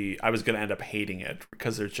gonna end up hating it,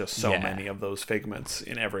 because there's just so many of those figments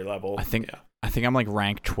in every level. I think I'm like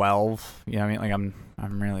rank 12. You know what I mean? Like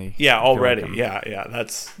I'm really already. Like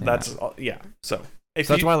That's So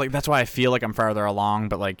that's why I feel like I'm farther along,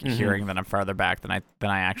 but like hearing that I'm farther back than I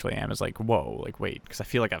actually am is like, whoa, like wait, because I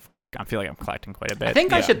feel like I'm collecting quite a bit. I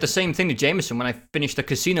think I said the same thing to Jameson when I finished the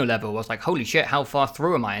casino level. I was like, holy shit, how far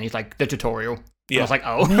through am I? And he's like, the tutorial. Yeah. I was like,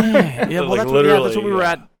 oh. Yeah, well, like that's what we were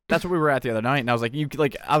at. That's what we were at the other night, and I was like,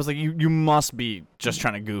 you must be just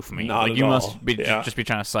trying to goof me. Not like at you all. must be just be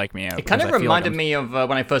trying to psych me out. It kind of reminded me of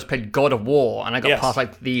when I first played God of War, and I got past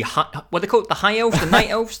like what they call it, the high elves, the night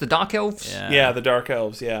elves, the dark elves. Yeah, the dark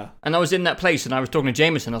elves. Yeah. And I was in that place, and I was talking to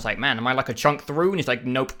Jameson. I was like, man, am I like a chunk through? And he's like,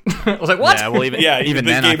 nope. I was like, what? Yeah, well, even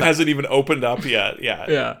this then, game hasn't even opened up yet.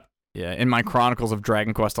 Yeah. Yeah, in my Chronicles of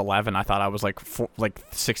Dragon Quest XI, I thought I was like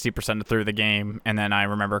 60% through the game, and then I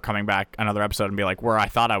remember coming back another episode and be like, where I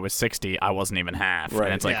thought I was 60, I wasn't even half. Right.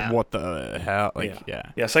 And it's like, what the hell? Like,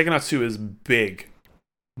 Yeah, Psychonauts 2 is big.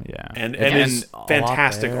 Yeah. And is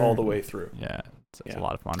fantastic all the way through. Yeah, it's a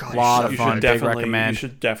lot of fun. God, a lot of fun. Big You recommend.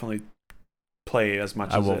 should definitely play as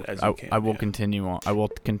much as you can. I will continue on. I will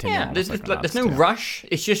continue on. There's no rush.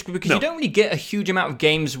 It's just because you don't really get a huge amount of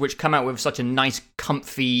games which come out with such a nice,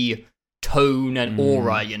 comfy tone and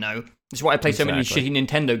aura, That's why I play so many shitty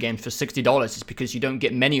Nintendo games for $60. It's because you don't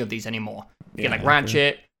get many of these anymore. You get like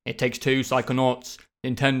Ratchet, It Takes Two, Psychonauts,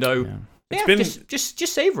 Nintendo. Yeah,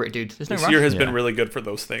 just savor it, dude. There's no rush. This year has been really good for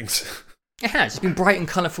those things. It has. It's been bright and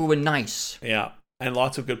colorful and nice. Yeah, and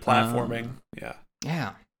lots of good platforming.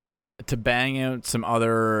 Yeah. To bang out some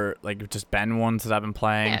other just Ben ones that I've been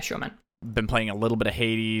playing. Yeah, sure, man. Been playing a little bit of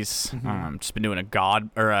Hades. Just been doing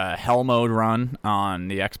a Hell Mode run on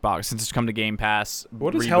the Xbox since it's come to Game Pass.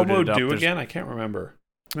 What does Hell Mode do again? I can't remember.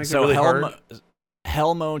 Makes it really hard.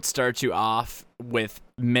 Hell Mode starts you off with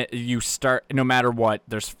no matter what.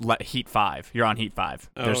 There's Heat 5. You're on Heat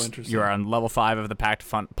 5. Interesting. You're on level 5 of the Pact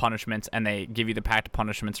of Punishments, and they give you the Pact of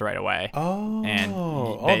Punishments right away.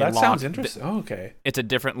 That sounds interesting. Okay. It's a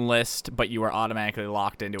different list, but you are automatically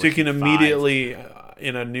locked into it. So you can immediately,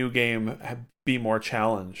 in a new game, be more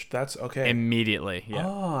challenged. That's okay. Immediately, yeah.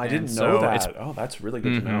 Oh, I didn't know that. That's really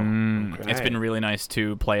good to know. Okay. It's been really nice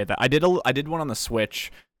to play that. I did one on the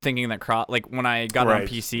Switch, thinking that when I got it on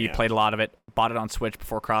PC, played a lot of it, bought it on Switch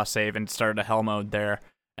before cross save, and started a Hell Mode there.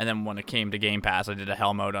 And then when it came to Game Pass, I did a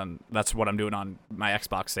Hell Mode on. That's what I'm doing on my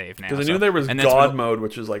Xbox save now. Because I knew there was God Mode,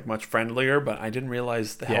 which is much friendlier, but I didn't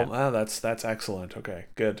realize the Hell. Oh, that's excellent. Okay,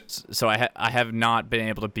 good. So I have not been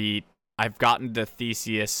able to beat. I've gotten to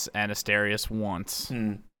Theseus and Asterius once,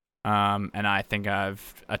 and I think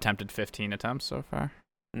I've attempted 15 attempts so far.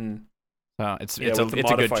 So it's a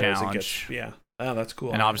good challenge. Oh, that's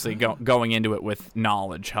cool. And obviously, going into it with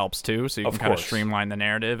knowledge helps too, so you can kind of streamline the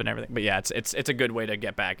narrative and everything. But yeah, it's a good way to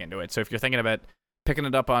get back into it. So if you're thinking about picking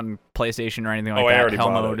it up on PlayStation or anything like that, Hell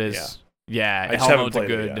Mode is Hell Mode's a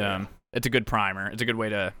good. It's a good primer. It's a good way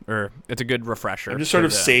to, or it's a good refresher. I'm just sort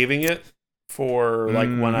of saving it for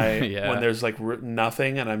when there's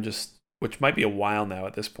nothing, and I'm just, which might be a while now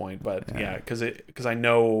at this point, but because I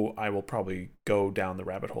know I will probably go down the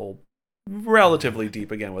rabbit hole relatively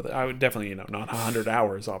deep again with it. I would definitely, not 100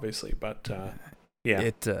 hours, obviously, but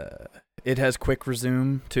it has quick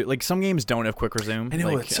resume too. Some games don't have quick resume. I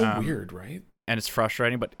know, it's so weird, right? And it's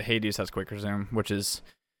frustrating, but Hades has quick resume, which is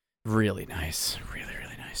really nice, really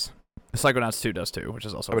really nice. Psychonauts 2 does too, which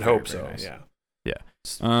is also I would hope so. Nice. Yeah.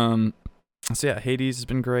 So yeah, Hades has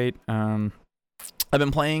been great. I've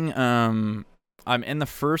been playing. I'm in the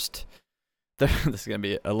first. This is gonna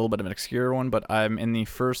be a little bit of an obscure one, but I'm in the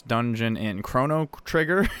first dungeon in Chrono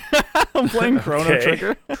Trigger. I'm playing Chrono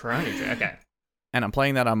Trigger. Okay. And I'm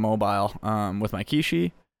playing that on mobile with my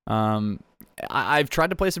Kishi. I've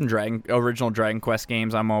tried to play some original Dragon Quest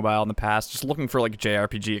games on mobile in the past, just looking for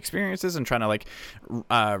JRPG experiences and trying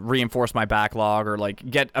to reinforce my backlog or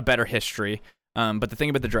get a better history. But the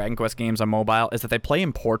thing about the Dragon Quest games on mobile is that they play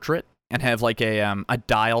in portrait and have a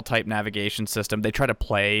dial type navigation system. They try to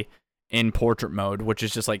play in portrait mode, which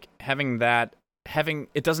is just having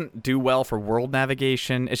it doesn't do well for world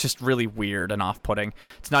navigation. It's just really weird and off-putting.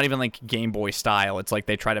 It's not even Game Boy style. It's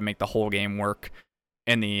they try to make the whole game work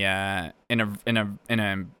in the in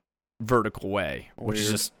a vertical way, which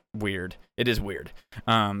is just weird. It is weird.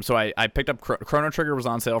 So I picked up Chrono Trigger. Was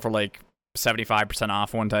on sale for 75%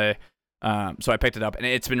 off one day. So I picked it up, and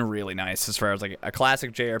it's been really nice as far as a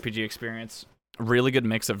classic JRPG experience. Really good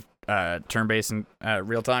mix of turn-based and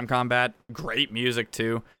real-time combat. Great music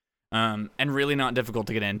too. and really not difficult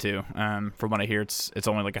to get into. From what I hear, it's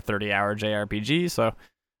only like a 30-hour JRPG. So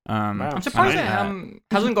Wow. I'm surprised I it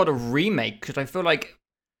hasn't got a remake, because I feel like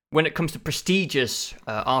when it comes to prestigious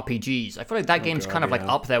RPGs, I feel like that game's kind of like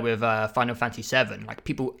up there with Final Fantasy VII. Like,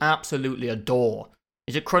 people absolutely adore.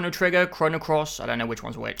 Is it Chrono Trigger, Chrono Cross? I don't know which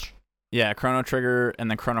one's which. Yeah, Chrono Trigger,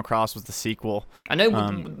 and then Chrono Cross was the sequel. I know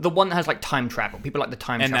the one that has like time travel. People like the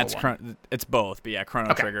time And travel that's one. it's both, but yeah,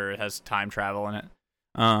 Chrono Okay. Trigger has time travel in it.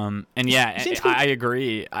 And yeah, Seems cool. I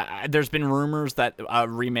agree. There's been rumors that a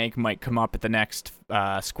remake might come up at the next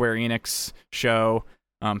Square Enix show,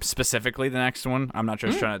 specifically the next one. I'm not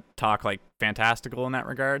just trying to talk like fantastical in that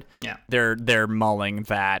regard. Yeah. They're mulling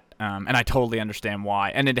that, and I totally understand why.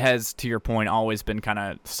 And it has, to your point, always been kind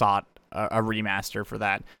of sought a remaster for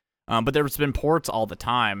that. But there's been ports all the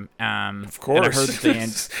time. Of course. And I heard that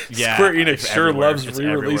Square Enix it's sure everywhere. loves It's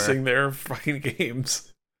re-releasing everywhere. their fucking games.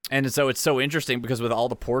 And so it's so interesting because with all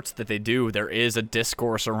the ports that they do, there is a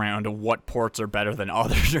discourse around what ports are better than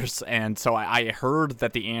others. And so I heard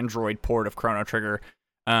that the Android port of Chrono Trigger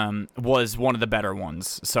was one of the better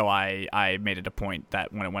ones. So I made it a point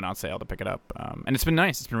that when it went on sale to pick it up. And it's been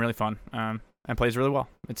nice. It's been really fun. And plays really well.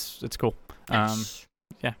 It's cool. Nice.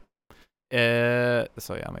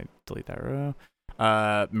 So yeah, let me delete that row.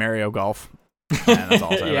 Mario Golf. And that's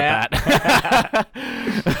all I'll say Yeah. about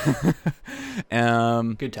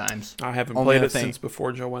that. Good times. I haven't Only played other it thing- since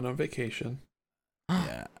before Joe went on vacation.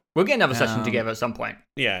 Yeah. We'll get another session together at some point.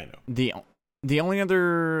 Yeah, I know. The only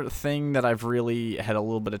other thing that I've really had a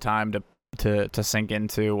little bit of time to sink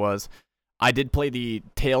into was I did play the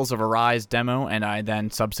Tales of Arise demo, and I then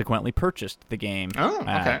subsequently purchased the game. Oh,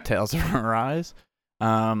 okay. Tales of Arise. You're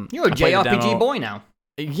a I played the JRPG demo. boy now.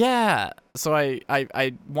 Yeah. So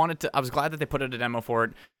I wanted to. I was glad that they put out a demo for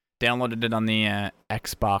it. Downloaded it on the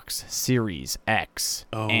Xbox Series X,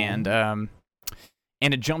 and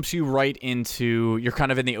it jumps you right into. You're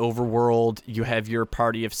kind of in the overworld. You have your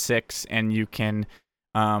party of 6, and you can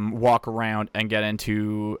walk around and get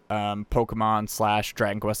into Pokemon /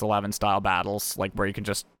 Dragon Quest XI style battles, like where you can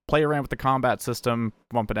just play around with the combat system,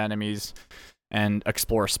 bump at enemies, and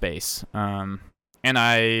explore space. And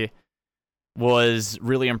I was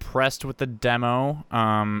really impressed with the demo.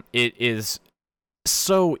 It is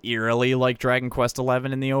so eerily like Dragon Quest XI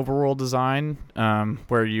in the overworld design,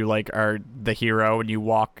 where you like are the hero and you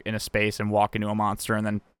walk in a space and walk into a monster and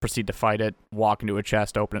then proceed to fight it, walk into a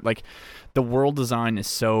chest, open it. Like, the world design is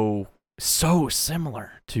so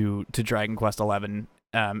similar to Dragon Quest XI,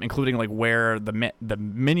 including like where the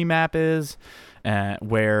mini map is,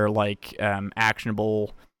 where like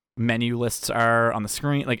actionable menu lists are on the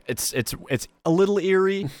screen. Like, it's a little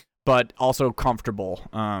eerie, but also comfortable.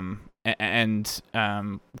 And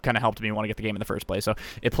kind of helped me want to get the game in the first place. So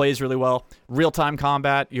it plays really well. Real-time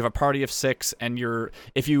combat. You have a party of 6, and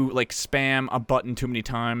if you like spam a button too many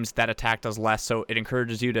times, that attack does less. So it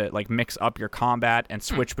encourages you to like mix up your combat and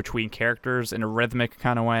switch between characters in a rhythmic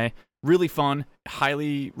kind of way. Really fun.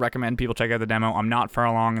 Highly recommend people check out the demo. I'm not far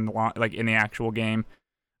along in the actual game,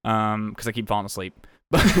 because I keep falling asleep.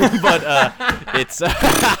 but it's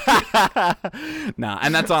nah,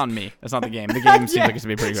 and that's on me. That's not the game. The game seems like it's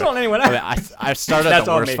gonna be pretty It's good. on anyone else. I started at That's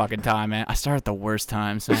the on worst me. fucking time, man. I started at the worst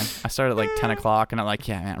times, man. I started at like 10 o'clock, and I'm like,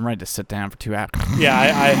 yeah, man, I'm ready to sit down for 2 hours. Yeah,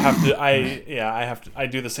 I have to. I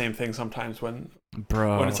do the same thing sometimes when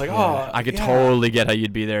it's like, I could totally get how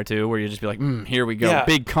you'd be there too, where you'd just be like, here we go, Yeah.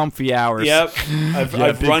 big comfy hours. Yep, I've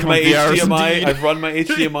big run my comfy hours HDMI. indeed. I've run my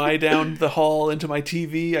HDMI down the hall into my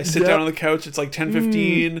TV. I sit down on the couch. It's like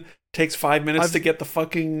 10:15. Takes 5 minutes to get the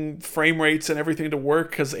fucking frame rates and everything to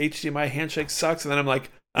work because HDMI handshake sucks. And then I'm like,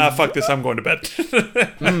 fuck this. I'm going to bed.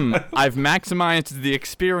 I've maximized the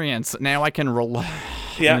experience. Now I can relax.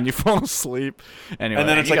 Yeah. And then you fall asleep. Anyway, And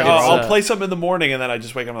then it's you like, guys, I'll play something in the morning, and then I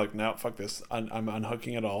just wake up. I'm like, no, fuck this. I'm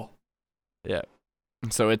unhooking it all. Yeah.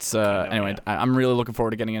 So it's anyway. I'm really looking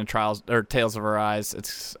forward to getting into Tales of Arise.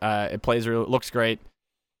 It's it looks great,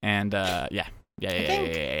 and yeah.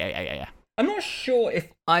 I'm not sure if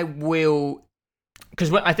I will,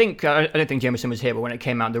 because I don't think Jameson was here, but when it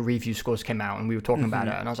came out, the review scores came out, and we were talking about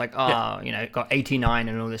it, and I was like, it got 89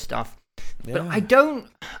 and all this stuff. Yeah. But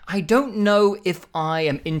I don't know if I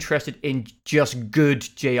am interested in just good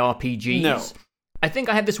JRPGs. No. I think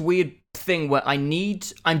I have this weird thing where I'm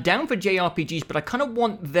down for JRPGs, but I kind of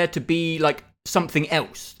want there to be like something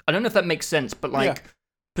else. I don't know if that makes sense, but like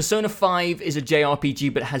Persona 5 is a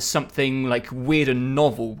JRPG, but has something like weird and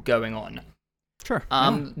novel going on. Sure.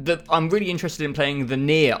 I'm really interested in playing the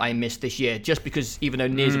Nier I missed this year, just because even though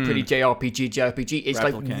Nier's a pretty JRPG, it's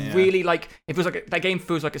Replicant, like really like it feels like that game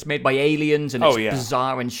feels like it's made by aliens and it's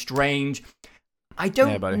bizarre and strange. I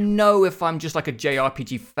don't buddy. know if I'm just like a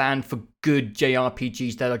JRPG fan for good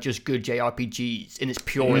JRPGs that are just good JRPGs in its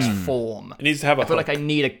purest form. It needs to have a I feel hook. like I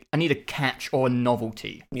need a catch or a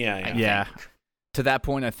novelty. Yeah. Yeah. To that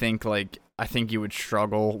point, I think you would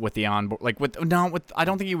struggle with the onboard. I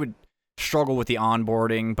don't think you would struggle with the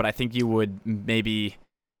onboarding, but I think you would maybe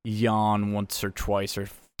yawn once or twice or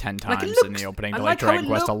 10 times in the opening to Dragon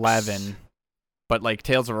Quest 11. But like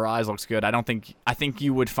Tales of Arise looks good. I think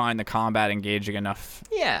you would find the combat engaging enough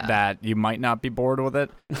that you might not be bored with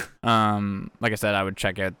it. Like I said, I would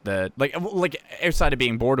check out the like outside of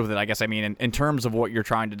being bored with it. I guess I mean in terms of what you're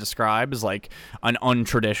trying to describe is like an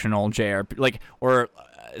untraditional JRPG,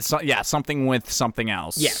 something with something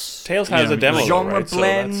else. Yes, Tales has a demo, genre right?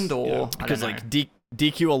 blend because like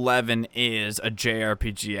DQ11 is a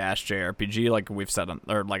JRPG, like we've said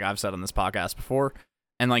I've said on this podcast before.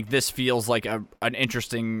 And like this feels like an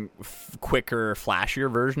interesting, quicker, flashier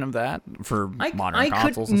version of that for modern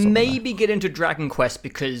consoles. I could maybe get into Dragon Quest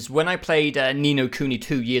because when I played Ni no Kuni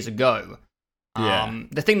 2 years ago,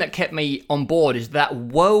 the thing that kept me on board is that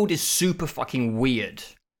world is super fucking weird.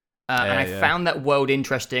 And I found that world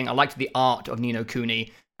interesting. I liked the art of Ni no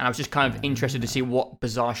Kuni, and I was just kind of interested to see what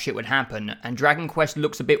bizarre shit would happen. And Dragon Quest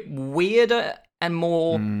looks a bit weirder and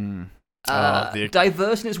more...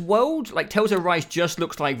 diverse in its world. Like Tales of Arise just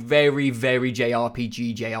looks like very, very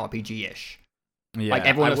JRPG-ish. Yeah, like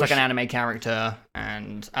everyone looks like an anime character,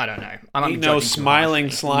 and I don't know. Ain't no smiling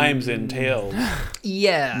slimes in Tales.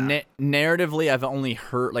 Yeah. Narratively, I've only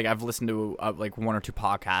heard, like I've listened to like one or two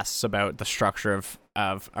podcasts about the structure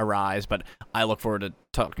of Arise, but I look forward to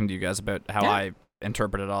talking to you guys about how I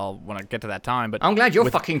interpret it all when I get to that time. But I'm glad you're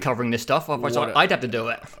fucking covering this stuff. Otherwise, I'd have to do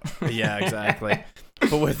it. Yeah, exactly.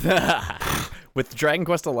 But with Dragon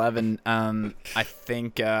Quest XI, I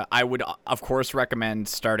think I would of course recommend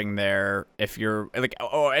starting there if you're like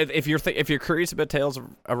if you're curious about Tales of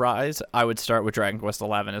Arise. I would start with Dragon Quest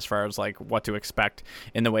XI as far as like what to expect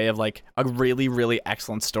in the way of like a really, really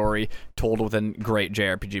excellent story told within great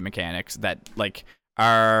JRPG mechanics that like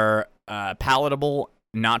are palatable,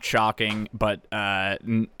 not shocking, but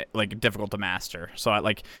like difficult to master. So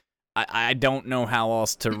I don't know how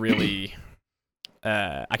else to really.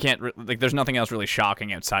 I can't there's nothing else really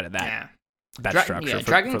shocking outside of that. Yeah. That structure. Yeah,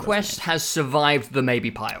 Dragon Quest has survived the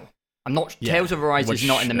maybe pile. I'm not. Tales of Arise is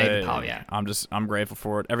not in the maybe pile yet. I'm grateful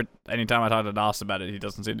for it. Anytime I talk to Doss about it, he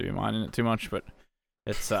doesn't seem to be minding it too much. But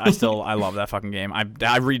it's I love that fucking game.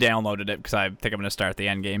 I re-downloaded it because I think I'm gonna start the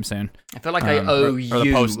end game soon. I feel like I owe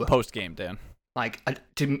you the post game, Dan. Like I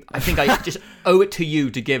think I just owe it to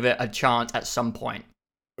you to give it a chance at some point.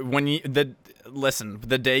 Listen,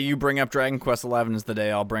 the day you bring up Dragon Quest XI is the day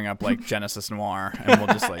I'll bring up like Genesis Noir, and we'll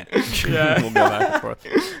just like we'll go back and forth.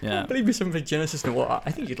 Yeah, I believe you something for Genesis Noir.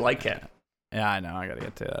 I think you'd like it. Yeah, I know. I gotta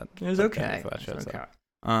get to that. It was okay.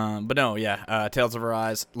 But no, yeah. Tales of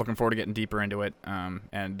Arise. Looking forward to getting deeper into it.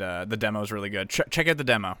 And the demo is really good. Check out the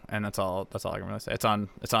demo, and that's all I can really say. It's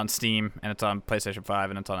on Steam, and it's on PlayStation 5,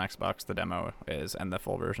 and it's on Xbox. The demo is, and the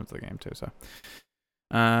full versions of the game too. So,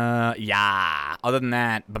 yeah. Other than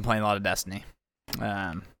that, been playing a lot of Destiny.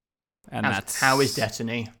 And how is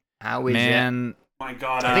Destiny? How is it? My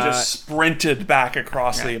God, I just sprinted back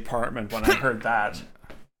across the apartment when I heard that.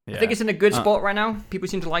 Yeah. I think it's in a good spot right now. People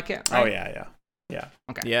seem to like it. Right? Oh yeah.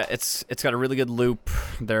 Okay. Yeah, it's got a really good loop.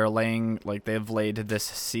 They've laid this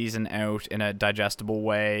season out in a digestible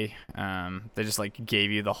way. They just like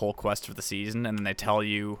gave you the whole quest for the season, and then they tell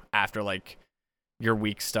you after like your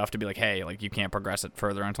week stuff to be like, hey, like you can't progress it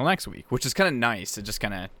further until next week, which is kind of nice. It just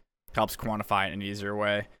kind of helps quantify it in an easier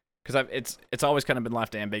way. Because it's always kind of been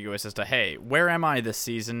left ambiguous as to, hey, where am I this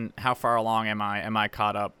season? How far along am I? Am I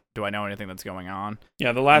caught up? Do I know anything that's going on?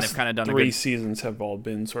 Yeah, the last kind of done 3 seasons have all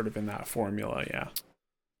been sort of in that formula, yeah.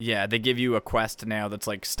 Yeah, they give you a quest now that's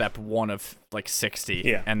like step 1 of like 60.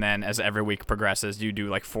 Yeah. And then as every week progresses, you do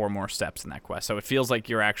like 4 more steps in that quest. So it feels like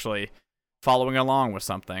you're actually following along with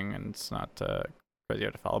something, and it's not crazy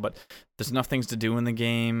hard to follow. But there's enough things to do in the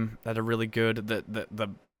game that are really good. The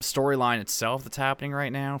storyline itself that's happening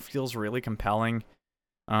right now feels really compelling.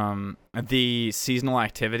 The seasonal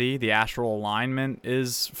activity, the astral alignment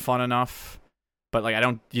is fun enough, but like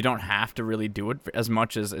you don't have to really do it as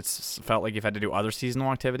much as it's felt like you've had to do other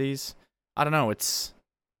seasonal activities. I don't know.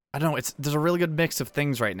 There's a really good mix of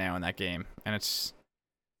things right now in that game, and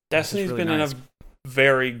Destiny's really been nice. In a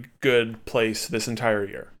very good place this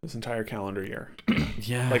entire calendar year.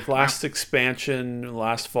 Yeah. Like last expansion,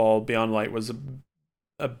 last fall, Beyond Light was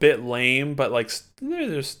a bit lame, but like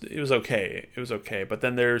it was okay. It was okay. But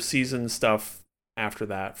then their season stuff after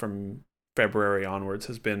that, from February onwards,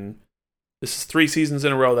 this is 3 seasons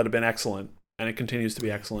in a row that have been excellent, and it continues to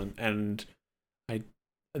be excellent. And I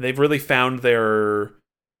they've really found their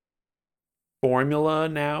formula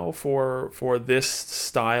now for this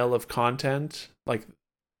style of content. Like,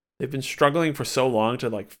 they've been struggling for so long to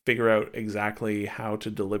like figure out exactly how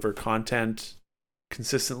to deliver content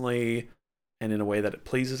consistently and in a way that it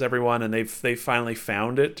pleases everyone, and they've finally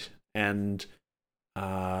found it, and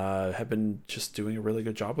have been just doing a really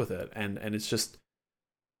good job with it. And it's just,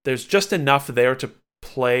 there's just enough there to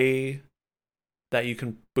play that you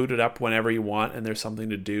can boot it up whenever you want, and there's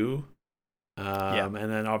something to do. And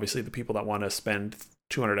then obviously the people that want to spend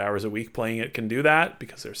 200 hours a week playing it can do that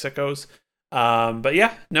because they're sickos. But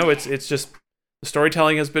yeah, no, it's just, the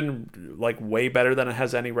storytelling has been like way better than it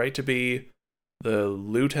has any right to be. The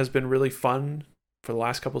loot has been really fun for the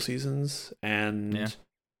last couple seasons, and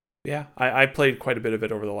I played quite a bit of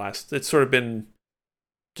it over the last. It's sort of been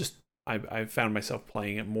just, I found myself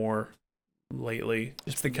playing it more lately,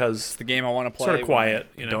 just because it's the game I want to play. Sort of quiet,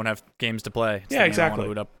 you know. Don't have games to play. It's yeah, the game exactly. I want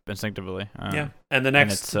to boot up instinctively. And the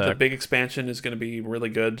next, the big expansion is going to be really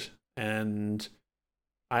good, and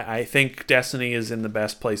I think Destiny is in the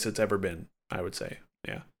best place it's ever been, I would say.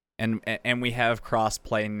 Yeah. And we have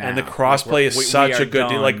crossplay now. And the crossplay is such a good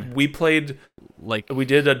deal. Like, we played, we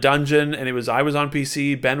did a dungeon, and I was on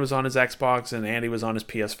PC, Ben was on his Xbox, and Andy was on his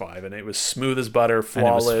PS5, and it was smooth as butter,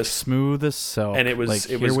 flawless, smooth as silk. And it was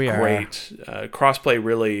great. Crossplay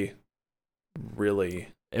really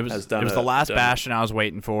has done. It was the last bastion I was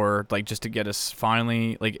waiting for, like, just to get us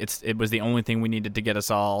finally, like, it was the only thing we needed to get us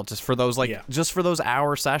all, just for those just for those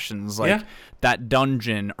hour sessions, like that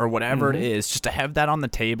dungeon or whatever it is, just to have that on the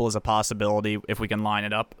table as a possibility if we can line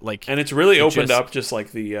it up, like. And it's really opened up just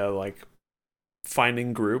like the like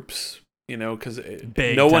finding groups, you know, because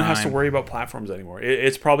no one has to worry about platforms anymore.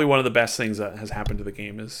 It's probably one of the best things that has happened to the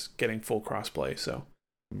game is getting full crossplay. So.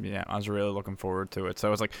 Yeah, I was really looking forward to it. So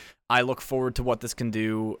I was like, I look forward to what this can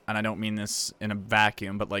do, and I don't mean this in a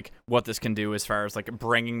vacuum, but like what this can do as far as like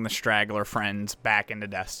bringing the straggler friends back into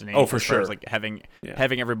Destiny. Oh, for sure. As like having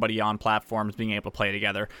everybody on platforms, being able to play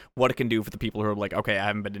together. What it can do for the people who are like, okay, I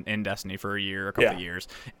haven't been in Destiny for a year, a couple of years,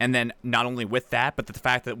 and then not only with that, but the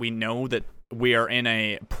fact that we know that we are in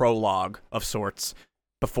a prologue of sorts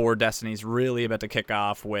before Destiny's really about to kick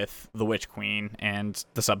off with the Witch Queen and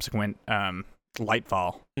the subsequent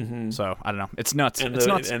Lightfall. So I don't know, it's nuts. And it's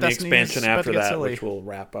nuts. And the expansion after that, which will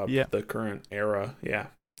wrap up the current era.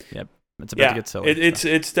 It's about to get silly.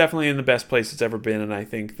 It's definitely in the best place it's ever been, and I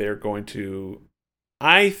think they're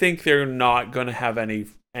not going to have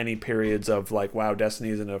any periods of like, wow,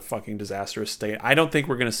 Destiny's in a fucking disastrous state. I don't think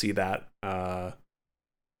we're going to see that.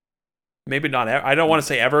 Maybe not. I don't want to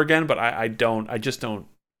say ever again, but I don't think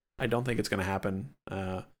it's going to happen.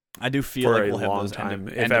 I do feel like we'll have those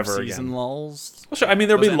time, end of season lulls. Well, sure. I mean,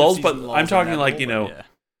 there'll be lulls, but I'm talking like, you know,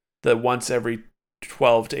 the once every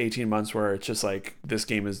 12 to 18 months where it's just like, this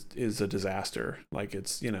game is a disaster. Like,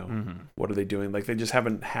 it's, you know, what are they doing? Like, they just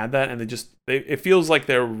haven't had that, and it feels like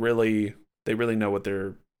they really know what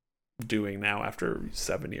they're doing now after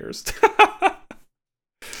 7 years.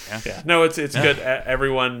 No, it's good.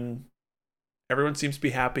 Everyone seems to be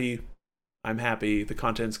happy. I'm happy. The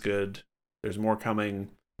content's good. There's more coming.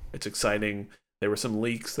 It's exciting. There were some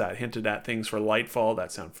leaks that hinted at things for Lightfall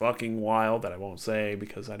that sound fucking wild that I won't say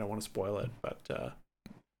because I don't want to spoil it. But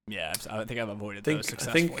I think I've avoided those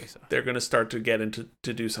successfully. I think they're going to start to get into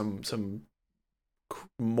to do some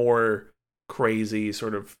more crazy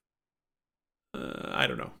sort of I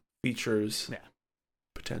don't know, features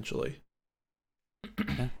potentially.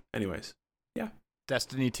 Anyways,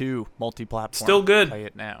 Destiny 2 multi-platform. Still good. Play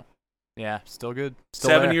it now. Yeah, still good. Still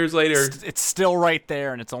 7 years later. It's still right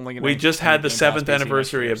there, and it's only going to... We just had the 7th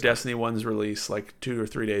anniversary of Destiny 1's release like 2 or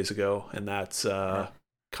 3 days ago, and that's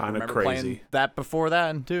kind of crazy. Playing that before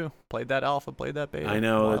that, too. Played that alpha, played that beta. I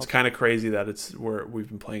know, it's kind of crazy that we've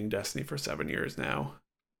been playing Destiny for 7 years now.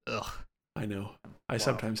 Ugh. I know. I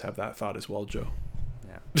sometimes have that thought as well, Joe.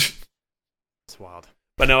 Yeah. It's wild.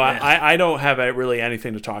 But no, I don't have really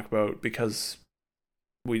anything to talk about because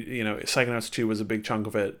Psychonauts 2 was a big chunk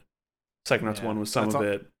of it. Psychonauts 1 was some of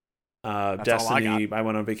it. Destiny, I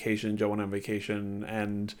went on vacation, Joe went on vacation,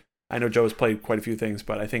 and I know Joe has played quite a few things,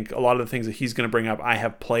 but I think a lot of the things that he's going to bring up, I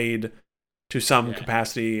have played to some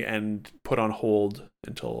capacity and put on hold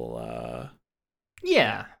until...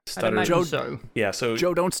 I'd imagine so. Yeah, so...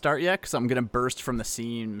 Joe, don't start yet, because I'm going to burst from the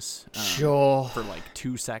seams sure. for like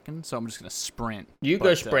 2 seconds, so I'm just going to sprint. You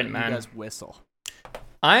go sprint, man. You guys whistle.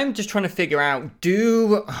 I'm just trying to figure out,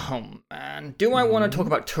 do I want to talk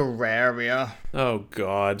about Terraria? Oh,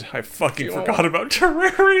 God. I fucking forgot about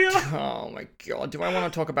Terraria. Oh, my God. Do I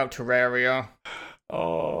want to talk about Terraria?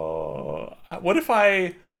 Oh. What if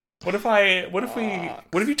I What if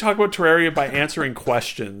you talk about Terraria by answering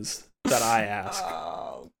questions that I ask?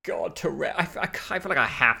 Oh God, Terraria! I feel like I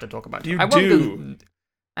have to talk about. You do.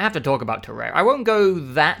 I have to talk about Terraria. I won't go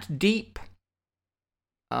that deep.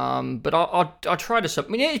 But I'll try to. I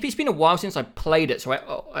mean, it's been a while since I played it, so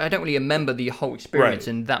I don't really remember the whole experience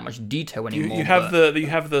in that much detail anymore. You have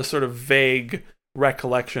the sort of vague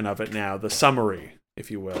recollection of it now, the summary,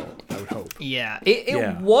 if you will. I would hope. Yeah,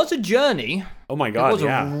 it was a journey. Oh my God, it was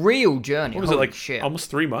a real journey. What was Holy it like? Shit. Almost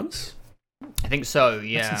 3 months. I think so.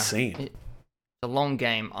 Yeah, that's insane. It's a long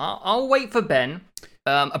game. I'll wait for Ben.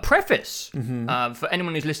 A preface for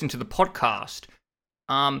anyone who's listening to the podcast.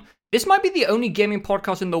 This might be the only gaming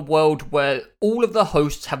podcast in the world where all of the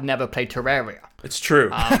hosts have never played Terraria. It's true.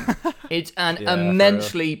 It's an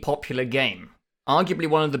immensely popular game. Arguably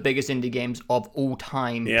one of the biggest indie games of all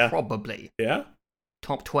time, probably. Yeah.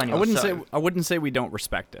 Top 20 I wouldn't say we don't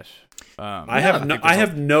respect it. I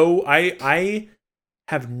have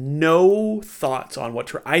no thoughts on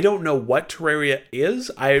what I don't know what Terraria is.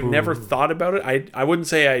 I've never thought about it. I wouldn't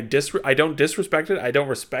say I don't disrespect it. I don't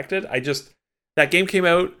respect it. That game came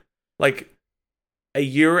out like a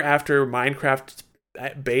year after Minecraft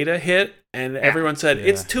beta hit, and everyone said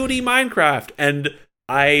it's 2D Minecraft, and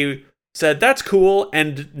I said that's cool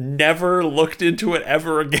and never looked into it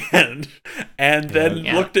ever again. And then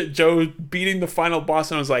looked at Joe beating the final boss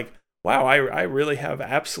and was like, wow, I really have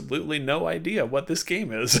absolutely no idea what this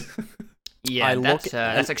game is. Yeah,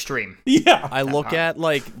 that's extreme. Yeah. I look at,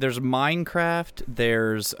 like, there's Minecraft,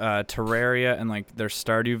 there's Terraria, and, like, there's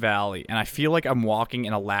Stardew Valley. And I feel like I'm walking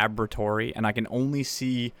in a laboratory, and I can only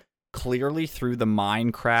see clearly through the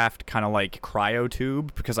Minecraft kind of, like, cryo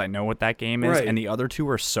tube, because I know what that game is. Right. And the other two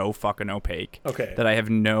are so fucking opaque that I have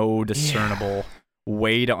no discernible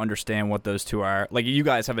way to understand what those two are. Like, you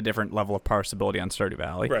guys have a different level of parsability on Stardew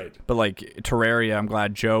Valley, right? But like Terraria, I'm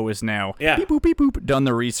glad Joe is now beep boop done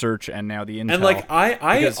the research and now the intel. And like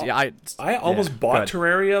I almost bought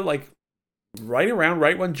Terraria like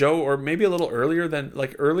right when Joe, or maybe a little earlier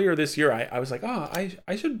this year. I was like, I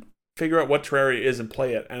should figure out what Terraria is and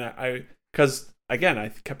play it. And because again I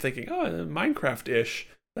kept thinking, Minecraft-ish.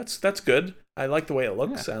 That's good. I like the way it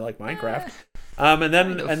looks. I like Minecraft. And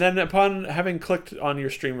then upon having clicked on your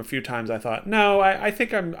stream a few times, I thought, no, I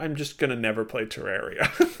think I'm just gonna never play Terraria.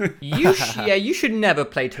 You should never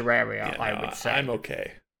play Terraria. I would say I'm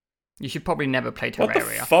okay. You should probably never play Terraria. What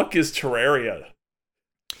the fuck is Terraria?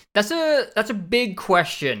 That's a big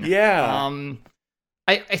question. Yeah.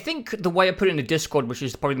 I think the way I put it in the Discord, which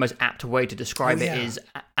is probably the most apt way to describe it, is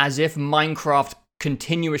as if Minecraft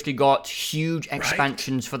continuously got huge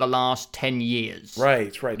expansions for the last 10 years.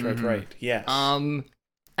 Right. Yes.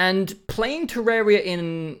 And playing Terraria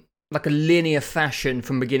in like a linear fashion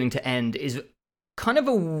from beginning to end is kind of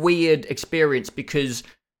a weird experience, because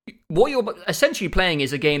what you're essentially playing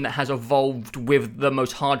is a game that has evolved with the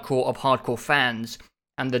most hardcore of hardcore fans,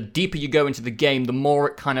 and the deeper you go into the game, the more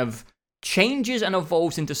it kind of changes and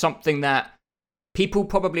evolves into something that people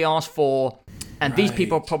probably ask for. And these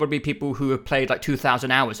people are probably people who have played like 2,000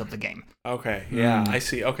 hours of the game. Okay, yeah, I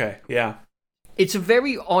see. Okay, yeah. It's a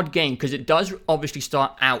very odd game because it does obviously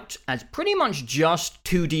start out as pretty much just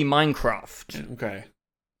 2D Minecraft. Okay.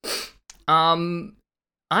 I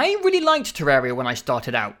really liked Terraria when I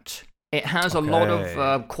started out. It has a lot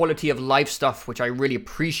of quality of life stuff, which I really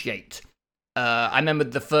appreciate. I remember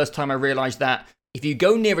the first time I realized that if you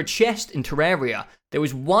go near a chest in Terraria, there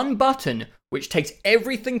was one button which takes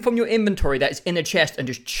everything from your inventory that is in a chest and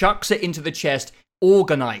just chucks it into the chest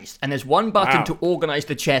organized. And there's one button to organize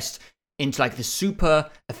the chest into like the super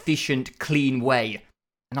efficient, clean way.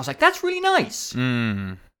 And I was like, that's really nice.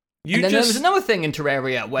 And then there was another thing in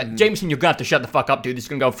Terraria where, Jameson, you're going to have to shut the fuck up, dude. This is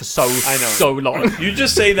going to go for so long. You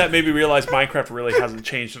just say that made me realize Minecraft really hasn't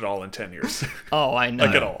changed at all in 10 years. Oh, I know.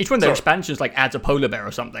 Like at all. Each one of their expansions like adds a polar bear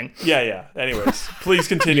or something. Yeah. Anyways, please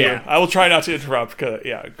continue. I will try not to interrupt. Go.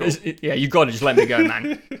 Yeah, you got to just let me go,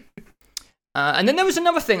 man. And then there was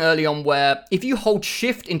another thing early on where if you hold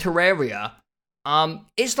shift in Terraria,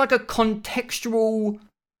 it's like a contextual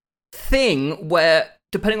thing where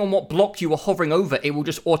depending on what block you were hovering over, it will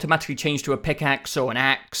just automatically change to a pickaxe or an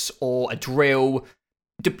axe or a drill.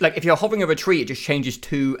 Like, if you're hovering over a tree, it just changes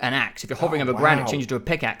to an axe. If you're hovering over ground, it changes to a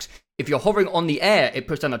pickaxe. If you're hovering on the air, it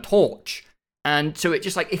puts down a torch. And so it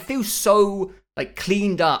just, like, it feels so, like,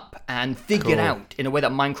 cleaned up and figured out in a way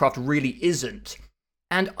that Minecraft really isn't.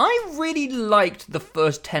 And I really liked the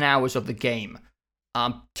first 10 hours of the game.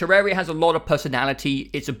 Terraria has a lot of personality.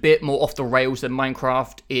 It's a bit more off the rails than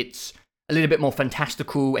Minecraft. It's a little bit more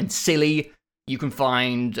fantastical and silly. You can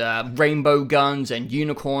find rainbow guns and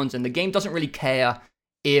unicorns, and the game doesn't really care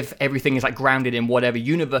if everything is like grounded in whatever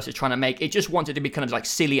universe it's trying to make. It just wants it to be kind of like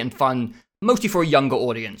silly and fun, mostly for a younger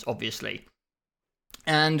audience, obviously.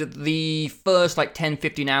 And the first like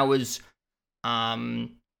 10-15 hours,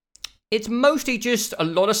 it's mostly just a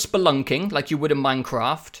lot of spelunking, like you would in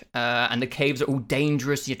Minecraft, and the caves are all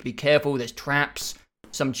dangerous, you have to be careful, there's traps,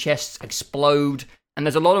 some chests explode, and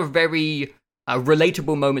there's a lot of very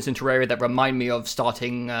relatable moments in Terraria that remind me of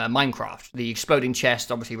starting Minecraft. The exploding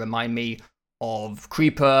chests obviously remind me of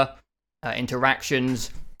Creeper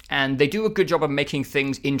interactions, and they do a good job of making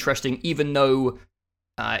things interesting, even though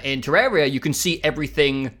in Terraria you can see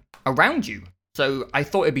everything around you. So I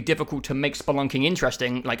thought it'd be difficult to make spelunking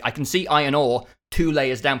interesting. Like, I can see iron ore 2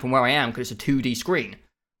 layers down from where I am because it's a 2D screen,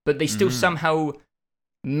 but they still somehow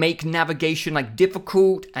make navigation like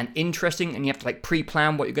difficult and interesting, and you have to like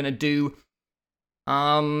pre-plan what you're gonna do.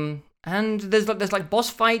 And there's like boss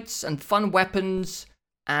fights and fun weapons,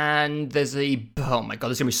 and there's oh my god,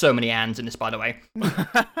 there's gonna be so many ands in this, by the way.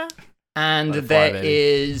 And there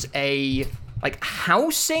is a like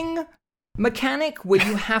housing mechanic where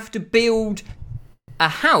you have to build a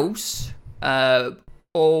house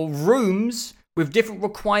or rooms with different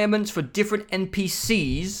requirements for different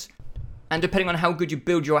NPCs. And depending on how good you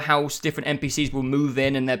build your house, different NPCs will move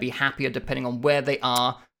in and they'll be happier depending on where they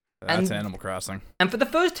are. That's Animal Crossing. And for the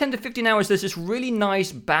first 10 to 15 hours, there's this really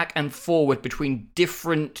nice back and forward between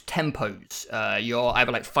different tempos. You're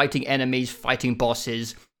either like fighting enemies, fighting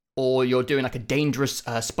bosses, or you're doing like a dangerous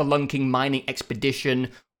spelunking mining expedition,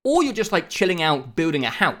 or you're just like chilling out building a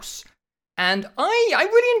house. And I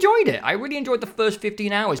really enjoyed it. I really enjoyed the first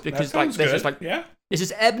 15 hours because like there's just like there's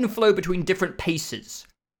this ebb and flow between different paces.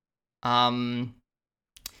 Then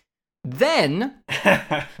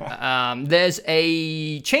there's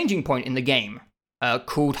a changing point in the game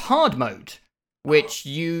called hard mode, which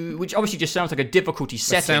obviously just sounds like a difficulty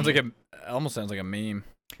setting. Almost sounds like a meme.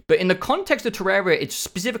 But in the context of Terraria, it's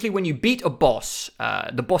specifically when you beat a boss.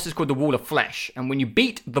 The boss is called the Wall of Flesh, and when you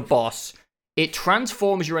beat the boss, it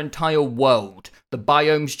transforms your entire world. The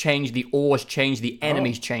biomes change, the ores change, the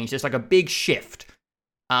enemies change. There's like a big shift.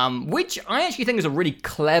 Which I actually think is a really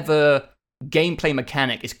clever gameplay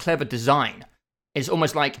mechanic. It's clever design. It's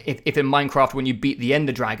almost like if in Minecraft, when you beat the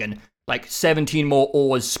Ender Dragon, like 17 more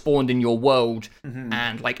ores spawned in your world,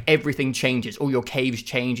 and like everything changes. All your caves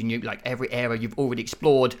change, and you like every area you've already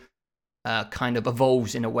explored kind of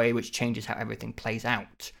evolves in a way which changes how everything plays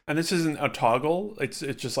out. And this isn't a toggle. It's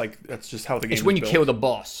just like that's just how the game. It's when you built. kill the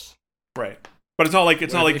boss, right? But it's not like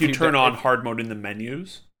you turn on hard mode in the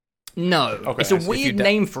menus. No, okay, it's a weird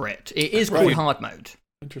name for it. It is called hard mode.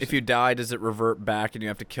 If you die, does it revert back and you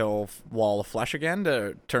have to kill Wall of Flesh again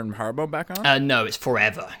to turn hard mode back on? No, it's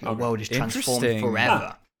forever. Your world is transformed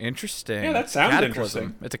forever. Interesting. Yeah, that sounds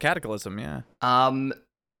interesting. It's a cataclysm, yeah.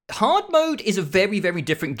 Hard mode is a very, very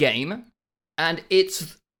different game, and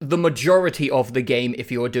it's the majority of the game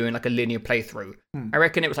if you're doing like a linear playthrough. I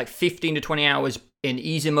reckon it was like 15 to 20 hours in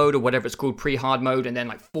easy mode or whatever it's called, pre-hard mode, and then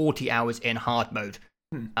like 40 hours in hard mode.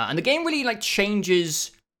 And the game really like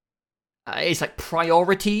changes its like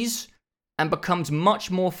priorities and becomes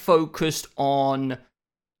much more focused on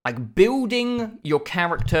like building your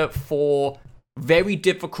character for very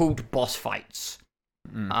difficult boss fights.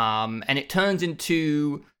 And it turns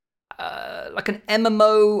into like an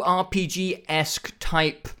MMO RPG-esque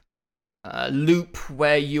type loop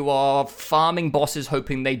where you are farming bosses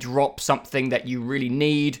hoping they drop something that you really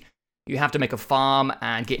need. You have to make a farm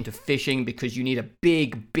and get into fishing because you need a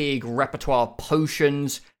big, big repertoire of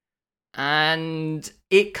potions. And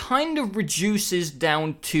it kind of reduces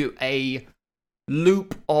down to a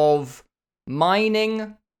loop of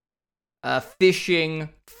mining, fishing,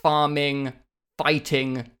 farming,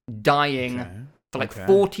 fighting, dying for like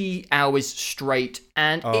 40 hours straight.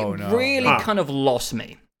 And it really kind of lost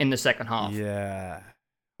me in the second half. Yeah.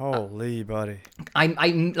 Holy buddy.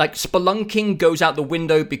 I'm like spelunking goes out the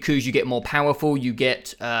window because you get more powerful. You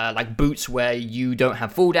get like boots where you don't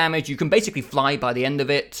have full damage. You can basically fly by the end of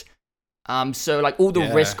it. So like all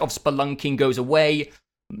the risk of spelunking goes away.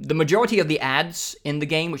 The majority of the ads in the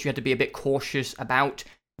game, which you have to be a bit cautious about,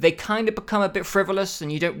 they kind of become a bit frivolous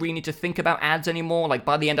and you don't really need to think about ads anymore. Like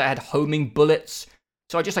by the end I had homing bullets.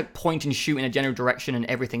 So I just like point and shoot in a general direction and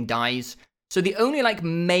everything dies. So the only like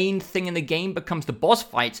main thing in the game becomes the boss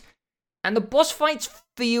fights. And the boss fights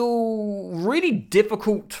feel really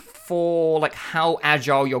difficult for like how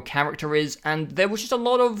agile your character is. And there was just a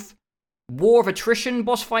lot of war of attrition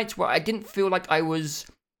boss fights where I didn't feel like I was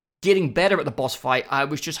getting better at the boss fight. I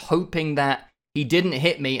was just hoping that he didn't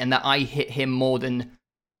hit me and that I hit him more than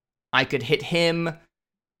I could hit him.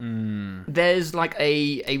 There's like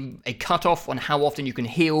a cutoff on how often you can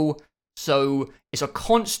heal. So it's a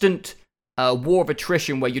constant war of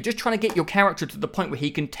attrition where you're just trying to get your character to the point where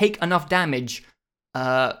he can take enough damage.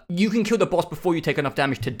 You can kill the boss before you take enough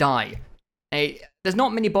damage to die. There's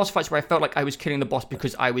not many boss fights where I felt like I was killing the boss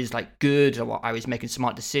because I was like good, or I was making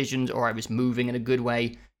smart decisions, or I was moving in a good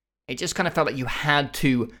way. It just kind of felt like you had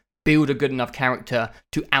to build a good enough character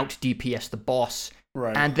to out DPS the boss.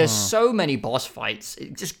 Right. And there's so many boss fights.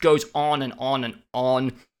 It just goes on and on and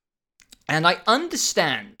on. And I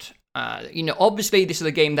understand, obviously this is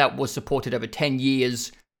a game that was supported over 10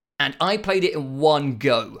 years, and I played it in one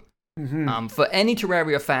go. Mm-hmm. For any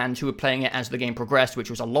Terraria fans who were playing it as the game progressed, which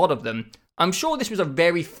was a lot of them, I'm sure this was a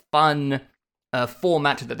very fun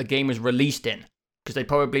format that the game was released in, because they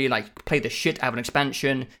probably played the shit out of an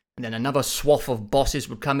expansion, and then another swath of bosses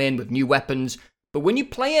would come in with new weapons. But when you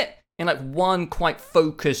play it in one quite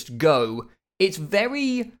focused go, it's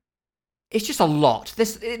just a lot.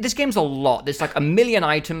 This game's a lot. There's a million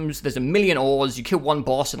items, there's a million ores, you kill one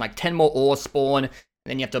boss and 10 more ores spawn, and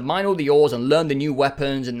then you have to mine all the ores and learn the new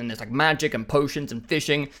weapons, and then there's magic and potions and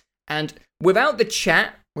fishing. And without the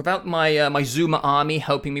chat, without my Zuma army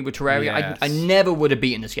helping me with Terraria, Yes. I never would have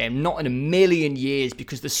beaten this game. Not in a million years,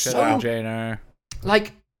 because there's Jainer.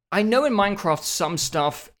 I know in Minecraft some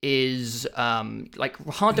stuff is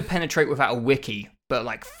hard to penetrate without a wiki,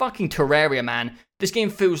 but fucking Terraria, man, this game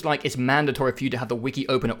feels like it's mandatory for you to have the wiki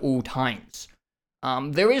open at all times.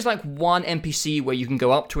 There is one NPC where you can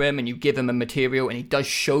go up to him and you give him a material and he does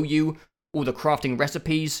show you all the crafting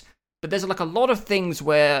recipes, but there's a lot of things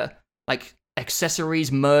where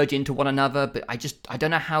accessories merge into one another, but I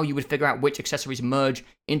don't know how you would figure out which accessories merge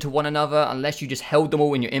into one another unless you just held them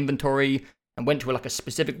all in your inventory and went to a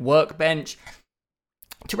specific workbench.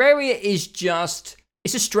 Terraria is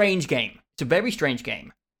it's a strange game. It's a very strange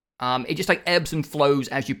game. It just ebbs and flows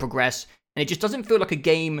as you progress, and it just doesn't feel like a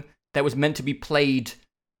game that was meant to be played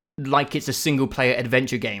like it's a single player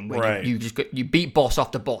adventure game where right. you beat boss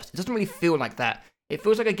after boss. It doesn't really feel like that. It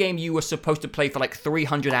feels like a game you were supposed to play for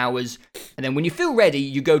 300 hours, and then when you feel ready,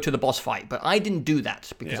 you go to the boss fight. But I didn't do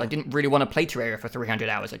that because I didn't really want to play Terraria for 300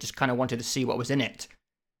 hours. I just kind of wanted to see what was in it.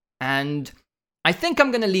 And I think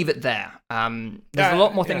I'm going to leave it there. There's a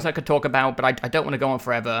lot more things I could talk about, but I don't want to go on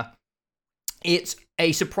forever. It's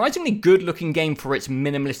a surprisingly good-looking game for its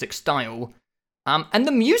minimalistic style, and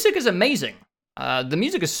the music is amazing. The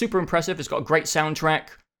music is super impressive. It's got a great soundtrack.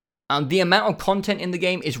 The amount of content in the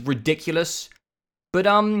game is ridiculous, but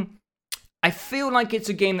I feel like it's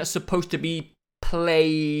a game that's supposed to be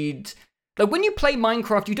played. When you play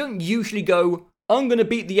Minecraft, you don't usually go, I'm gonna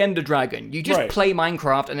beat the Ender Dragon. You just play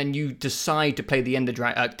Minecraft and then you decide to play the Ender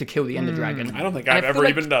Dragon to kill the Ender Dragon. I don't think I've ever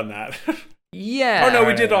even done that. Yeah. Oh no,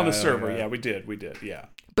 we did on the server. Yeah, we did. Yeah.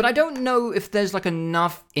 But I don't know if there's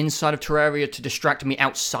enough inside of Terraria to distract me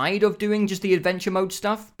outside of doing just the adventure mode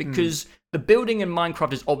stuff, because the building in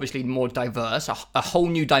Minecraft is obviously more diverse. A whole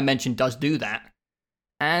new dimension does do that,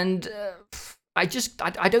 and I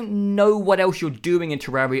don't know what else you're doing in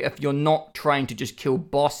Terraria if you're not trying to just kill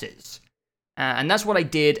bosses. And that's what I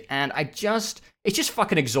did, and it's just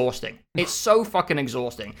fucking exhausting. It's so fucking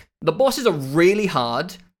exhausting. The bosses are really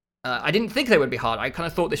hard. I didn't think they would be hard. I kind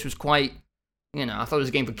of thought this was quite, I thought it was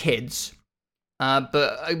a game for kids.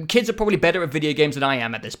 But kids are probably better at video games than I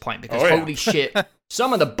am at this point, because holy shit,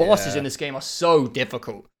 some of the bosses in this game are so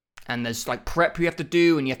difficult. And there's prep you have to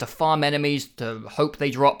do, and you have to farm enemies to hope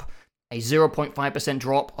they drop a 0.5%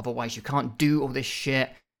 drop, otherwise you can't do all this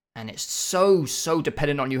shit. And it's so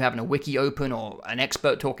dependent on you having a wiki open or an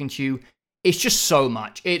expert talking to you. It's just so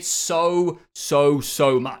much. It's so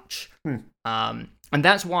much. And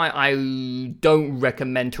that's why I don't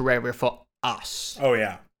recommend Terraria for us. Oh,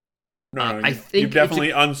 yeah. No, I think you've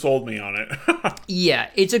definitely unsold me on it. Yeah,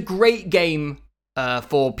 it's a great game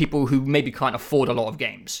for people who maybe can't afford a lot of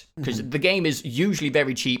games. Because the game is usually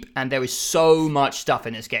very cheap, and there is so much stuff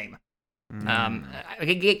in this game.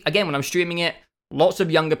 Again, when I'm streaming it, lots of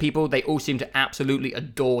younger people, they all seem to absolutely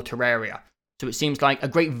adore Terraria. So it seems like a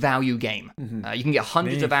great value game. You can get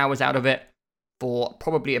hundreds of hours out of it for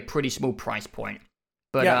probably a pretty small price point.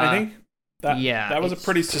 But I think that was a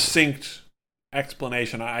pretty succinct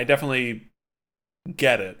explanation. I definitely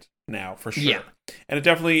get it now, for sure. Yeah. And I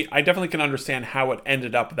definitely can understand how it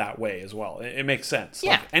ended up that way as well. It makes sense.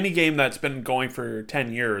 Yeah. Any game that's been going for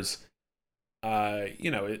 10 years,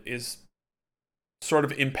 it is sort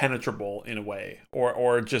of impenetrable in a way,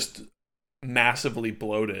 or just massively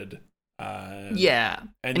bloated. And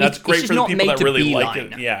that's great for the people that really like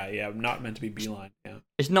it. Yeah, not meant to be beeline. Yeah,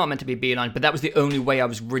 it's not meant to be beeline, but that was the only way I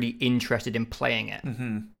was really interested in playing it.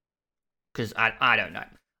 Because I don't know.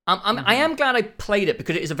 I am glad I played it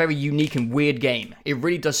because it is a very unique and weird game. It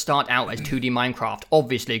really does start out as 2D Minecraft,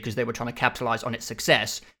 obviously, because they were trying to capitalize on its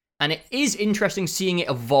success. And it is interesting seeing it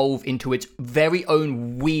evolve into its very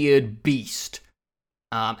own weird beast.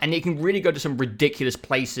 And it can really go to some ridiculous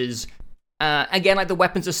places. Again, like the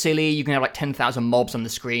weapons are silly. You can have like 10,000 mobs on the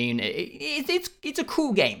screen. It's a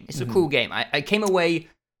cool game. It's a cool game. I came away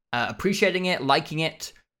appreciating it, liking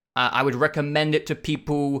it. I would recommend it to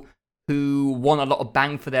people who want a lot of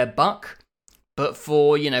bang for their buck. But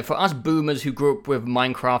for us boomers who grew up with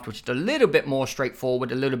Minecraft, which is a little bit more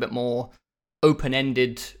straightforward, a little bit more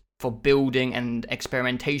open-ended for building and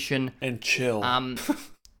experimentation. And chill.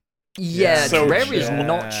 Yeah, So Terraria's chill.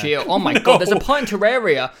 not chill. Oh my god, there's a part in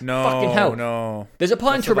Terraria. Fucking hell. No. There's a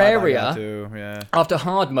part in That's the vibe I got Terraria too, yeah. after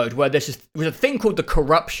hard mode where there's a thing called the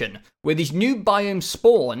corruption, where these new biomes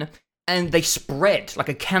spawn and they spread like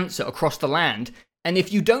a cancer across the land. And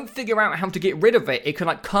if you don't figure out how to get rid of it, it can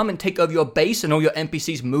like come and take over your base and all your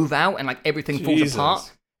NPCs move out and like everything falls Jesus.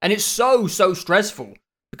 apart. And it's so stressful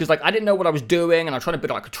because like I didn't know what I was doing and I was trying to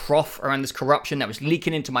build like a trough around this corruption that was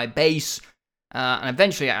leaking into my base. And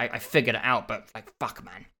eventually I figured it out, but like, fuck,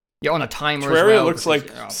 man. You're on a timer as Terraria well. looks because-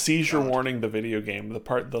 like oh, Seizure God. Warning, the video game,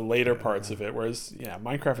 the later parts of it. Whereas,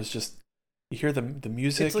 Minecraft is just, you hear the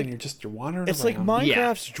music It's like- and you're wandering It's like around.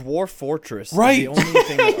 Minecraft's Dwarf Fortress. Right. Is the only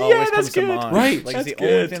thing that always that's comes to good. mind. Right, Like, that's it's the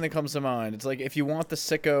only good. thing that comes to mind. It's like, if you want the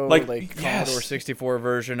sicko, Like, Commodore yes. 64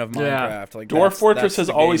 version of Yeah. Minecraft. Like, Dwarf Fortress that's has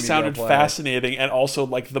the always game you gotta sounded play. fascinating and also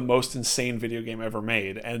like the most insane video game ever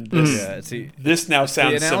made. And Mm. this, Yeah, it's this now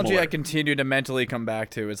sounds the analogy similar. I continue to mentally come back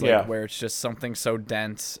to is like Yeah. where it's just something so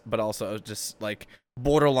dense, but also just like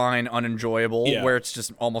borderline unenjoyable, Yeah. where it's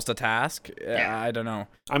just almost a task. Yeah. I don't know.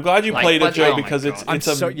 I'm glad you Like, played it, but- Joe, oh my because God. I'm it's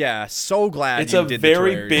a so glad it's you a did the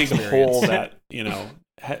very Terraria big experience. hole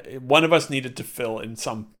that one of us needed to fill in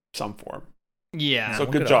some form. Yeah. So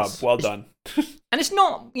look good at job, us. well done. And it's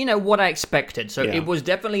not, what I expected. So Yeah. it was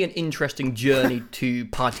definitely an interesting journey to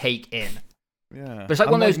partake in. Yeah. But it's like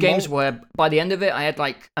one of those games Mo- where by the end of it, I had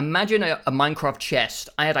like, imagine a Minecraft chest.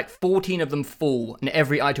 I had like 14 of them full, and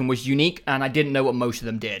every item was unique, and I didn't know what most of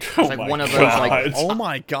them did. It's Oh like my one of those like, God. Oh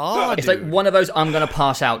my god! it's like dude. one of those I'm gonna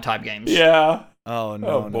pass out type games. Yeah. Oh no!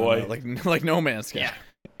 Oh, no, boy. no. Like No Man's Sky. Yeah.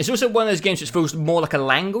 It's also one of those games that feels more like a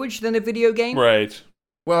language than a video game. Right.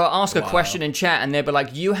 Where I'll ask a Wow. question in chat, and they'll be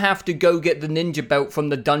like, "You have to go get the ninja belt from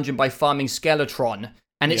the dungeon by farming Skeletron,"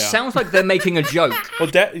 and it Yeah. sounds like they're making a joke. Well,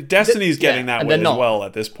 Destiny's getting yeah, that and way they're as not. well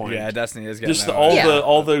at this point. Yeah, Destiny is getting Just that all way.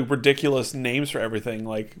 Yeah. the ridiculous names for everything.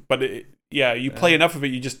 Like, but you play enough of it,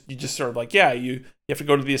 you just sort of like, you have to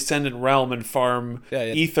go to the Ascendant Realm and farm Yeah,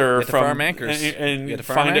 you ether have to from farm anchors. and You have to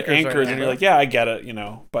farm find anchors right anchors, now. and you're like, I get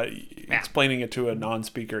it, but explaining it to a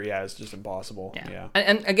non-speaker, it's just impossible. Yeah.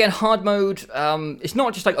 And again, hard mode, it's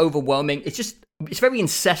not just like overwhelming. It's very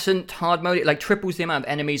incessant hard mode. It like triples the amount of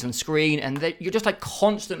enemies on screen, and you're just like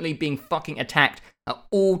constantly being fucking attacked at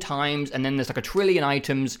all times. And then there's like a trillion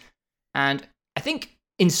items, and I think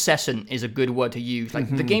incessant is a good word to use.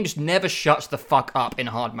 Like the game just never shuts the fuck up in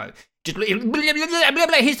hard mode. Just blah, blah, blah, blah,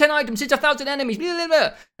 blah, here's 10 items, here's 1,000 enemies, blah, blah, blah.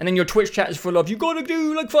 And then your Twitch chat is full of, you gotta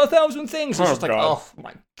do like 4,000 things. It's Oh, just like, God. oh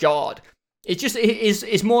my god.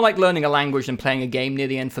 It's more like learning a language than playing a game near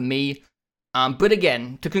the end for me. But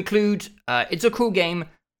again, to conclude, it's a cool game.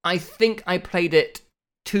 I think I played it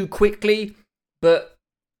too quickly, but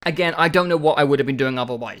again, I don't know what I would have been doing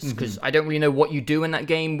otherwise, because I don't really know what you do in that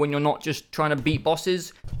game when you're not just trying to beat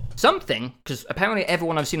bosses. Something, because apparently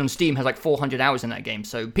everyone I've seen on Steam has like 400 hours in that game,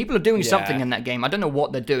 so people are doing something Yeah. in that game. I don't know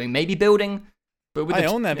what they're doing. Maybe building, but with I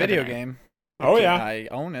own that video game. game. Oh, yeah. I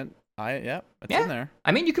own it. It's Yeah. in there.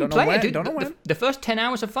 I mean, you can Don't know play when, it, dude. don't know The- when. The first 10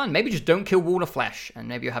 hours are fun. Maybe just don't kill Wall of Flesh, and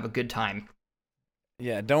maybe you'll have a good time.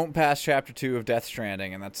 Yeah, don't pass chapter 2 of Death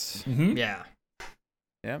Stranding, and that's Yeah.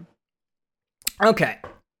 yeah. Okay.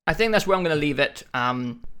 I think that's where I'm going to leave it.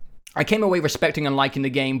 I came away respecting and liking the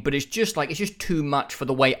game, but it's just too much for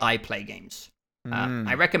the way I play games.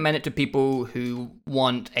 I recommend it to people who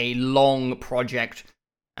want a long project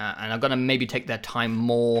and are going to maybe take their time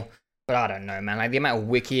more. But I don't know, man. Like the amount of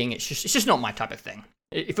wikiing, it's just not my type of thing.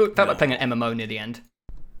 It felt like playing an MMO near the end.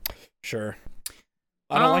 Sure.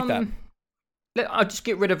 I don't like that. I'll just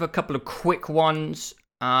get rid of a couple of quick ones.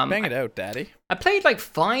 Bang it out, Daddy. I played like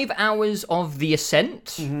 5 hours of The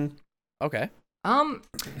Ascent. Okay.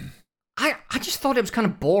 I just thought it was kind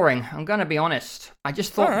of boring. I'm gonna be honest. I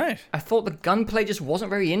just thought All right. I thought the gunplay just wasn't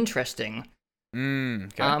very interesting.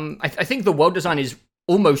 Okay. I think the world design is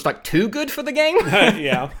almost like too good for the game.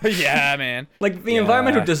 Yeah. yeah, man. Like the Yeah.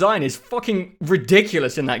 environmental design is fucking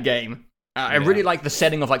ridiculous in that game. I really like the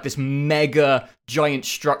setting of like this mega giant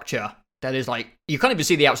structure that is like, you can't even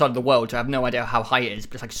see the outside of the world, so I have no idea how high it is,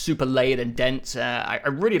 but it's like super layered and dense. I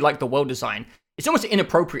really like the world design. It's almost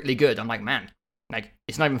inappropriately good. I'm like, man, like,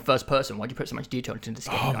 it's not even first person. Why'd you put so much detail into this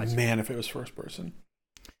game, guys? Oh man, if it was first person.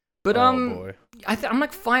 But boy. I'm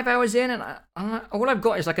like 5 hours in, and all I've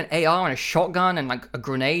got is like an AR and a shotgun and like a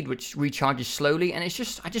grenade which recharges slowly, and I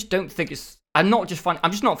just don't think it's. I'm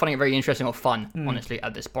just not finding it very interesting or fun, honestly,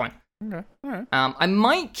 at this point. Okay. All right. I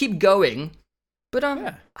might keep going, but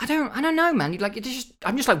Yeah. I don't know, man. Like,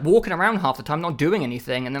 I'm just like walking around half the time, not doing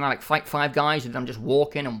anything, and then I like fight 5 guys, and then I'm just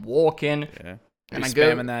walking and walking. Yeah. And Are I you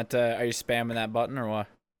go. spamming that? Are you spamming that button or what?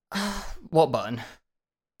 What button?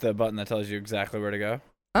 The button that tells you exactly where to go.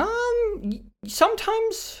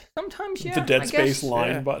 Sometimes, yeah. The Dead I Space guess.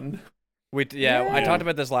 line Yeah. button. I Yeah. talked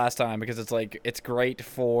about this last time because it's like it's great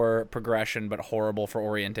for progression, but horrible for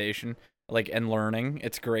orientation, like and learning.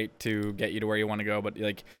 It's great to get you to where you want to go, but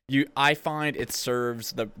like I find it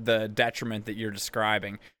serves the detriment that you're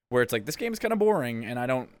describing, where it's like this game is kind of boring, and I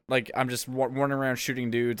don't like. I'm just running around shooting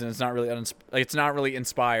dudes, and it's not really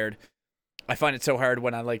inspired. I find it so hard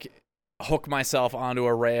when I like hook myself onto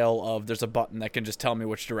a rail of there's a button that can just tell me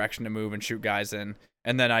which direction to move and shoot guys in,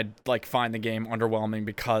 and then I like find the game underwhelming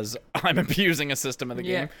because I'm abusing a system of the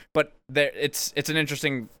Yeah. game. But it's an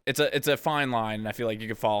interesting, it's a fine line, and I feel like you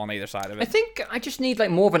could fall on either side of I it. think I just need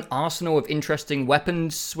like more of an arsenal of interesting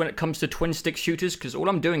weapons when it comes to twin stick shooters, because all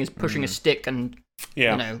I'm doing is pushing a stick and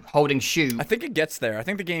Yeah. holding shoot. I think it gets there. I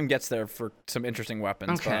think the game gets there for some interesting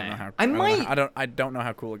weapons. But I don't know Okay. how. I don't know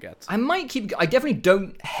how cool it gets. I might keep. I definitely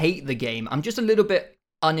don't hate the game. I'm just a little bit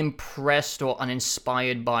unimpressed or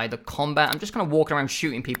uninspired by the combat. I'm just kind of walking around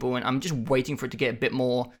shooting people, and I'm just waiting for it to get a bit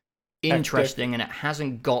more interesting, and it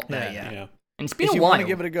hasn't got there yet. Yeah. And it's been If a you while. want to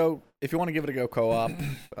give it a go, co-op, we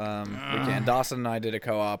can. Dawson and I did a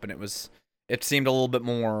co-op, and it seemed a little bit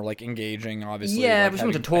more like engaging. Obviously, yeah, like with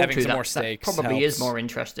someone to talk having to, some more that stakes probably is helps. more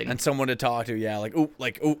interesting. And someone to talk to, yeah, like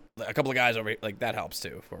a couple of guys over here, like that helps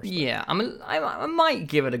too, of course. Yeah, I might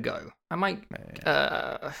give it a go. I might.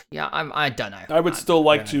 I don't know. I would still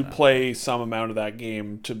like to play some amount of that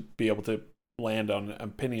game to be able to land on an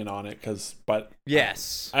opinion on it, but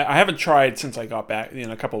Yes. I haven't tried since I got back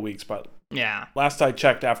in a couple of weeks, but Yeah. last I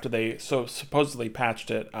checked after they supposedly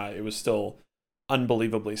patched it, it was still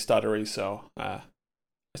unbelievably stuttery, so I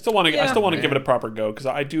still want to give it a proper go, because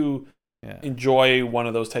I do enjoy one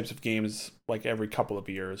of those types of games like every couple of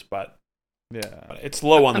years, but it's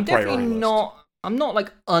low on the priority list. I'm not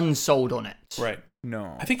like unsold on it. Right.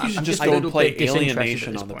 No. I think you should I'm just just a go and little play bit disinterested Alienation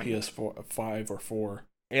at this on the point. PS4, 5 or 4.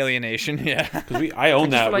 Alienation, yeah. Because I own I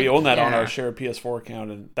just that. feel We like- own that on yeah. our shared PS4 account,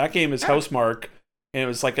 and that game is Housemarque, and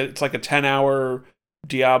it's like a 10-hour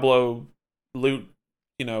Diablo loot,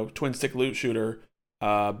 twin stick loot shooter,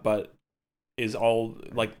 but is all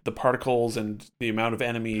like the particles and the amount of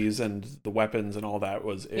enemies and the weapons and all that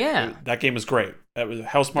that game is great. That was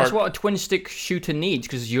Housemarque. That's what a twin stick shooter needs,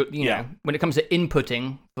 because you know when it comes to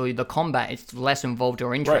inputting for the combat, it's less involved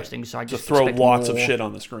or interesting. So I to just throw expect lots of more. shit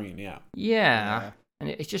on the screen. Yeah. Yeah. And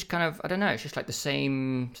it's just kind of, I don't know, it's just like the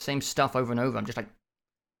same stuff over and over. I'm just like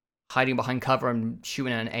hiding behind cover and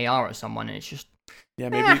shooting an AR at someone, and it's just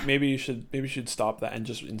Maybe you should stop that and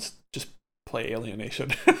just play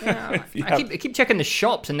Alienation. yeah. I keep checking the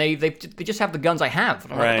shops, and they just have the guns I have.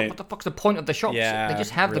 And I'm like, Right. what the fuck's the point of the shops? Yeah, They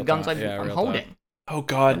just have the real guns talk. I'm Yeah, real holding. Oh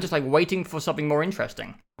God. I'm just like waiting for something more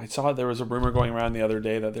interesting. I saw there was a rumor going around the other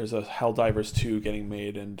day that there's a Helldivers 2 getting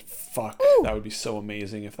made, and fuck, that would be so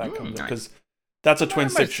amazing if that comes out, because that's a twin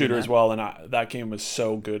might stick see shooter that. as well, and that game was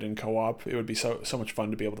so good in co-op. It would be so much fun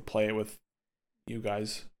to be able to play it with you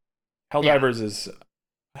guys. Helldivers is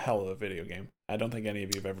a hell of a video game. I don't think any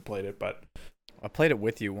of you have ever played it, but I played it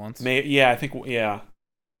with you once. I think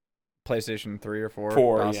PlayStation 3 or 4.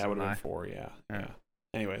 4, Dawson yeah, it would and have I. been 4, yeah.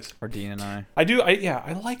 Anyways, Or Dean and I.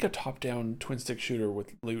 I like a top-down twin stick shooter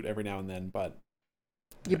with loot every now and then, but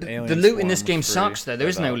Yeah, but Alien the loot in Swarm this was game free sucks, though. There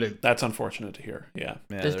is no without- loot. that's unfortunate to hear. Yeah.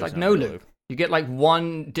 Yeah, There's like no loot. You get like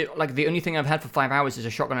like the only thing I've had for 5 hours is a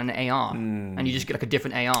shotgun and an AR, and you just get like a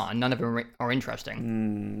different AR, and none of them are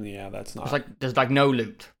interesting. Yeah, that's not. It's like there's like no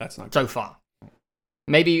loot That's not. so far.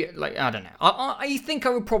 Maybe like I don't know. I think I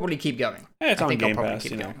would probably keep going. It's I on think I'll Game probably Pass,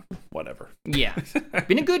 keep going. whatever. Yeah,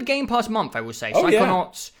 been a good Game Pass month, I would say. Oh, yeah.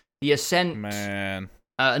 Psychonauts, The Ascent, Man.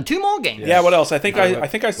 and 2 more games. Yeah. What else? I think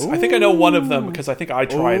I know one of them because I think I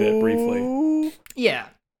tried it briefly. Yeah.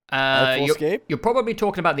 Artful Escape? You're probably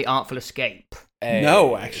talking about The Artful Escape.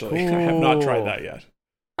 No, actually, I have not tried that yet.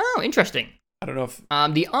 Oh, interesting. I don't know if.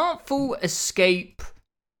 The Artful Escape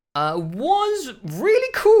was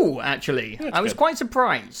really cool, actually. That's I was good. quite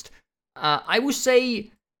surprised. I would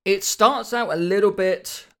say it starts out a little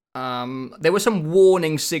bit there were some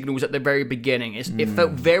warning signals at the very beginning. It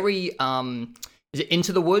felt very is it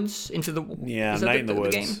Into the Woods? Is that Night in the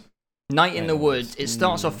Woods. game? Night in the Woods. It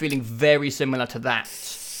starts off feeling very similar to that.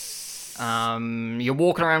 You're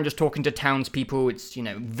walking around just talking to townspeople. It's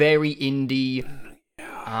very indie.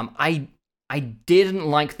 I didn't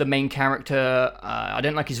like the main character. I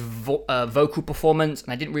didn't like his vocal performance,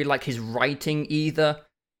 and I didn't really like his writing either.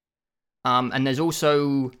 And there's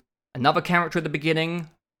also another character at the beginning.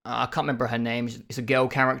 I can't remember her name. It's a girl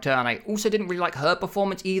character, and I also didn't really like her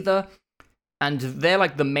performance either. And they're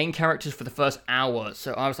like the main characters for the first hour.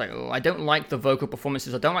 So I was like, I don't like the vocal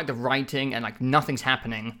performances. I don't like the writing, and like nothing's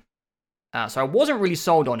happening. So I wasn't really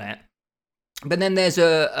sold on it. But then there's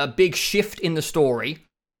a big shift in the story.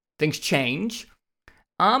 Things change.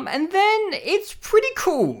 And then it's pretty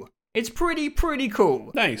cool. It's pretty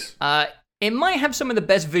cool. Nice. It might have some of the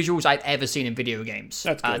best visuals I've ever seen in video games.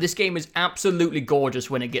 That's good. This game is absolutely gorgeous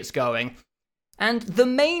when it gets going. And the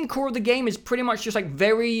main core of the game is pretty much just like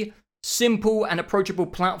very simple and approachable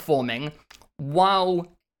platforming,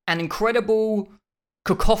 while an incredible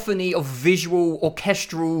cacophony of visual,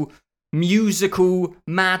 orchestral, musical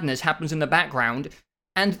madness happens in the background.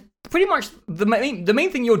 And pretty much the main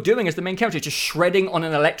thing you're doing as the main character is just shredding on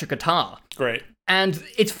an electric guitar. Great. And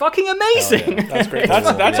it's fucking amazing. Yeah. That's great.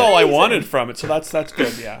 That's all I wanted from it. So that's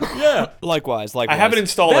good. Yeah. Yeah. Likewise. I haven't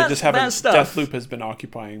installed it. Just haven't. Deathloop has been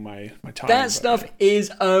occupying my time. That stuff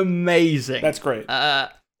is amazing. That's great.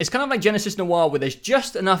 It's kind of like Genesis Noir, where there's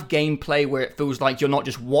just enough gameplay where it feels like you're not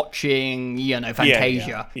just watching,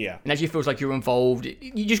 Fantasia. Yeah. It actually feels like you're involved.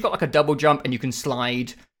 You just got like a double jump, and you can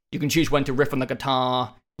slide. You can choose when to riff on the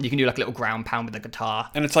guitar. And you can do like a little ground pound with the guitar.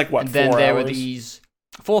 And it's like, what, 4 hours? And then there are these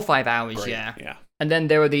 4 or 5 hours, Great. yeah. Yeah. And then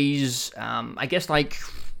there are these, I guess like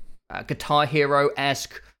Guitar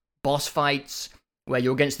Hero-esque boss fights where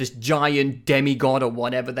you're against this giant demigod or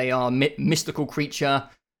whatever they are, mystical creature.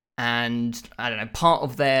 And, I don't know, part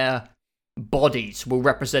of their bodies will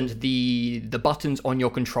represent the buttons on your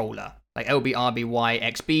controller. Like LB, RB, Y,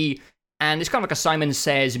 XB. And it's kind of like a Simon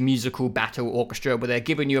Says musical battle orchestra where they're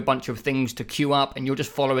giving you a bunch of things to queue up and you're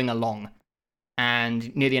just following along.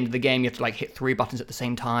 And near the end of the game, you have to like hit 3 buttons at the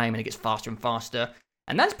same time and it gets faster and faster.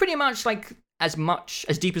 And that's pretty much like as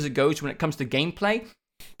deep as it goes when it comes to gameplay.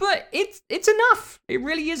 But it's enough. It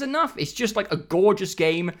really is enough. It's just like a gorgeous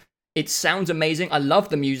game. It sounds amazing. I love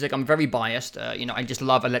the music. I'm very biased. I just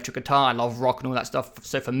love electric guitar. I love rock and all that stuff.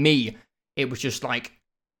 So for me, it was just like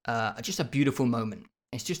just a beautiful moment.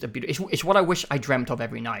 It's just it's what I wish I dreamt of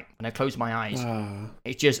every night when I close my eyes.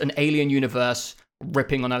 It's just an alien universe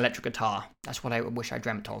ripping on an electric guitar. That's what I wish I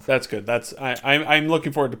dreamt of. That's good. I'm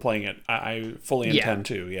looking forward to playing it. I fully intend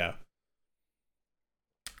to. Yeah.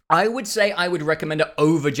 I would say I would recommend it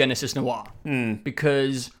over Genesis Noir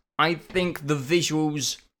because I think the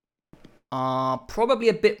visuals are probably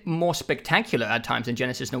a bit more spectacular at times than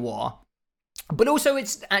Genesis Noir. But also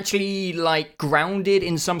it's actually like grounded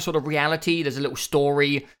in some sort of reality. There's a little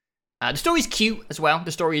story. The story's cute as well.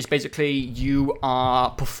 The story is basically you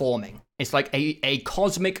are performing. It's like a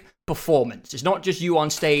cosmic performance. It's not just you on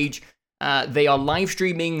stage. They are live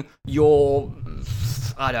streaming your,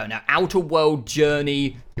 I don't know, outer world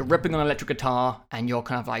journey. You're ripping on an electric guitar and you're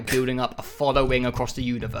kind of like building up a following across the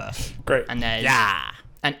universe. Great. And there's...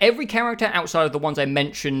 And every character outside of the ones I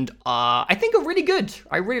mentioned I think are really good.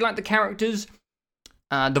 I really like the characters.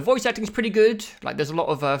 The voice acting's pretty good. Like, there's a lot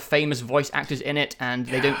of famous voice actors in it, and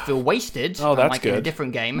they don't feel wasted. Oh, that's like good. In a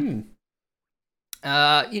different game.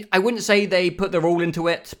 I wouldn't say they put their all into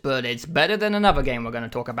it, but it's better than another game we're going to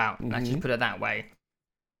talk about. Let's just put it that way.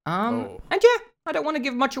 And yeah, I don't want to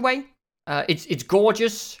give much away. It's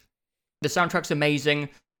gorgeous. The soundtrack's amazing.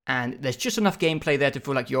 And there's just enough gameplay there to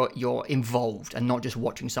feel like you're involved and not just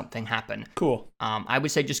watching something happen. Cool. I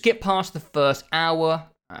would say just get past the first hour.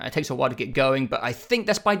 It takes a while to get going, but I think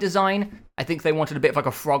that's by design. I think they wanted a bit of like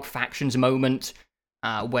a Frog Factions moment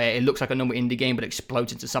where it looks like a normal indie game but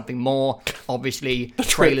explodes into something more. Obviously,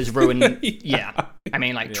 trailers ruin... yeah. I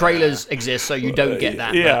mean, like, trailers exist, so you don't get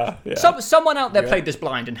that. Yeah. Someone out there played this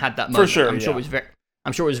blind and had that moment. For sure, I'm sure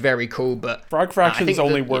it was very cool, but... Frog Fractions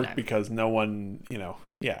only worked because no one,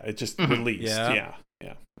 it just released. Yeah.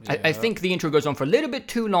 I think the intro goes on for a little bit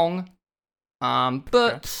too long.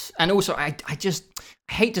 And also I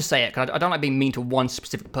hate to say it because I don't like being mean to one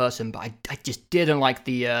specific person, but I just didn't like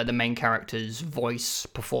the main character's voice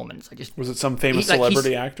performance. Was it some famous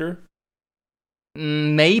celebrity actor?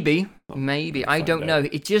 Maybe I don't know.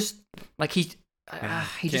 It just like he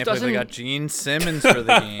just doesn't. We got Gene Simmons for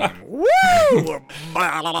the game. Woo!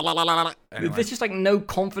 Anyway. There's just like no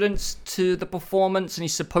confidence to the performance, and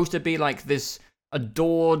he's supposed to be like this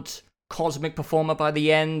adored cosmic performer by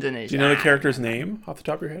the end, and it's. Do you know the character's name off the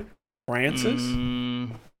top of your head? Francis?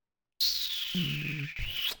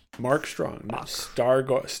 Mark Strong.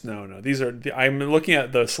 No, no. These are. I'm looking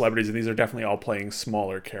at the celebrities, and these are definitely all playing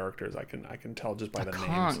smaller characters. I can tell just by the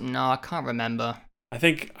names. No, I can't remember. I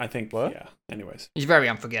think. What? Yeah. Anyways. It's very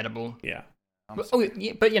unforgettable. Yeah. But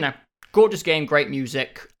gorgeous game, great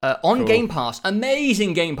music. On Game Pass,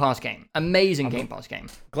 amazing Game Pass game. Game Pass game.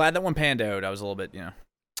 Glad that one panned out. I was a little bit,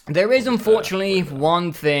 There is unfortunately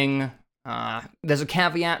one thing. There's a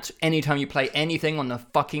caveat. Anytime you play anything on the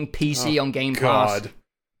fucking PC on Game Pass,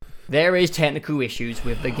 there is technical issues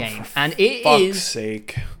with the game, and it is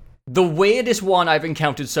sake. the weirdest one I've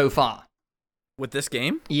encountered so far. With this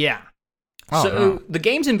game? Yeah. The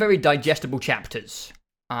game's in very digestible chapters.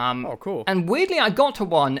 Cool. And weirdly, I got to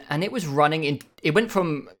one, and it was running in. It went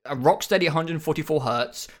from a rock steady 144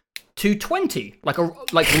 hertz to 20, like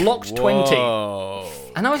locked 20.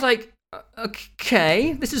 And I was like,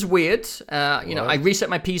 okay, this is weird. I reset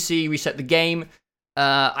my PC, reset the game.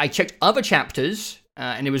 I checked other chapters,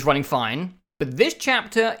 and it was running fine. But this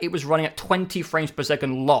chapter, it was running at 20 frames per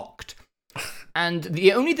second locked. And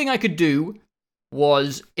the only thing I could do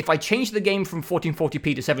was, if I changed the game from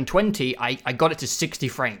 1440p to 720, I got it to 60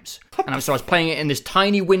 frames. And so I was playing it in this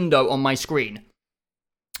tiny window on my screen.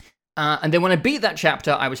 And then when I beat that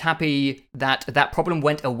chapter, I was happy that that problem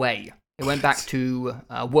went away. It went back to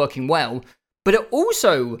working well. But it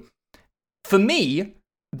also, for me,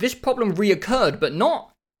 this problem reoccurred, but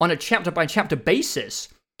not on a chapter-by-chapter basis.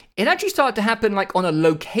 It actually started to happen like on a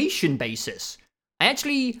location basis. I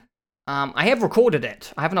have recorded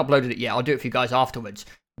it. I haven't uploaded it yet. I'll do it for you guys afterwards.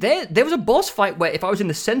 There was a boss fight where if I was in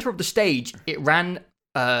the center of the stage, it ran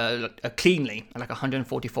cleanly, like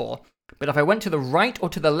 144. But if I went to the right or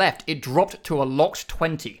to the left, it dropped to a locked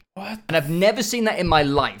 20. What? And I've never seen that in my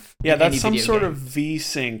life. Yeah, that's some sort of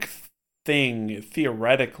VSync thing,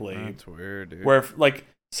 theoretically. That's weird, dude. Where, like,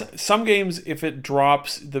 some games, if it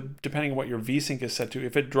drops, depending on what your VSync is set to,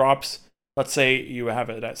 if it drops, let's say you have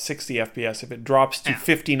it at 60 FPS, if it drops to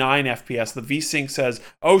 59 FPS, the VSync says,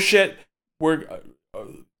 oh shit, we're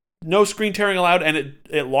no screen tearing allowed, and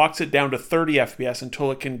it locks it down to 30 FPS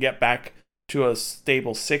until it can get back to a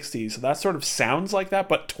stable 60. So that sort of sounds like that,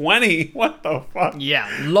 but 20? What the fuck? Yeah,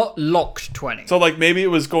 locked 20. So like maybe it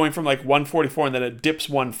was going from like 144 and then it dips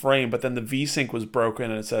one frame, but then the VSync was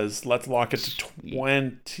broken and it says, let's lock it to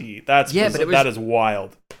 20. That is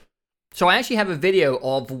wild. So I actually have a video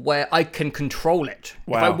of where I can control it.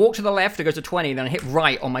 Wow. If I walk to the left, it goes to 20, then I hit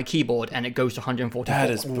right on my keyboard, and it goes to 144.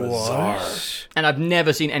 That is bizarre. And I've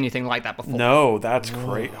never seen anything like that before. No, that's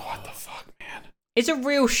great. What the fuck, man? It's a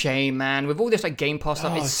real shame, man. With all this like Game Pass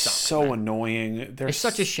stuff, it's so annoying. It's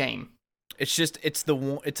such a shame. It's just it's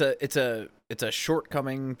a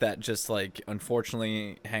shortcoming that just like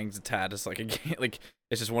unfortunately hangs its hat as like a game. Like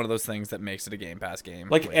it's just one of those things that makes it a Game Pass game.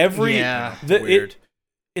 Like weird.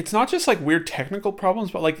 It's not just like weird technical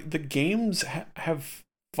problems, but like the games have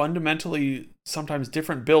fundamentally sometimes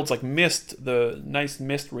different builds. Like Myst, the nice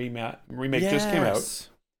Myst remake just came out.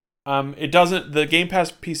 It doesn't. The Game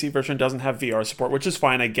Pass PC version doesn't have VR support, which is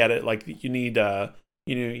fine. I get it. Like you need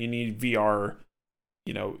you need VR,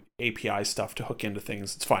 API stuff to hook into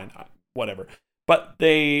things. It's fine, whatever. But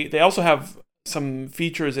they also have some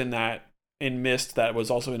features in Myst that was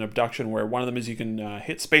also in Abduction, where one of them is you can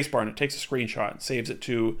hit spacebar and it takes a screenshot and saves it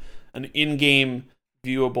to an in-game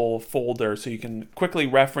viewable folder, so you can quickly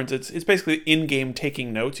reference it. It's basically in-game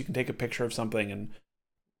taking notes. You can take a picture of something and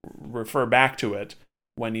refer back to it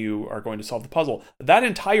when you are going to solve the puzzle. That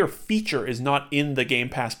entire feature is not in the Game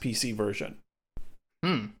Pass PC version.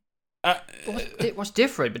 What's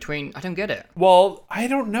different between? I don't get it. Well, I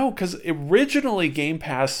don't know, because originally Game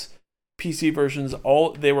Pass PC versions,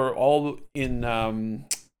 they were all in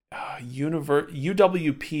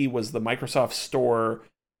UWP was the Microsoft Store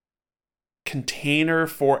container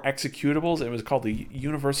for executables. It was called the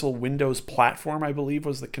Universal Windows Platform, I believe,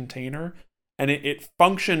 was the container, and it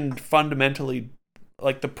functioned fundamentally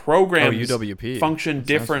like the programs UWP functioned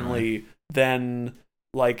differently than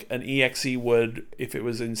like an EXE would if it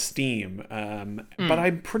was in Steam. But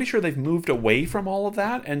I'm pretty sure they've moved away from all of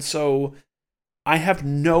that, and so I have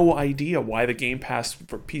no idea why the Game Pass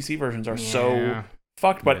for PC versions are so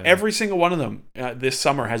fucked, but every single one of them this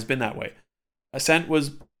summer has been that way. Ascent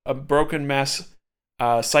was a broken mess.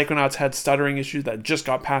 Psychonauts had stuttering issues that just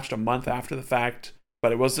got patched a month after the fact,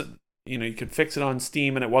 but it wasn't, you could fix it on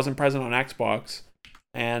Steam and it wasn't present on Xbox.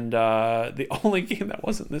 And the only game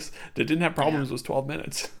that didn't have problems was 12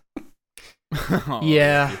 Minutes.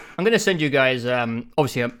 Yeah, I'm gonna send you guys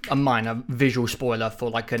obviously a minor visual spoiler for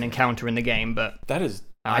like an encounter in the game, but that is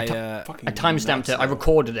I timestamped it. I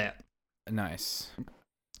recorded it, Nice.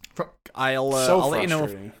 Fro- I'll So let you know.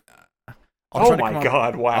 frustrating. I'll try Oh to my come up-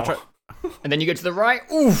 god! Wow, I'll try- And then you go to the right.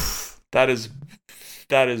 Oof. that is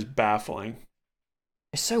baffling.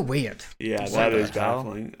 It's so weird. Yeah, What that the is hell?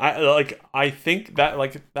 baffling. I think that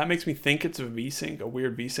makes me think it's a VSync, a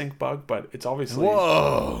weird VSync bug, but it's obviously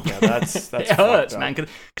Whoa. Yeah, that's It hurts, fucked up. man, because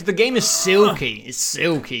the game is silky. It's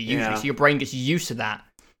silky usually, Yeah. so your brain gets used to that.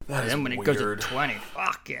 That And is then when it goes to weird. 20,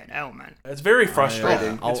 fucking hell, man. It's very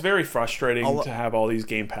frustrating. I'll- It's very frustrating I'll- to have all these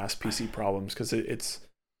Game Pass PC problems because it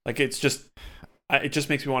just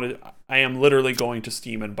makes me want to. I am literally going to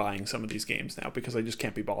Steam and buying some of these games now because I just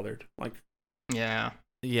can't be bothered. Like, Yeah.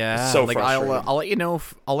 Yeah, It's so like frustrating. I'll let you know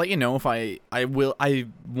if I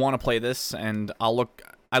want to play this, and I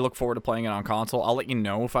look forward to playing it on console. I'll let you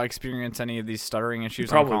know if I experience any of these stuttering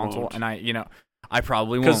issues on probably console, won't. and I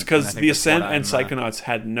probably won't because and I think the that's what Ascent and I'm, Psychonauts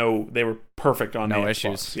had they were perfect on no the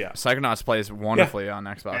issues. Xbox. Yeah, Psychonauts plays wonderfully on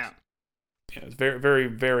Xbox. Yeah. yeah, it's very very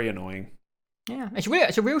very annoying. Yeah.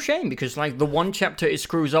 It's a real shame because, like, the one chapter it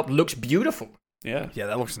screws up looks beautiful. Yeah, Yeah,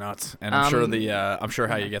 that looks nuts, and I'm sure Um, I'm sure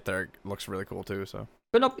how you get there looks really cool too. So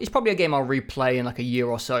But no, it's probably a game I'll replay in like a year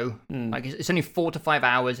or so. Mm. Like it's only 4 to 5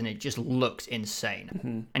 hours, and it just looks insane.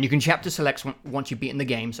 Mhm. And you can chapter select once you've beaten the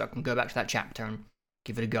game, so I can go back to that chapter and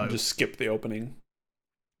give it a go. just skip the opening.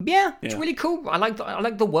 Yeah, it's Yeah. really cool. I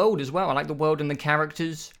like the world as well. I like the world and the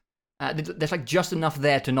characters. There's like just enough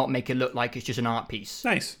there to not make it look like it's just an art piece.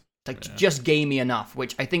 Nice. It's like just gamey enough,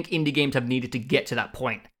 which I think indie games have needed to get to that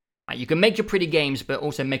point. Like, you can make your pretty games, but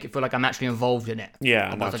also make it feel like I'm actually involved in it. Yeah,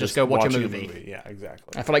 Otherwise not I just go watch a watching movie. Yeah,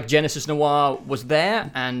 exactly. I feel like Genesis Noir was there,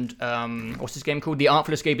 and what's this game called? The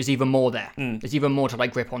Artful Escape is even more there. Mm. There's even more to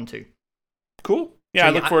like grip onto. Cool. Yeah, So, I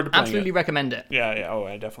look forward to playing absolutely it. recommend it. Yeah, yeah. Oh,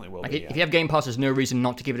 I definitely will. Like, be, if yeah. you have Game Pass, there's no reason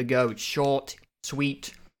not to give it a go. It's short,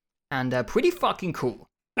 sweet, and pretty fucking cool.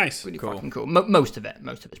 Nice. Pretty Cool. fucking cool. Most of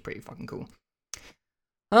it's pretty fucking cool.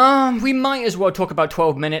 We might as well talk about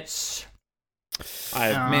 12 minutes.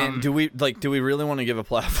 man, do we really want to give a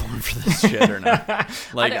platform for this shit or not?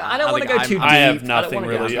 Like, I don't want to go too deep. I have don't nothing wanna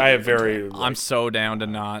go really. too I have deep into very. it. I'm so down to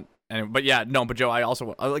not. But yeah, no. But Joe, I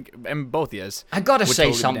also like, and both yes. I gotta Would say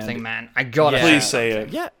totally be down something, to- man. I gotta Yeah. Please say say something.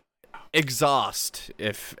 it. Yeah, exhaust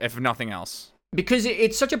if nothing else. Because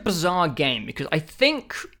it's such a bizarre game. Because I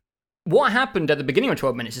think what happened at the beginning of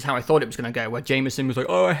 12 minutes is how I thought it was going to go, where Jameson was like,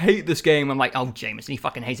 oh, I hate this game. I'm like, oh, Jameson, he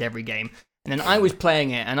fucking hates every game. And then I was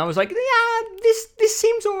playing it, and I was like, yeah, this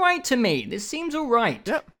seems all right to me. This seems all right.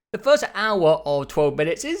 Yep. The first hour of 12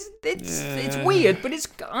 minutes it's Yeah. weird, but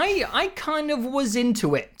I kind of was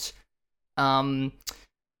into it.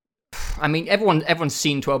 I mean, everyone's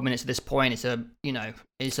seen 12 minutes at this point. It's a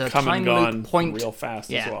Come time and gone loop point. real fast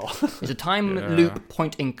Yeah. as well. It's a time Yeah. loop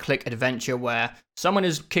point and click adventure where someone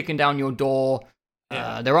is kicking down your door.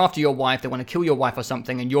 Yeah. They're after your wife. They want to kill your wife or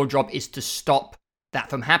something, and your job is to stop that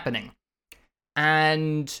from happening.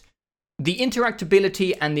 And the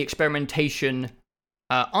interactability and the experimentation,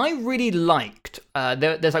 I really liked.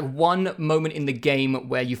 There's like one moment in the game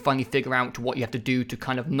where you finally figure out what you have to do to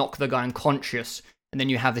kind of knock the guy unconscious, and then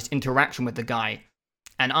you have this interaction with the guy.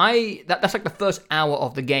 And that's like the first hour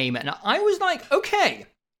of the game, and I was like, okay,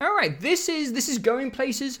 all right, this is going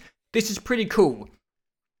places. This is pretty cool.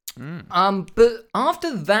 But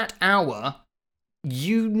after that hour,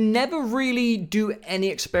 you never really do any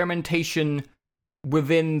experimentation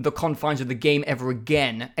within the confines of the game ever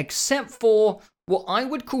again, except for what I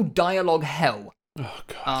would call dialogue hell. Oh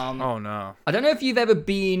god. Oh no. I don't know if you've ever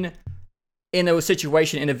been in a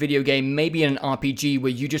situation in a video game, maybe in an RPG,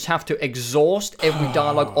 where you just have to exhaust every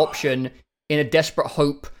dialogue option in a desperate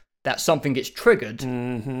hope that something gets triggered.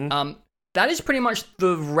 Mm-hmm. That is pretty much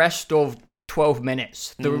the rest of 12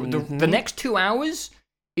 minutes. The next 2 hours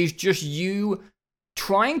is just you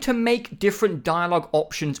trying to make different dialogue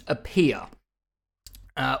options appear.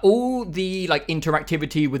 All the like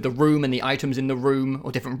interactivity with the room and the items in the room,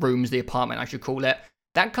 or different rooms, the apartment I should call it,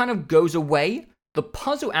 that kind of goes away. The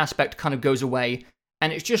puzzle aspect kind of goes away,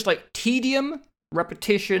 and it's just like tedium,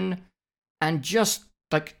 repetition, and just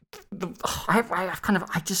like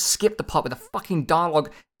I just skipped the part where the fucking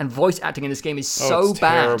dialogue and voice acting in this game is so it's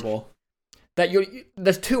bad terrible. that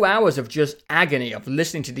there's 2 hours of just agony of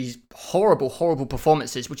listening to these horrible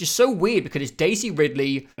performances, which is so weird because it's Daisy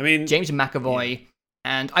Ridley, I mean, James McAvoy,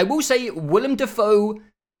 and I will say Willem Dafoe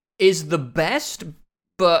is the best,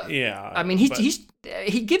 but yeah. I mean he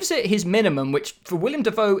gives it his minimum, which for Willem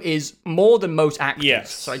Dafoe is more than most actors.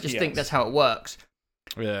 Yes, So I just think yes. that's how it works.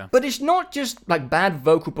 Yeah. But it's not just like bad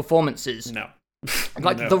vocal performances. no.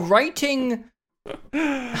 Like No. the writing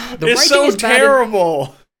It's so is bad in-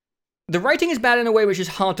 terrible. The writing is bad in a way which is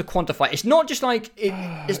hard to quantify. It's not just like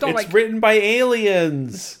it's not It's like written by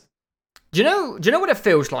aliens. Do you know what it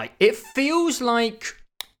feels like? It feels like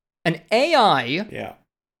an AI Yeah.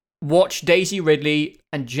 watched Daisy Ridley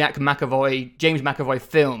and James McAvoy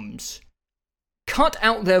films, cut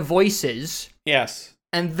out their voices, Yes.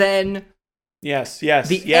 and then Yes. the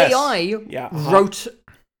yes. AI Yeah. wrote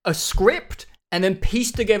a script and then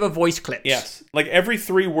pieced together voice clips. Yes. Like every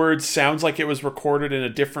 3 words sounds like it was recorded in a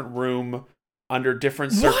different room under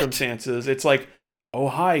different What? circumstances. It's like, oh,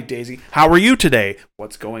 hi, Daisy. How are you today?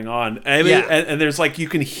 What's going on? And, Yeah. and there's like, you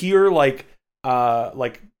can hear like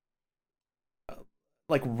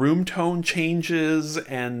room tone changes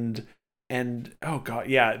and oh god,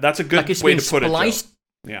 yeah, that's a good Like it's way been to put spliced. it.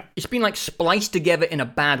 Joe. Yeah. It's been like spliced together in a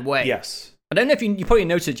bad way. Yes. I don't know if you probably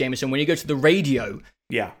noticed it, Jameson, when you go to the radio,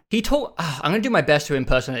 Yeah. he talk. I'm going to do my best to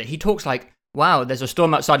impersonate it. He talks like, wow, there's a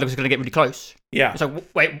storm outside, looks like it's going to get really close. Yeah. It's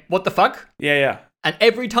like, wait, what the fuck? Yeah. Yeah. And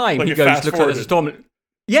every time Like he it goes, fast looks like there's a forwarded. storm.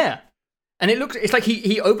 Yeah. And it's like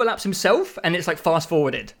he overlaps himself and it's like fast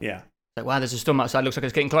forwarded. Yeah. Like, wow, there's a storm outside, looks like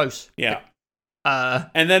it's getting close. Yeah. Okay.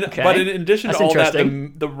 And then, but in addition That's to all that,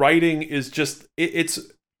 interesting. the writing is just it's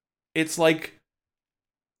like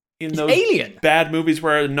in It's those alien. bad movies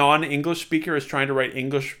where a non-English speaker is trying to write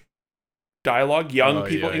English dialogue, young Oh,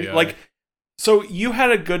 people, yeah, yeah. like. So you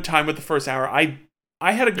had a good time with the first hour. I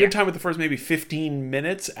had a good Yeah. time with the first maybe 15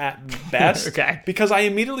 minutes at best. Okay. Because I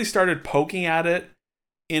immediately started poking at it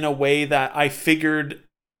in a way that I figured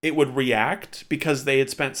it would react because they had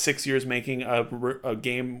spent 6 years making a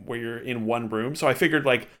game where you're in one room. So I figured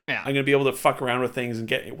like Yeah. I'm going to be able to fuck around with things and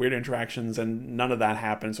get weird interactions, and none of that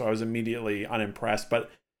happened. So I was immediately unimpressed. But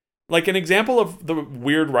like an example of the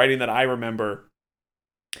weird writing that I remember,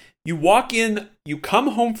 you walk in, you come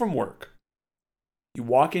home from work, you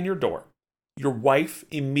walk in your door, your wife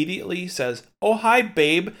immediately says, "Oh, hi,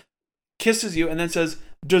 babe," kisses you, and then says,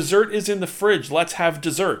 "Dessert is in the fridge. Let's have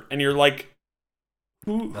dessert." And you're like,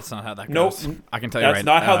 "Who?" That's not how that Nope. goes. I can tell you That's right.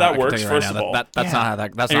 not how that I can tell works, you first now. of all. That's Yeah. not how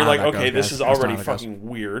that. That's And not you're like, how that "Okay, goes, this guys. is That's not already how that goes. fucking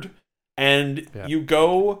weird." And Yeah. you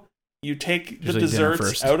go, you take the Usually dinner desserts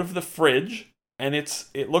first. out of the fridge, and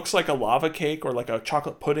it looks like a lava cake or like a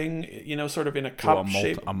chocolate pudding, sort of in a cup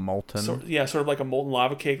shape. A molten. Sort of like a molten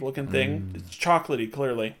lava cake looking thing. It's chocolatey,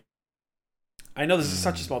 clearly. I know this is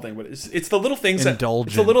such a small thing, but it's the little things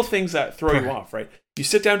that throw you off, right? You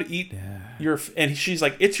sit down to eat and she's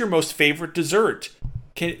like, "It's your most favorite dessert."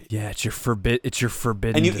 It's your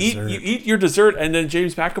forbidden. And you dessert. eat your dessert, and then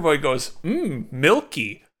James McAvoy goes,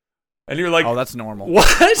 "Milky," and you're like, Oh, that's normal.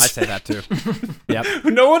 "What?" I say that too. Yep.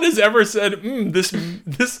 No one has ever said, "This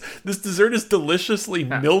dessert is deliciously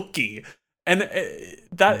milky." And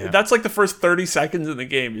that's like the first 30 seconds in the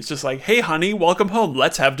game. It's just like, "Hey, honey, welcome home.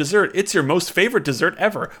 Let's have dessert. It's your most favorite dessert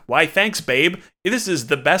ever. Why, thanks, babe. This is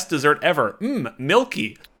the best dessert ever.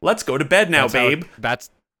 Milky. Let's go to bed now, babe." That's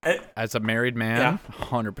as a married man,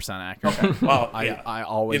 100% accurate. Okay. Well, I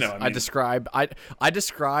always I describe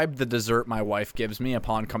the dessert my wife gives me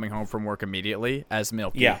upon coming home from work immediately as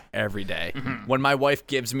milky every day. When my wife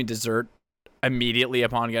gives me dessert immediately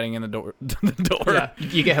upon getting in the door,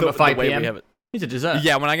 You get him at 5 the way we p.m. have it. It's a dessert.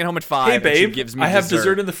 Yeah, when I get home at 5, "Hey, and she babe, gives me I have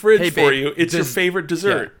dessert in the fridge Hey, for babe, you. It's your favorite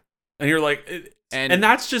dessert." And you're like, and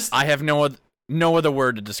that's just I have no other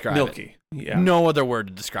word to describe milky. it. Yeah. No other word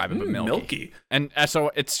to describe it but milky. Milky. And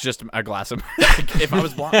so it's just a glass of if I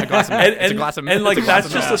was blind, a glass of milk. It's a glass of milk. And like It's a glass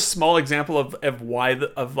that's of just milk. a small example of why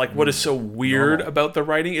what is so weird Normal. about the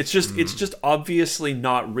writing. It's just obviously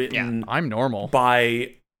not written I'm normal.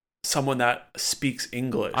 by someone that speaks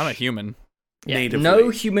English. I'm a human. Yeah, natively. no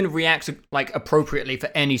human reacts like appropriately for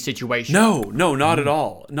any situation. No, not at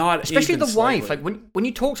all. Not Especially even the wife. slightly. Like when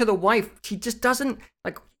you talk to the wife, she just doesn't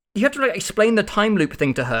like. You have to like explain the time loop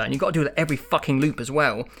thing to her, and you got to do it every fucking loop as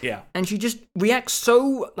well. Yeah. And she just reacts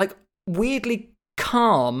so like weirdly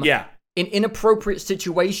calm. Yeah. In inappropriate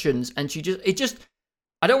situations, and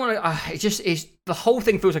I don't want to. The whole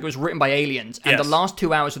thing feels like it was written by aliens, and Yes. the last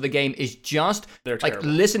 2 hours of the game is just They're like terrible.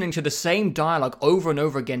 listening to the same dialogue over and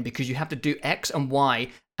over again because you have to do X and Y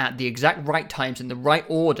at the exact right times in the right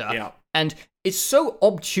order. Yeah. And it's so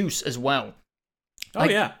obtuse as well. Oh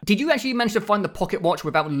yeah. Did you actually manage to find the pocket watch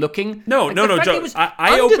without looking? No, Like, no, the fact Joe, it was I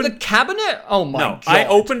under opened- the cabinet. Oh my god! I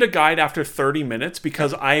opened a guide after 30 minutes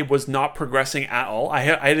because I was not progressing at all. I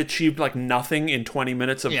had achieved like nothing in 20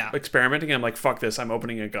 minutes of experimenting. And I'm like, fuck this, I'm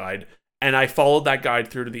opening a guide. And I followed that guide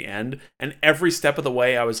through to the end. And every step of the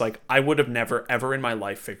way, I was like, I would have never, ever in my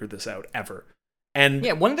life figured this out, ever. And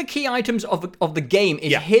yeah, one of the key items of the game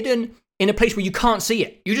is hidden in a place where you can't see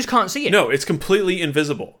it. You just can't see it. no, it's completely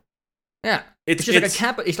invisible. Yeah. It's just like a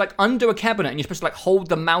cabinet. It's like under a cabinet, and you're supposed to like hold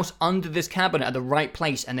the mouse under this cabinet at the right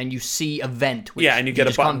place, and then you see a vent. Which and you get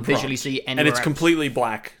just a button can't visually prompt. see anywhere and it's else. completely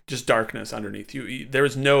black, just darkness underneath you.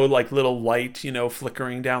 There's no like little light,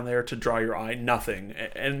 flickering down there to draw your eye. Nothing,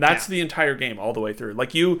 and that's the entire game all the way through.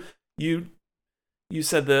 Like you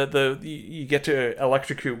said, you get to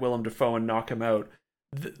electrocute Willem Dafoe and knock him out.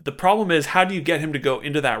 The problem is, how do you get him to go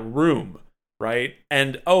into that room? Right?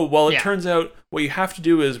 And it turns out what you have to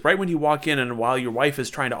do is right when you walk in and while your wife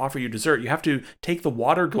is trying to offer you dessert, you have to take the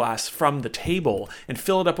water glass from the table and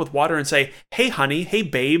fill it up with water and say, "Hey honey, hey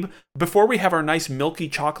babe, before we have our nice milky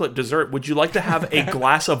chocolate dessert, would you like to have a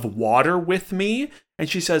glass of water with me?" And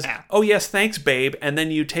she says, "Oh yes, thanks babe." And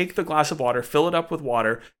then you take the glass of water, fill it up with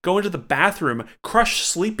water, go into the bathroom, crush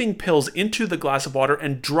sleeping pills into the glass of water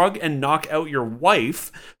and drug and knock out your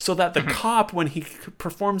wife so that the cop, when he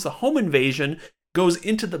performs the home invasion, goes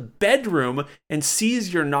into the bedroom and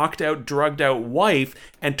sees your knocked out, drugged out wife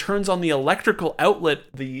and turns on the electrical outlet,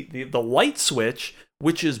 the light switch,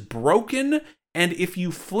 which is broken. And if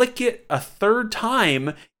you flick it a third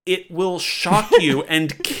time, it will shock you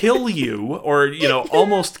and kill you, or,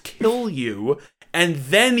 almost kill you. And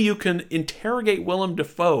then you can interrogate Willem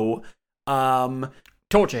Dafoe,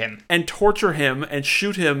 torture him and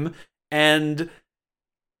shoot him. And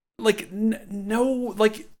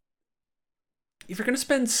if you're going to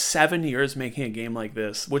spend 7 years making a game like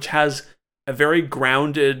this, which has a very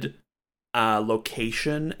grounded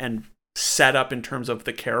location and setup in terms of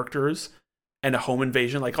the characters and a home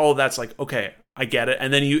invasion, that's okay, I get it.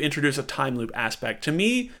 And then you introduce a time loop aspect. To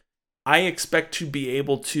me, I expect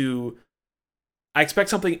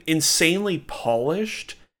something insanely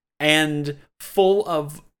polished and full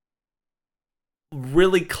of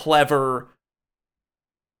really clever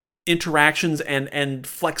interactions and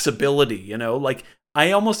flexibility,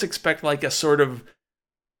 I almost expect like a sort of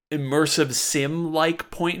immersive sim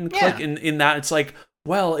like point and click in that it's like,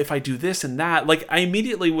 well, if I do this and that, I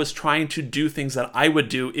immediately was trying to do things that I would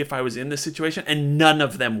do if I was in this situation, and none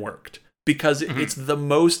of them worked because it's the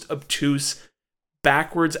most obtuse,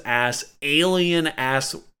 backwards ass, alien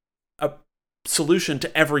ass solution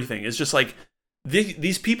to everything. It's just like,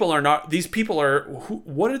 these people are,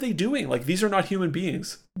 what are they doing? These are not human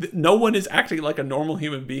beings. No one is acting like a normal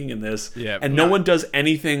human being in this. And no one does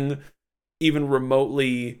anything even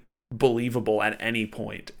remotely believable at any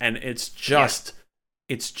point. And it's just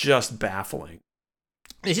baffling.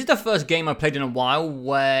 This is the first game I've played in a while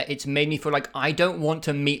where it's made me feel like I don't want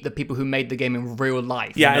to meet the people who made the game in real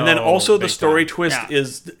life. Yeah, and then also the story twist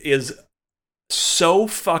is so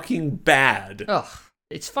fucking bad. Ugh,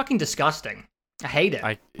 it's fucking disgusting. I hate it.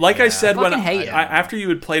 I said when hate it. After you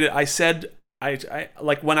had played it, I said I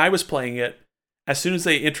when I was playing it, as soon as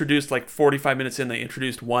they introduced 45 minutes in, they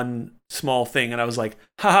introduced one small thing, and I was like,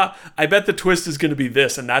 haha, I bet the twist is going to be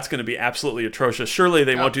this, and that's going to be absolutely atrocious. Surely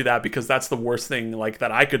they won't do that because that's the worst thing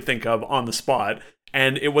that I could think of on the spot.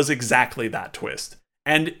 And it was exactly that twist.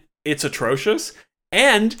 And it's atrocious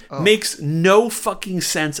and makes no fucking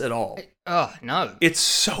sense at all. Oh, no. It's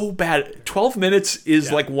so bad. 12 minutes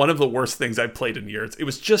is one of the worst things I've played in years. It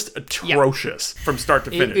was just atrocious from start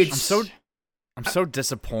to finish. I'm so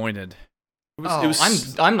disappointed.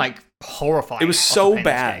 I'm horrified. It was so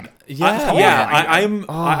bad.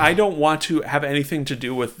 I don't want to have anything to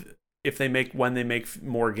do with when they make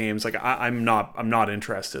more games. I'm not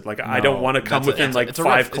interested. I don't want to come within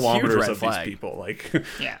 5 kilometers of these people.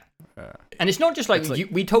 And it's not just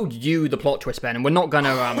we told you the plot twist, Ben, and we're not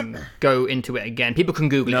gonna go into it again. People can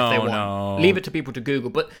Google it if they want. No. Leave it to people to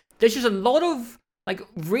Google. But there's just a lot of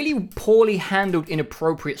really poorly handled,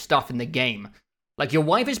 inappropriate stuff in the game. Your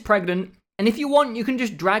wife is pregnant, and if you want, you can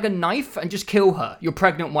just drag a knife and just kill her, your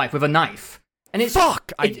pregnant wife, with a knife. And it's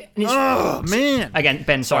man. Again,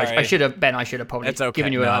 Ben, sorry. I should have probably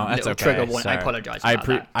given you a little trigger warning. Sorry. I apologize.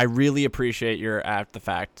 I really appreciate your at the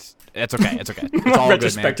fact. It's okay. It's okay. It's all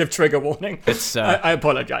retrospective good, trigger warning. It's I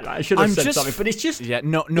apologize. I should have said something, but it's just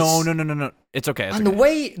no. It's okay. And the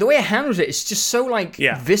way it handles it is just so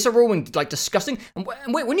visceral and disgusting. And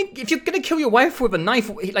if you're gonna kill your wife with a knife,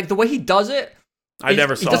 the way he does it, I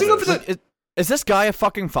never saw this. Is this guy a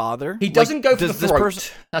fucking father? He doesn't go for the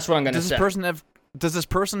throat. That's what I'm going to say. Does this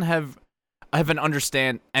person have an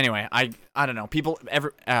understand? Anyway, I don't know. People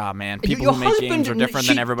who make games are different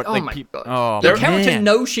than everybody. Oh my god! The character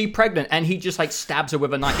knows she's pregnant, and he just stabs her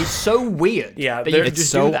with a knife. It's so weird. Yeah, that you can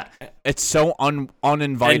just do that. It's so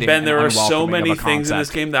uninviting. And Ben, there are so many things in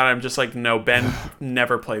this game that I'm just no, Ben,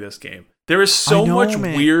 never play this game. There is so much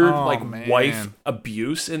weird wife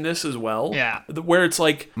abuse in this as well. Yeah, where it's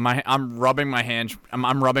I'm rubbing my hand.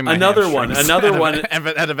 I'm rubbing my another one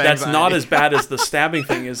that's not as bad as the stabbing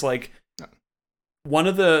thing is one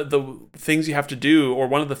of the things you have to do, or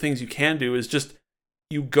one of the things you can do, is just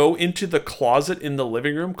you go into the closet in the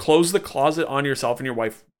living room, close the closet on yourself, and your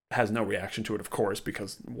wife has no reaction to it, of course,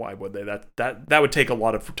 because why would they? That would take a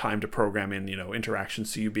lot of time to program in,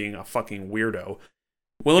 interactions to you being a fucking weirdo.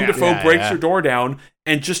 Willem Dafoe breaks your door down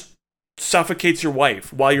and just suffocates your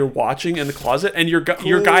wife while you're watching in the closet, and your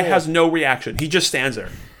guy has no reaction. He just stands there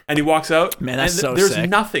and he walks out. Man, that's so there's sick.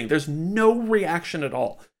 nothing. There's no reaction at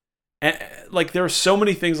all. And like, there are so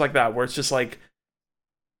many things like that where it's just like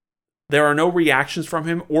there are no reactions from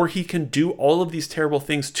him, or he can do all of these terrible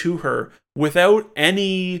things to her without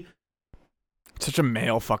any Such a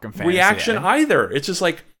male fucking fantasy. reaction either. It's just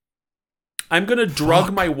like, I'm gonna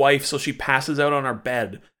drug my wife so she passes out on our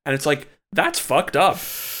bed, and it's like, that's fucked up.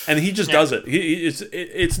 And he just does it.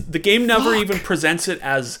 It's the game never even presents it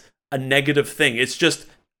as a negative thing. It's just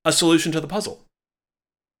a solution to the puzzle.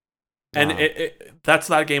 And that's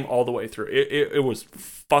that game all the way through. It was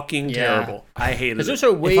fucking terrible. I hated it. There's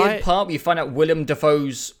also a weird part where you find out Willem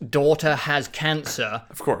Dafoe's daughter has cancer.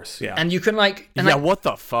 Of course, yeah. And you can what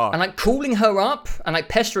the fuck? And like calling her up and like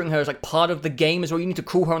pestering her is like part of the game as well. You need to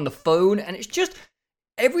call her on the phone, and it's just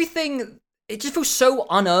everything. It just feels so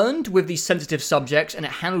unearned with these sensitive subjects, and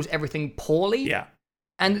it handles everything poorly. Yeah.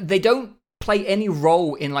 And they don't play any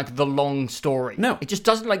role in like the long story. No. It just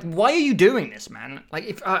doesn't, like, why are you doing this, man?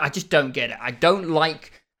 Like, I just don't get it. I don't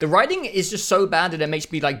like, the writing is just so bad that it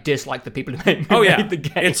makes me like dislike the people who made the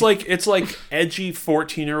game. It's like edgy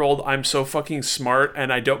 14-year-old, I'm so fucking smart,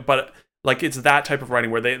 and I don't, but like, it's that type of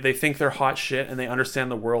writing where they think they're hot shit and they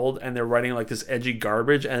understand the world, and they're writing like this edgy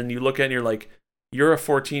garbage, and you look at it and you're like, you're a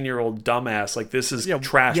 14-year-old dumbass. Like, this is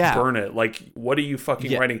trash. Burn it. Like, what are you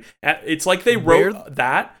fucking writing? It's like they wrote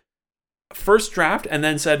that first draft and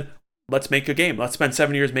then said, let's make a game. Let's spend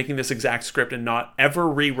 7 years making this exact script and not ever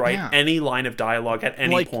rewrite any line of dialogue at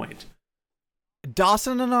any point.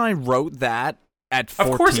 Dawson and I wrote that at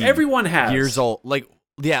 14. Of course, everyone has. Years old. You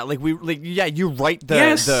write the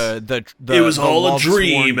it was the all a love sworn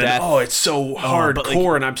dream, and death. it's so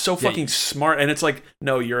hardcore, and I'm so fucking smart, and it's like,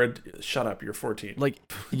 no, shut up, you're 14. Like,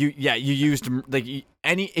 you used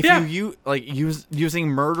using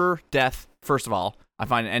murder, death. First of all, I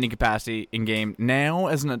find any capacity in game now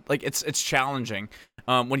it's challenging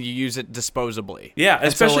when you use it disposably. Yeah,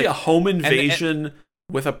 especially a home invasion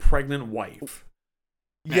with a pregnant wife.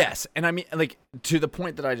 Yes, and I mean, like, to the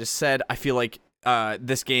point that I just said, I feel like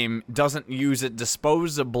this game doesn't use it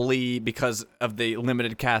disposably because of the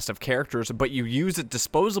limited cast of characters, but you use it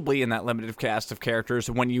disposably in that limited cast of characters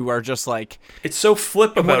when you are just like, it's so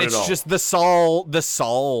flip about it all. It's just the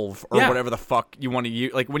solve or whatever the fuck you want to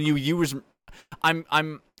use. Like, when you use, I'm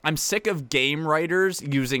sick of game writers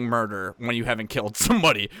using murder when you haven't killed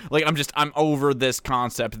somebody. Like, I'm over this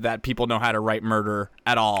concept that people know how to write murder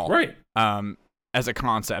at all. Right. As a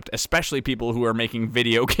concept, especially people who are making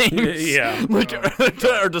video games. Yeah.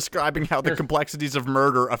 Are describing how the complexities of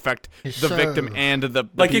murder affect the victim and the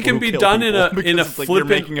like, it can be done in a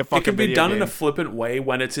flippant it can be done in a flippant way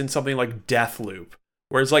when it's in something like Deathloop.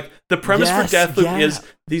 Whereas, like, the premise for Deathloop is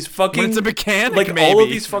these fucking... When it's a mechanic, like, maybe. all of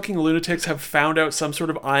these fucking lunatics have found out some sort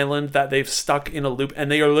of island that they've stuck in a loop,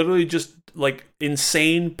 and they are literally just, like,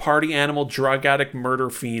 insane party animal, drug addict, murder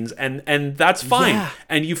fiends, and that's fine. Yeah.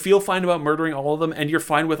 And you feel fine about murdering all of them, and you're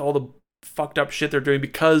fine with all the fucked up shit they're doing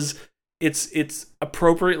because it's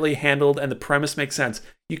appropriately handled and the premise makes sense.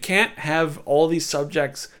 You can't have all these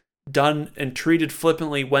subjects done and treated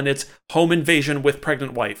flippantly when it's home invasion with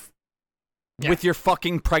pregnant wife. With your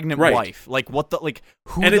fucking pregnant wife. Like, what the, like,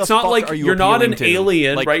 who and the it's not fuck like are you you're not an appealing to?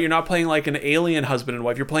 alien, like, right? You're not playing like an alien husband and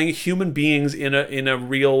wife. You're playing human beings in a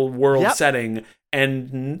real world setting,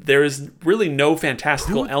 and there is really no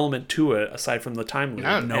fantastical element to it aside from the time loop.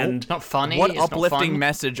 No, and it's not funny. What it's not uplifting fun.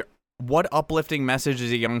 message? What uplifting message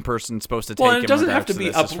is a young person supposed to take? Well, it doesn't have to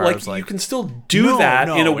be up. Like, you can still do that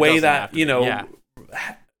in a way that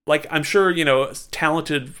like, I'm sure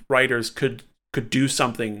talented writers could do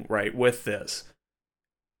something right with this.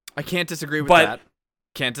 I can't disagree with but that.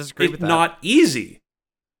 Can't disagree with that. It's not easy.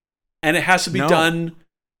 And it has to be done,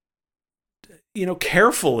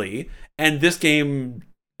 carefully. And this game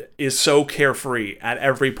is so carefree at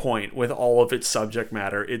every point with all of its subject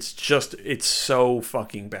matter. It's so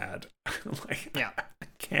fucking bad. I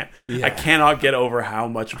cannot get over how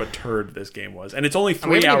much of a turd this game was. And it's only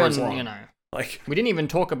 3 hours long. Like, we didn't even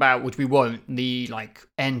talk about, which we won't, the like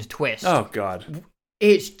end twist. Oh God.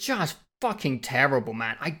 It's just fucking terrible,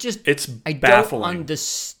 man. I baffling. don't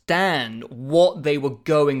understand what they were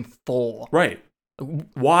going for. Right.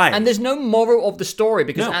 Why? And there's no moral of the story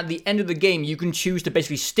because at the end of the game, you can choose to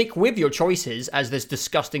basically stick with your choices as this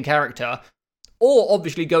disgusting character, or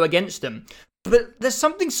obviously go against them. but there's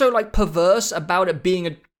something so like perverse about it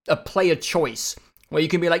being a player choice. Where you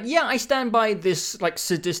can be like, yeah, I stand by this like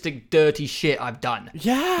sadistic, dirty shit I've done.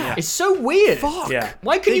 Yeah. It's so weird. Fuck. Yeah.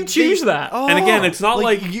 Why can you choose that? And again, it's not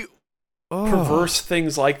like you. perverse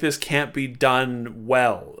things like this can't be done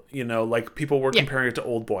well. You know, like people were Yeah. comparing it to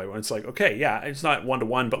Old Boy, when it's like, okay, yeah, it's not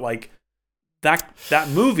 1-to-1, but like that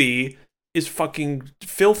movie is fucking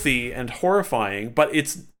filthy and horrifying, but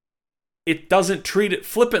it doesn't treat it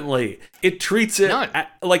flippantly. It treats it No.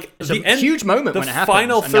 like It's the a end. huge moment The when it happens.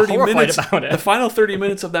 final and they're 30 horrified minutes. about it. The final 30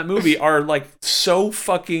 minutes of that movie are like so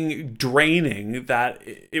fucking draining that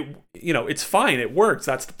it's fine. It works.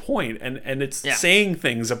 That's the point. And it's Yeah. saying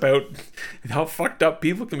things about how fucked up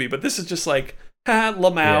people can be. But this is just like, haha,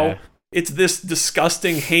 Lamau. Yeah. It's this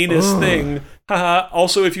disgusting, heinous thing. Haha.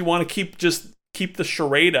 Also, if you want to keep the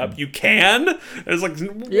charade up, you can. It's like,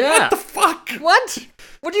 Yeah. what the fuck? What?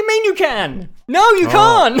 What do you mean you can? No, you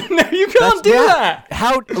can't. No, you can't do that.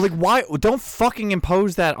 How? Like, why? Don't fucking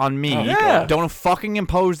impose that on me. Yeah. Don't fucking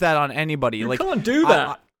impose that on anybody. You like, can't do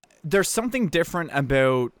that. there's something different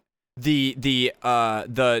about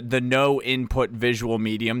the no input visual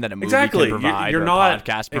medium that a movie Exactly. can provide. You're or not- a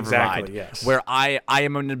podcast can exactly, provide. yes. Where I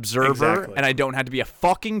am an observer Exactly. and I don't have to be a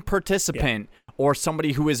fucking participant. Or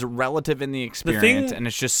somebody who is a relative in the experience, and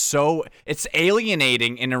it's just it's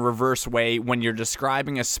alienating in a reverse way when you're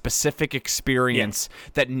describing a specific experience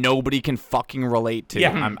that nobody can fucking relate to.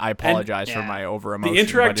 Yeah. I apologize And- for yeah. my over The emotion.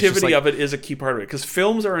 interactivity of it is a key part of it, because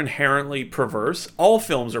films are inherently perverse. All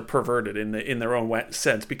films are perverted in their own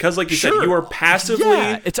sense, because, like you said, Sure. you are passively,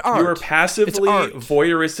 Yeah, it's art. You are passively, It's art.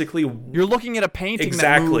 voyeuristically. You're looking at a painting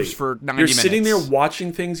Exactly. that moves for 90 You're minutes. sitting there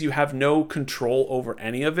watching things. You have no control over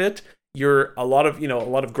any of it. A lot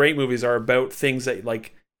of great movies are about things that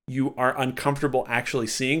like you are uncomfortable actually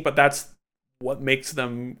seeing, but that's what makes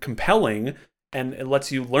them compelling, and it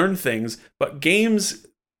lets you learn things. But games,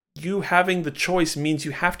 you having the choice means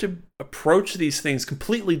you have to approach these things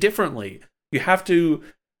completely differently. You have to,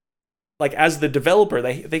 like, as the developer,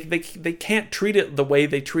 they can't treat it the way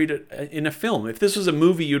they treat it in a film. If this was a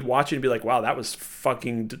movie, you'd watch it and be like, wow, that was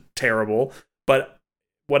fucking terrible, but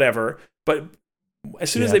whatever. But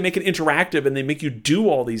as soon as they make it interactive and they make you do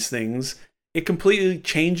all these things, it completely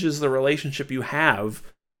changes the relationship you have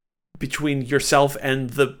between yourself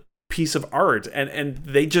and the piece of art. And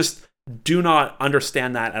they just do not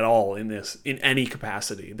understand that at all in any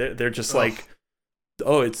capacity. They're just like,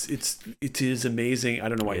 oh, it is amazing. I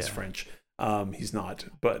don't know why he's French. He's not,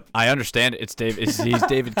 but I understand he's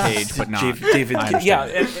David Cage, but not David. I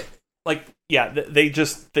understand. Yeah, they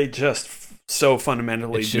just so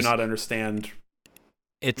fundamentally It's do just- not understand.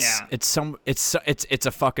 It's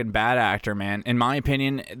a fucking bad actor, man. In my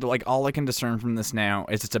opinion, like all I can discern from this now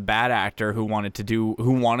is it's a bad actor who wanted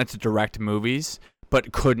to direct movies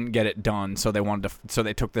but couldn't get it done, so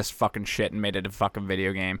they took this fucking shit and made it a fucking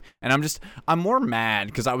video game. And I'm more mad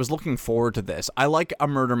because I was looking forward to this. I like a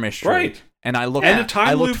murder mystery, Right. And I looked And a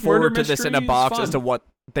time looked loop forward murder to this in a mystery is box fun. as to what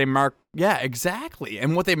they mark. Yeah, exactly.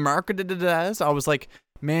 And what they marketed it as, I was like,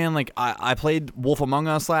 man, like I played Wolf Among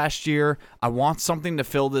Us last year. I want something to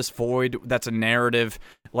fill this void that's a narrative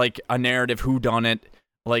whodunit.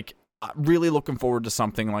 Like, really looking forward to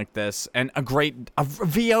something like this and a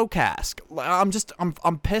VO cast.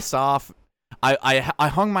 I'm pissed off. I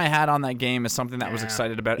hung my hat on that game as something that I was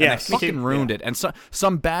excited about, Yes. and they fucking ruined it. And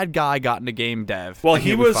some bad guy got into game dev. Well, and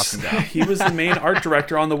he would was fucking go. he was the main art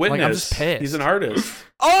director on The Witness. I'm just pissed. He's an artist.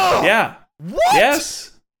 Oh Yeah. what?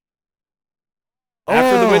 Yes.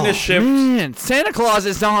 After The Witness shipped. Man, Santa Claus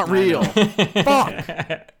is not real.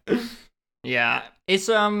 Fuck. Yeah, it's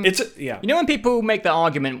Yeah. You know when people make the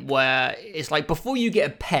argument where it's like before you get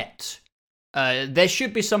a pet, there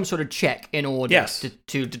should be some sort of check in order Yes.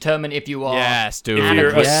 to determine if you are Yes, dude. If you're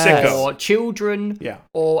a animals sicko. or children Yeah.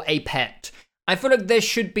 or a pet. I feel like there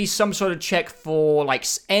should be some sort of check for like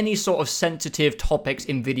any sort of sensitive topics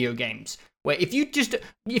in video games. Where if you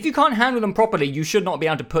can't handle them properly, you should not be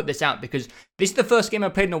able to put this out, because this is the first game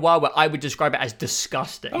I've played in a while where I would describe it as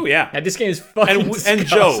disgusting. Oh, yeah. Like, this game is fucking disgusting. And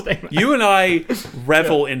Joe, man. you and I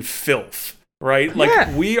revel in filth, right? Like,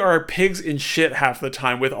 Yeah. we are pigs in shit half the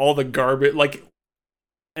time with all the garbage, like,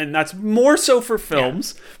 and that's more so for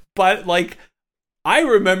films, but, like, I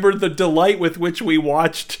remember the delight with which we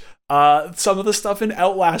watched some of the stuff in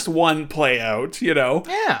Outlast 1 play out, you know?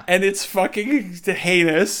 Yeah. And it's fucking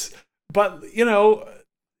heinous, but, you know,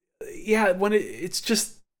 yeah, when it's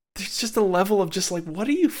just, there's just a level of just like, what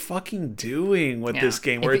are you fucking doing with this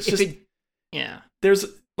game? Where there's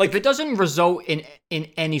like, if it doesn't result in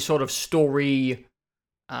any sort of story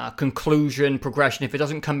conclusion, progression, if it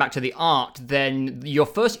doesn't come back to the art, then your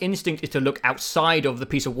first instinct is to look outside of the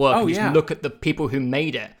piece of work and just look at the people who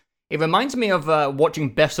made it. It reminds me of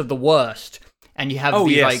watching Best of the Worst, and you have in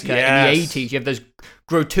the 80s, you have those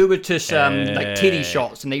gratuitous like titty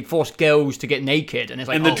shots, and they force girls to get naked, and it's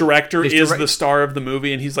like, and the director is the star of the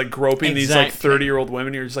movie, and he's like groping these like 30-year-old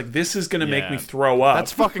women. You're just like, this is gonna make me throw up.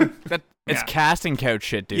 That's fucking it's casting couch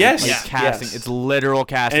shit, dude. Yes, like, it's casting. It's literal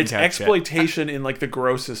casting. And it's couch exploitation in like the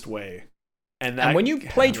grossest way. And when you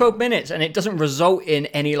play 12 minutes and it doesn't result in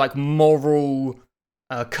any like moral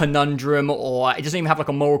conundrum, or it doesn't even have like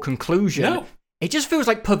a moral conclusion. It just feels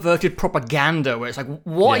like perverted propaganda, where it's like,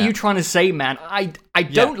 what are you trying to say, man? I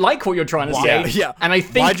don't like what you're trying to say. Yeah. And I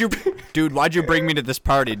think... why'd you bring me to this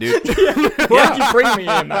party, dude? Why'd you bring me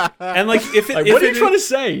in? And like, what are you trying to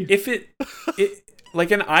say? If it like,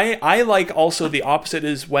 and I like also the opposite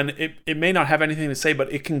is when it may not have anything to say,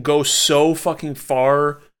 but it can go so fucking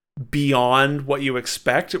far beyond what you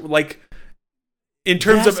expect. Like, in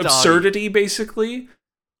terms of absurdity, basically...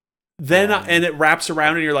 Then and it wraps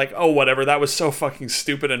around and you're like, oh, whatever, that was so fucking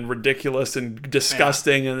stupid and ridiculous and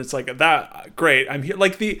disgusting, and it's like, that great, I'm here.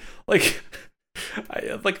 Like the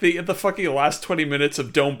fucking last 20 minutes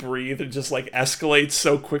of Don't Breathe, it just like escalates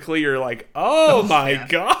so quickly. You're like, oh my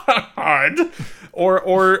god.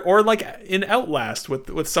 Or like in Outlast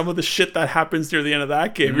with some of the shit that happens near the end of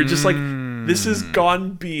that game. You're just like, this has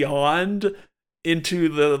gone beyond into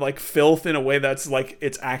the like filth in a way that's like,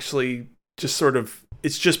 it's actually just sort of,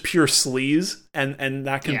 it's just pure sleaze, and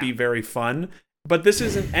that can be very fun. But this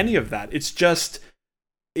isn't any of that. It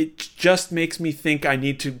just makes me think I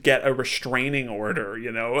need to get a restraining order,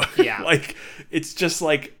 you know? Yeah. Like, it's just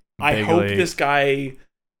like, I hope this guy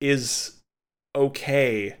is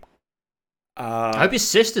okay. I hope his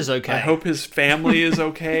sister's okay. I hope his family is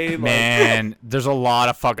okay. Man, there's a lot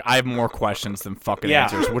of I have more questions than fucking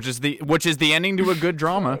answers, which is the ending to a good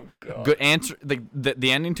drama. Good answer.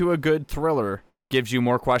 The ending to a good thriller gives you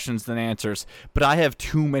more questions than answers, but I have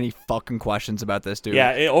too many fucking questions about this dude.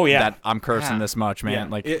 That I'm cursing this much, man.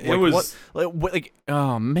 Like, it was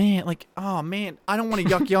oh man, I don't want to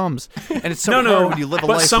yuck yums, and it's so hard when you live a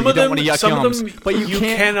life where you don't want to yuck yums, but you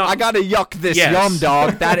can't. I gotta yuck this yum,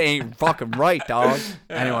 dog. That ain't fucking right, dog.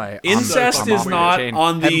 Anyway, incest is not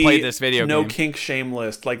on the this video no game. Kink shame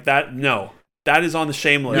list. Like that, no. That is on the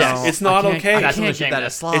shame list. Yes. It's not okay. That's on the shame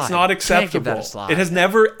list. It's not acceptable. It has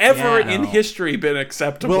never, ever in history been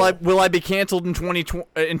acceptable. Will I be canceled in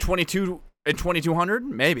 2200?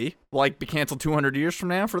 Maybe. Will I be canceled 200 years from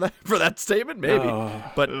now for that statement? Maybe.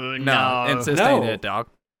 But no. Incest ain't it, dog.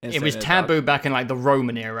 It was taboo back in like the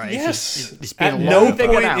Roman era. Yes. It's been At no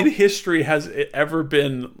point in history has it ever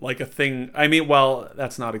been like a thing. I mean, well,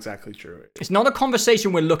 that's not exactly true. It's not a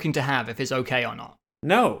conversation we're looking to have if it's okay or not.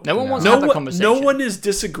 No one wants to have that conversation. No one is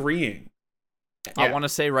disagreeing. I want to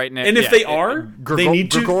say right now, and if they are, they need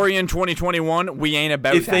to. Gregorian 2021, we ain't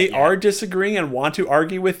about. If they are disagreeing and want to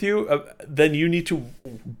argue with you, then you need to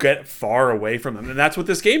get far away from them, and that's what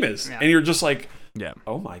this game is. And you're just like,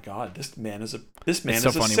 oh my god, this man is a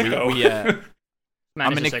sicko.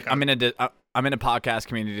 I'm in a podcast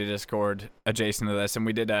community Discord adjacent to this, and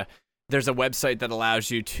we did there's a website that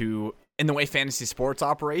allows you to, in the way fantasy sports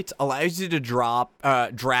operates, allows you to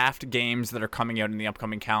draft games that are coming out in the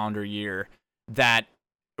upcoming calendar year that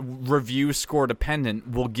review score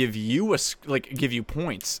dependent will give you give you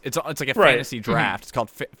points. It's like a fantasy draft. It's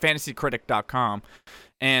called fantasycritic.com.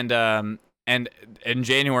 And in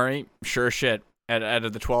January, sure shit, out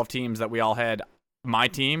of the 12 teams that we all had, my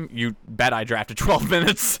team, you bet I drafted 12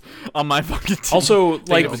 minutes on my fucking team. Also,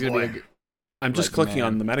 like, I'm just clicking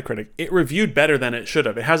on the Metacritic. It reviewed better than it should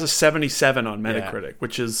have. It has a 77 on Metacritic,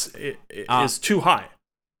 which is is too high.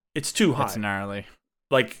 It's too high. It's gnarly.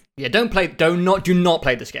 Like, do not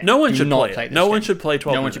play this game. No one should play it. No one should play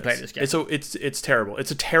 12 minutes. No one should play this game. It's terrible.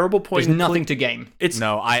 It's a terrible point. There's nothing to game.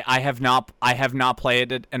 I have not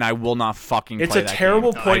played it, and I will not fucking play it. It's a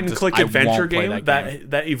terrible point and click adventure game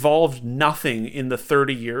that evolved nothing in the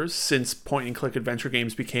 30 years since point and click adventure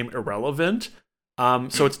games became irrelevant.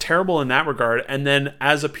 So it's terrible in that regard. And then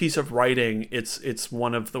as a piece of writing, it's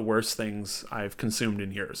one of the worst things I've consumed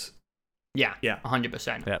in years. Yeah.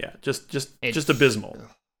 100%. Yeah. Just abysmal.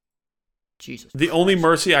 Jesus. The only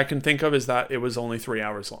mercy I can think of is that it was only 3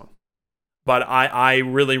 hours long. But I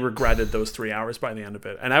really regretted those 3 hours by the end of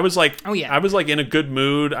it. And I was like, I was like in a good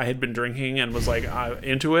mood. I had been drinking and was like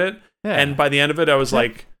into it. Yeah. And by the end of it, I was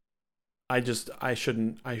like, I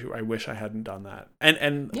wish I hadn't done that.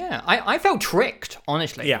 And yeah, I felt tricked,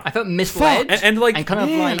 honestly. Yeah. I felt misled. And like, and kind of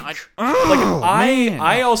like,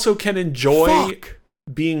 I also can enjoy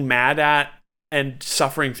being mad at and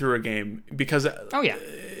suffering through a game because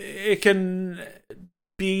it can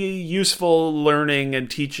be useful learning and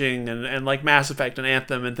teaching, and like Mass Effect and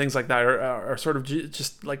Anthem and things like that are sort of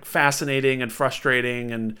just like fascinating and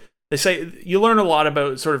frustrating. And they say you learn a lot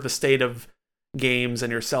about sort of the state of games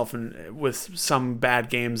and yourself, and with some bad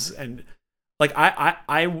games. And like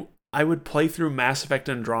I would play through Mass Effect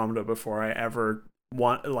Andromeda before I ever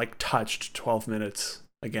touched 12 minutes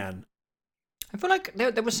again. I feel like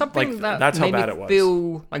there was something that's how made bad me it was.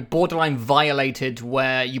 feel like borderline violated,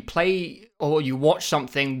 where you play or you watch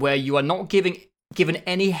something where you are not given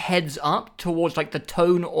any heads up towards like the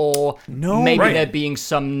tone, or maybe right. there being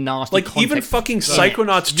some nasty Like context. even fucking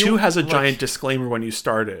Psychonauts 2 has a giant disclaimer when you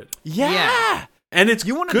start it. Yeah. And it's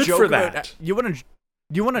good for that. You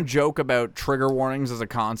want to joke about trigger warnings as a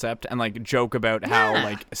concept, and like joke about how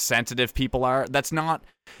like sensitive people are. That's not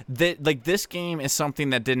that. Like, this game is something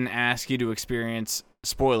that didn't ask you to experience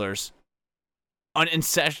spoilers. An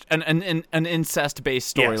incest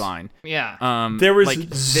based storyline. Yeah. There was like,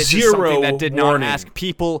 this is zero something that did not warning. ask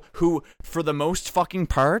people who, for the most fucking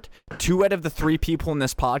part, 2 out of the 3 people in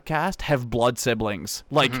this podcast have blood siblings.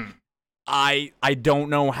 Like. I don't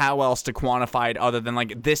know how else to quantify it other than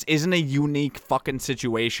like, this isn't a unique fucking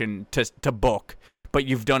situation to book, but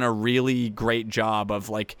you've done a really great job of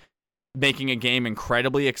like making a game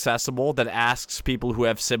incredibly accessible that asks people who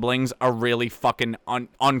have siblings a really fucking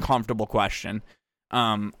uncomfortable question.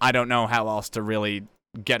 I don't know how else to really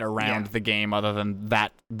get around the game other than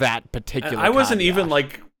that particular. I wasn't caveat. even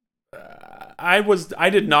like. I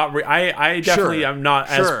definitely am not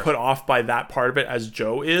as put off by that part of it as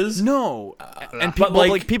Joe is. No, and people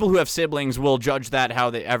like people who have siblings will judge that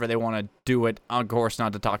however they want to do it. Of course,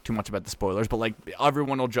 not to talk too much about the spoilers, but like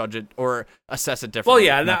everyone will judge it or assess it differently.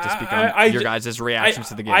 Well, yeah, not to speak on your guys' reactions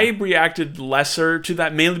to the game. I reacted lesser to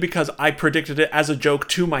that mainly because I predicted it as a joke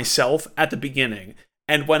to myself at the beginning.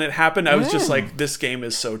 And when it happened, I was just like, this game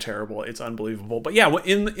is so terrible. It's unbelievable. But yeah,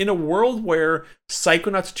 in a world where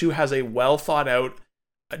Psychonauts 2 has a well-thought-out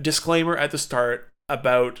disclaimer at the start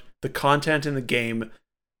about the content in the game,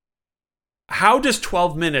 how does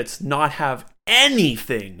 12 minutes not have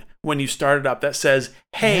anything when you start it up that says,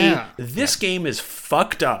 hey, this game is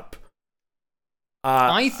fucked up?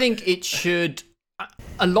 I think it should...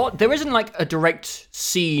 There isn't like a direct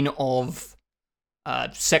scene of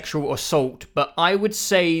sexual assault, but I would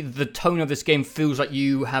say the tone of this game feels like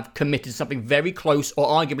you have committed something very close, or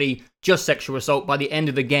arguably just sexual assault by the end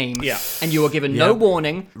of the game. Yeah. And you are given no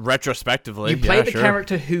warning. Retrospectively, you play the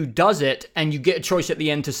character who does it, and you get a choice at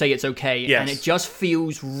the end to say it's okay. Yes. And it just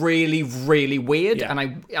feels really, really weird.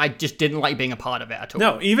 And I just didn't like being a part of it at all.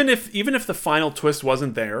 No, even if the final twist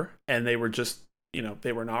wasn't there, and they were just,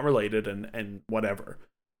 they were not related and whatever,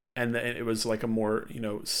 and it was like a more,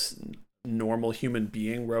 normal human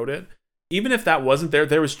being wrote it, even if that wasn't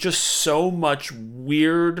there was just so much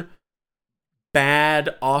weird,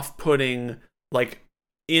 bad, off-putting, like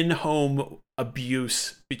in-home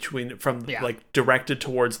abuse like directed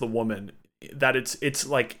towards the woman, that it's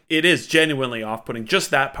like, it is genuinely off-putting.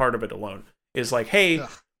 Just that part of it alone is like, hey,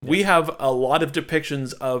 we have a lot of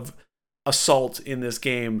depictions of assault in this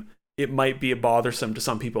game. It might be bothersome to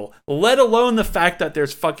some people, let alone the fact that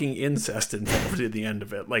there's fucking incest involved at the end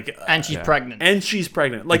of it. Like, and she's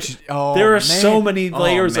pregnant. Like, there are so many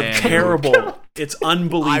layers of terrible. It's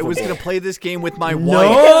unbelievable. I was gonna play this game with my wife.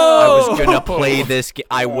 No! I was gonna play this game.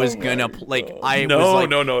 I was gonna play.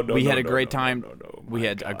 No. We had a great time. We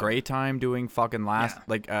had a great time doing fucking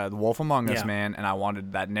The Wolf Among Us, man. And I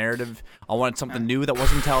wanted that narrative. I wanted something new that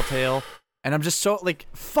wasn't Telltale. And I'm just so like,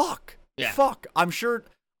 fuck.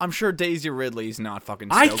 I'm sure Daisy Ridley's not fucking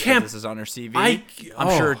stoked that this is on her CV.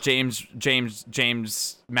 I'm sure James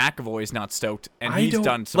McAvoy's not stoked, and he's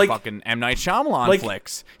done some fucking M. Night Shyamalan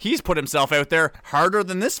flicks. He's put himself out there harder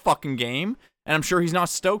than this fucking game, and I'm sure he's not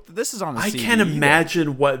stoked that this is on his CV. I can't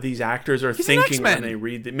imagine what these actors are thinking when they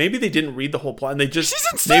read. Maybe they didn't read the whole plot, and they just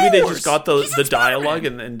maybe they just got the dialogue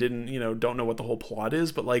and didn't don't know what the whole plot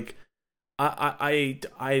is. But like, I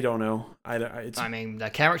don't know. I mean, the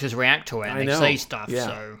characters react to it and they say stuff. Yeah.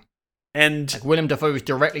 So, and like Willem Dafoe is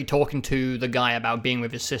directly talking to the guy about being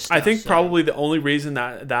with his sister. I think probably the only reason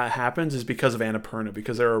that happens is because of Annapurna,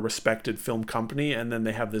 because they're a respected film company, and then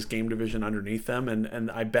they have this game division underneath them,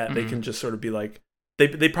 and I bet they can just sort of be like,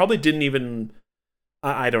 they probably didn't even.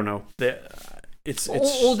 I don't know. It's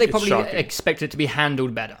probably shocking. expect it to be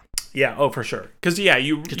handled better. Yeah, for sure. Because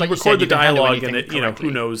you like record the dialogue, and it, correctly.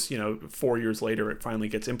 who knows, 4 years later it finally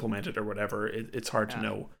gets implemented or whatever. It's hard to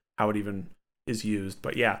know how it even is used.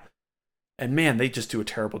 But yeah, and man, they just do a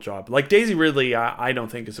terrible job. Like Daisy Ridley, I don't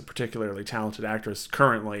think is a particularly talented actress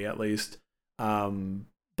currently, at least.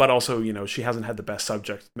 but also, she hasn't had the best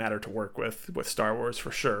subject matter to work with Star Wars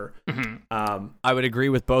for sure. I would agree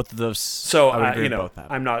with both of those. So I would agree with both of them.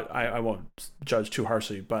 I'm not. I won't judge too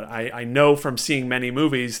harshly, but I know from seeing many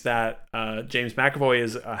movies that James McAvoy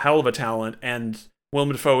is a hell of a talent, and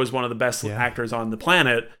Willem Dafoe is one of the best actors on the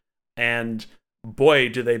planet. And boy,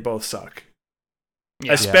 do they both suck.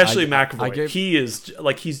 Yeah. Especially McAvoy. He is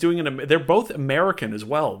like, he's doing they're both American as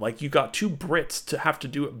well. Like, you got two Brits to have to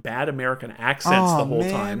do bad American accents the whole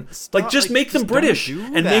time. Like, just make them British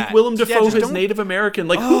and make Willem Dafoe his Native American.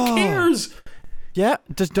 Like, who cares? Yeah,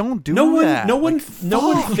 just don't do that. No one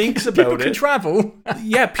thinks about people can travel.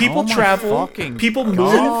 Yeah, people travel. People move.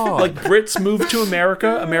 Like, Brits move to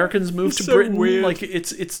America. Americans move to Britain. Weird. Like,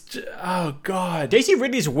 it's oh god. Daisy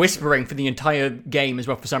Ridley's whispering for the entire game as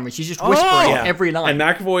well. For some reason, she's just whispering every line. And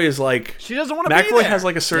McAvoy is like, she doesn't want to be there. McAvoy has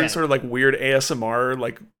like a certain sort of like weird ASMR.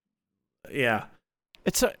 Like,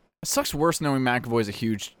 it sucks worse knowing McAvoy's a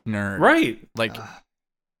huge nerd. Right.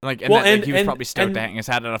 And he was probably stoked to hang his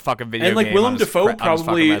hat on a fucking video game. And like, Willem Dafoe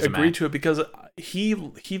probably agreed to it because he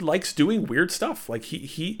likes doing weird stuff. Like,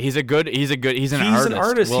 he's an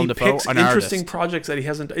artist. Willem he Dafoe, picks interesting projects that he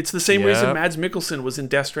hasn't. It's the same reason Mads Mikkelsen was in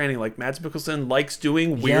Death Stranding. Like, Mads Mikkelsen likes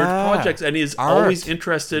doing weird projects and is always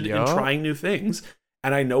interested in trying new things.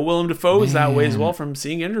 And I know Willem Dafoe is that way as well from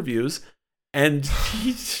seeing interviews. And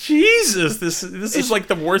Jesus, this is like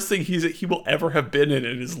the worst thing he will ever have been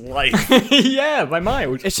in his life. Yeah, by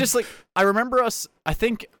mile. It's just like, I remember us. I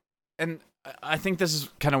think this is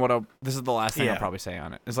kind of this is the last thing I'll probably say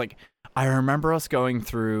on it. It's like, I remember us going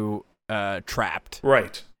through Trapped,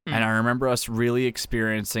 right? And I remember us really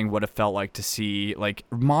experiencing what it felt like to see, like,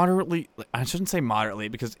 moderately. I shouldn't say moderately,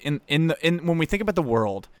 because in when we think about the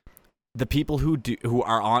world, the people who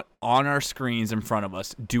are on our screens in front of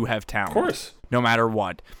us do have talent. Of course. No matter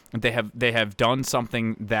what. They have done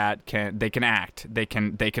something that they can act. They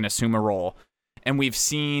can assume a role. And we've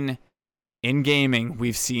seen in gaming,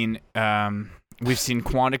 we've seen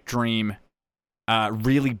Quantic Dream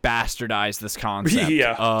really bastardize this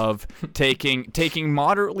concept of taking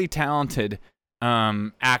moderately talented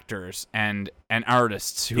actors and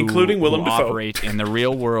artists who operate in the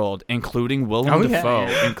real world, including Willem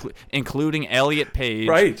Dafoe, including Elliot Page,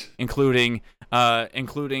 right? Including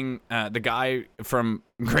the guy from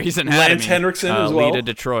Grey's Anatomy, Lance Henriksen as well, lead of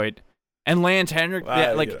Detroit, and Lance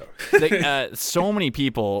Henriksen. So many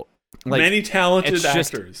people, many talented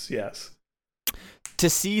actors. Yes. To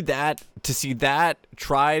see that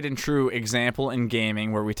tried and true example in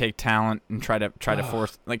gaming, where we take talent and try to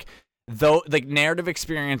force narrative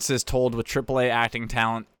experiences told with AAA acting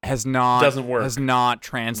talent doesn't work. Has not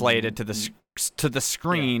translated to the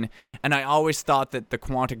screen. And I always thought that the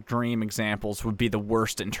Quantic Dream examples would be the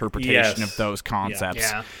worst interpretation of those concepts.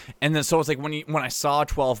 Yeah. And then so it's like, when I saw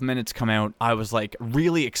 12 Minutes come out, I was like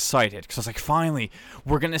really excited, because I was like, finally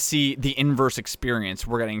we're gonna see the inverse experience.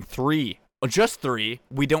 We're getting just three.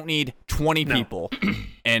 We don't need 20 people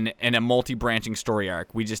in a multi-branching story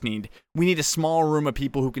arc. We need a small room of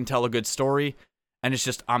people who can tell a good story. And it's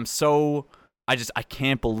just, I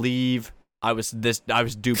can't believe I was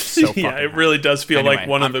duped so fucking hard. It really does feel like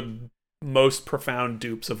one of the most profound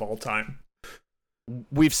dupes of all time.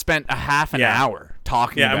 We've spent a half an hour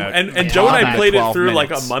talking about it. And Joe and I played it through like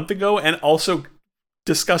a month ago, and also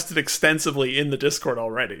discussed it extensively in the Discord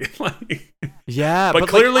already. But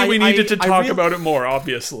clearly we needed to talk about it more,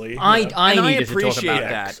 obviously. I needed to talk about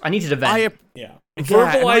that. I needed to vent.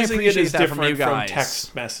 Verbalizing it is different from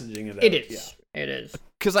text messaging it. It is.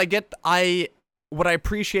 Because what I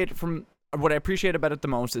appreciate about it the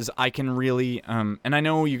most is I can really and I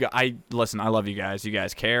know I love you guys. You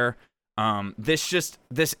guys care.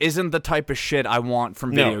 This isn't the type of shit I want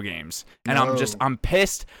from video games. And I'm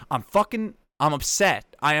pissed. I'm upset.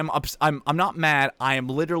 I'm not mad. I am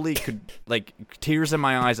literally tears in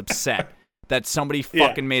my eyes, upset that somebody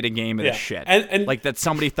fucking made a game of this shit. And like, that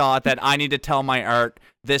somebody thought that I need to tell my art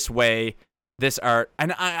this way, this art,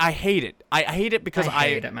 and I hate it. I hate it because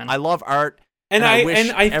I love art. And I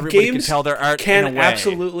wish everybody could tell their art in a way.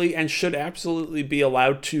 Absolutely and should absolutely be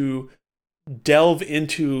allowed to delve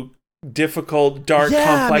into difficult, dark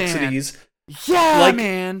complexities. Man. Yeah,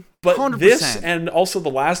 man. But 100%. This and also The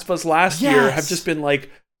Last of Us last year have just been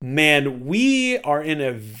like, man, we are in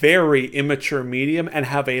a very immature medium and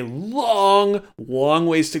have a long, long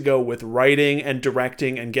ways to go with writing and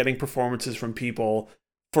directing and getting performances from people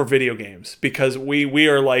for video games, because we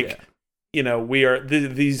are like,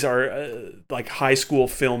 these are like high school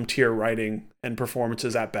film tier writing and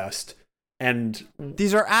performances at best, and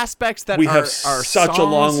these are aspects that we are have such a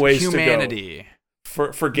long ways humanity to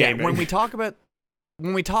go for gaming. When we talk about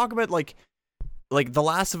like like The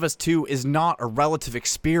Last of Us 2 is not a relative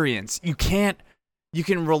experience. You can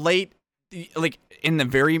relate, like, in the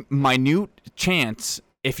very minute chance,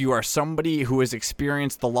 if you are somebody who has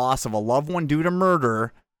experienced the loss of a loved one due to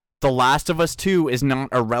murder, The Last of Us 2 is not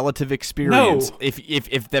a relative experience. No.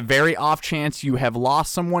 If the very off chance you have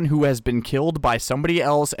lost someone who has been killed by somebody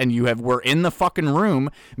else and were in the fucking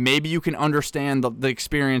room, maybe you can understand the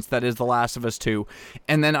experience that is The Last of Us 2.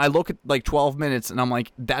 And then I look at like 12 minutes and I'm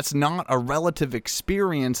like, that's not a relative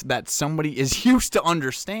experience that somebody is used to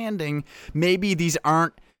understanding. Maybe these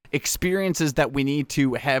aren't experiences that we need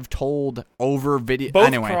to have told over video. Both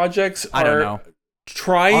anyway, projects I don't are know.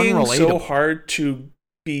 trying so Unrelatable. hard to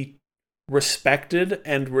be respected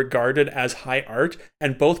and regarded as high art,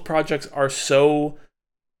 and both projects are so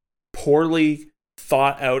poorly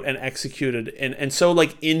thought out and executed and so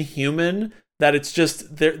like inhuman that it's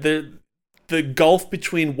just the gulf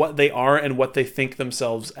between what they are and what they think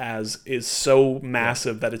themselves as is so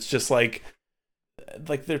massive that it's just like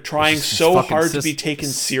they're trying It's so fucking hard to be taken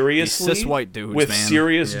seriously cis white dudes, with man.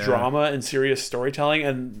 serious Yeah. drama and serious storytelling,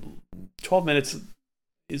 and 12 minutes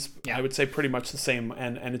is I would say pretty much the same,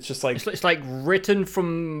 and it's just like It's like written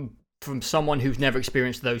from someone who's never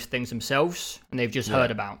experienced those things themselves, and they've just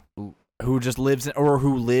heard about. Who just lives in, or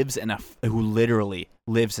who literally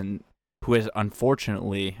lives in, who is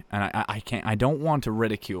unfortunately, and I don't want to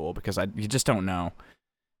ridicule because you just don't know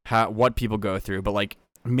what people go through, but like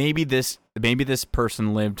maybe this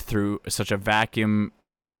person lived through such a vacuum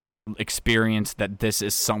experience that this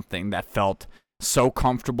is something that felt so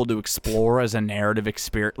comfortable to explore as a narrative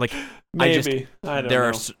experience. Like maybe I don't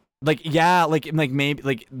know.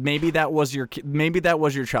 Maybe that was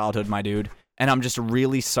your childhood, my dude. And I'm just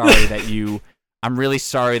really sorry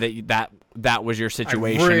that was your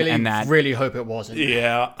situation. I really hope it wasn't.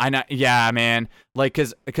 Yeah. I know, yeah, man. Like,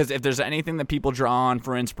 because if there's anything that people draw on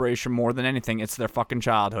for inspiration more than anything, it's their fucking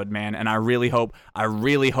childhood, man. And I really hope,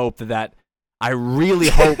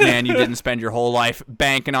 man, you didn't spend your whole life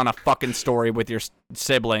banking on a fucking story with your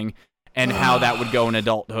sibling and how that would go in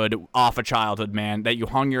adulthood off of childhood, man. That you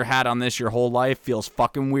hung your hat on this your whole life feels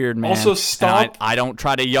fucking weird, man. Also, stop. And I don't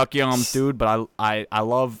try to yuck yums, dude, but I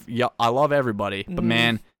love everybody. But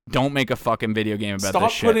man, don't make a fucking video game about Stop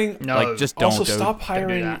this shit. putting No. Like, just don't. also dude. stop do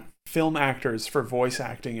hiring that. film actors for voice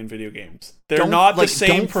acting in video games. They're Don't, not like, the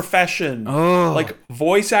same don't- profession. Ugh. Like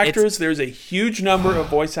voice actors, there's a huge number of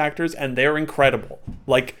voice actors, and they're incredible.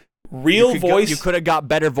 Like real voice. You could have got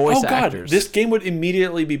better voice oh god, actors. this game would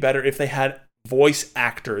immediately be better if they had voice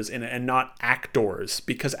actors in it and not actors,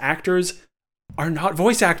 because actors are not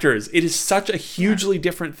voice actors. It is such a hugely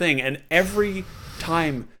different thing, and every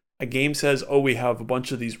time a game says, "Oh, we have a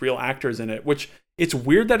bunch of these real actors in it," which it's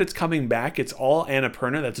weird that it's coming back. It's all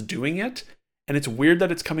Annapurna that's doing it. And it's weird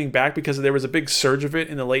that it's coming back because there was a big surge of it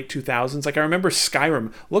in the late 2000s. Like, I remember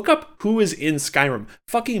Skyrim. Look up who is in Skyrim.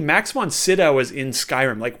 Fucking Max von Sydow is in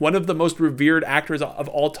Skyrim. Like, one of the most revered actors of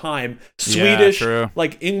all time. Swedish, true.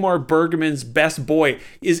 like Ingmar Bergman's best boy,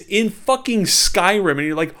 is in fucking Skyrim. And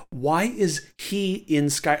you're like, why is he in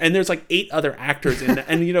Skyrim? And there's like 8 other actors in that.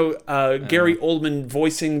 And, you know, Gary Oldman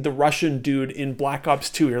voicing the Russian dude in Black Ops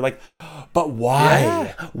 2. You're like, but why?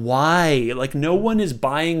 Yeah. Why? Like, no one is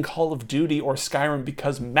buying Call of Duty or Skyrim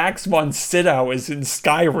because Max von Sydow is in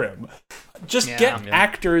Skyrim. Just get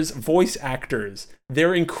actors, voice actors.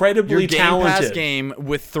 They're incredibly your Game talented. Pass game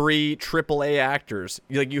with 3 AAA actors.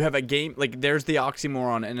 Like, you have a game, like, there's the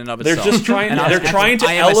oxymoron in and of They're itself. just trying. And They're I'm- trying to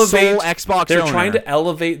I am a elevate. sole Xbox They're owner. trying to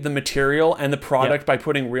elevate the material and the product by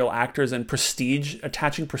putting real actors and prestige,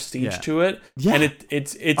 attaching prestige to it. Yeah. And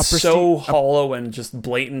it's so hollow and just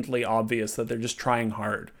blatantly obvious that they're just trying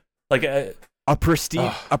hard. Like a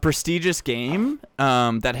prestigious game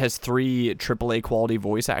that has 3 AAA quality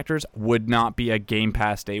voice actors would not be a Game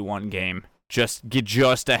Pass Day 1 game. Just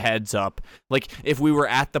a heads up. Like, if we were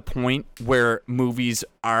at the point where movies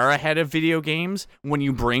are ahead of video games, when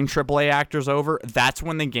you bring AAA actors over, that's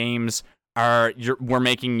when the games we're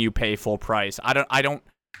making you pay full price.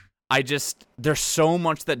 There's so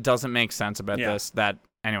much that doesn't make sense about this that,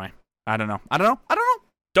 anyway, I don't know.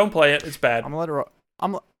 don't play it. It's bad. I'm gonna let her.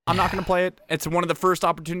 I'm not gonna play it. It's one of the first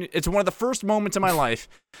opportunities. It's one of the first moments in my life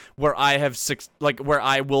where I have where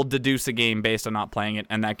I will deduce a game based on not playing it,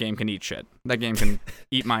 and that game can eat shit. That game can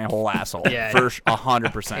eat my whole asshole for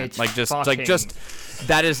 100%.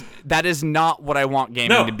 That is not what I want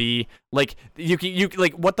gaming to be. Like, you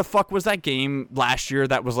like, what the fuck was that game last year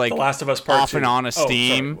that was like The Last of Us Part off 2. and on a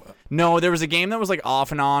Steam? sorry. No, there was a game that was like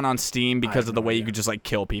off and on Steam because of the way you could just like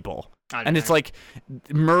kill people. And it's like,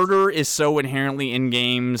 murder is so inherently in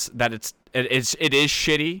games that it is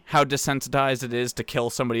shitty how desensitized it is to kill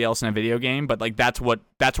somebody else in a video game, but like that's what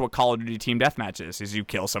Call of Duty Team Deathmatch is you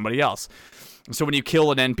kill somebody else. So when you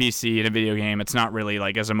kill an NPC in a video game, it's not really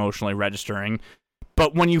like as emotionally registering.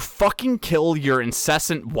 But when you fucking kill your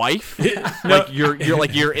incessant wife, like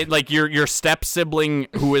your step sibling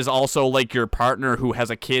who is also like your partner who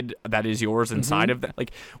has a kid that is yours inside of that,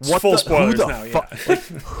 like what full the spoilers who the now, fuck? yeah. Like,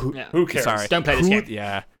 Who cares? Sorry, Don't play this game.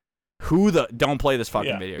 Yeah, don't play this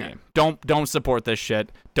fucking video game. Don't support this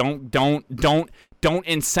shit. Don't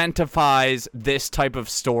incentivize this type of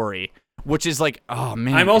story. Which is like, oh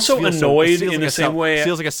man. I'm also annoyed in the same way.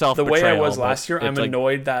 Feels like a self. The way I was last year, I'm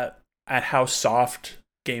annoyed at how soft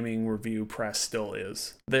gaming review press still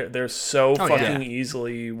is. They're so fucking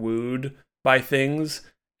easily wooed by things,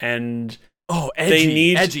 and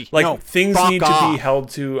edgy. Like things need off. to be held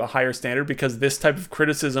to a higher standard, because this type of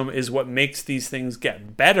criticism is what makes these things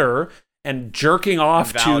get better. And jerking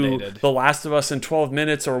off to The Last of Us in 12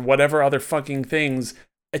 minutes or whatever other fucking things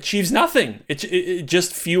achieves nothing. It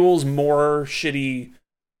just fuels more shitty,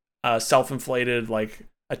 self-inflated like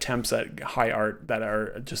attempts at high art that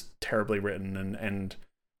are just terribly written and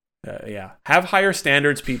have higher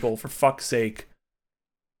standards, people, for fuck's sake.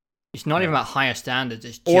 It's not even about higher standards.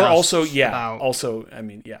 It's just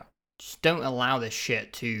just don't allow this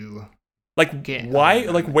shit to like why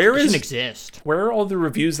like where doesn't exist. Where are all the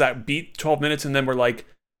reviews that beat 12 minutes and then were like,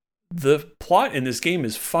 the plot in this game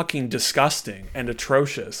is fucking disgusting and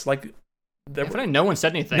atrocious. Like, no one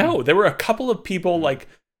said anything. No, there were a couple of people like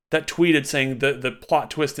that tweeted saying the plot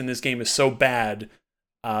twist in this game is so bad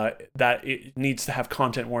that it needs to have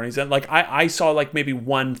content warnings. And like I saw like maybe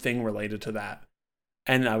one thing related to that,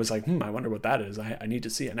 and I was like, I wonder what that is. I need to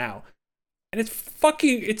see it now. And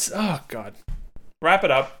it's oh god. Wrap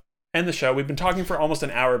it up. End the show. We've been talking for almost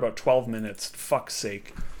an hour, about 12 minutes. Fuck's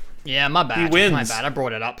sake. Yeah, my bad. He wins. My bad. I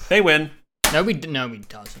brought it up. They win. No, he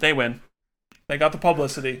doesn't. They win. They got the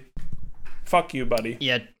publicity. Fuck you, buddy.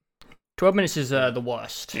 Yeah, 12 minutes is the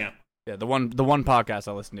worst. Yeah. Yeah, the one podcast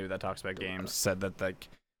I listened to that talks about games said that like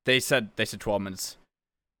they said 12 minutes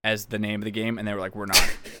as the name of the game, and they were like, we're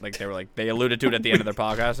not. Like they were like they alluded to it at the end of their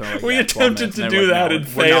podcast. And like, we attempted to do that and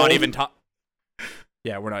we're failed. not even talking.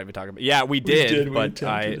 Yeah, we're not even talking about. Yeah, we did, but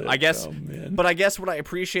I guess. But I guess what I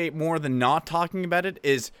appreciate more than not talking about it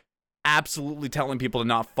is absolutely telling people to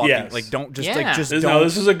not fucking like don't just like just don't. No,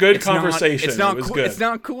 this is a good conversation. It's not it was cool. good. It's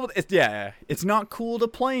not cool. It's not cool to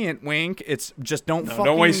play it. Wink. It's just don't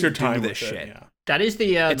waste your time do this with shit. Yeah. That is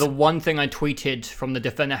the one thing I tweeted from the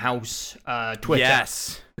Defender House Twitter.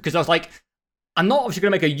 Yes, because I was like, I'm not obviously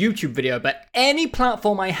going to make a YouTube video, but any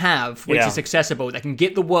platform I have which is accessible that can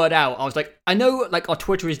get the word out, I was like, I know like our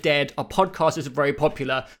Twitter is dead, our podcast is very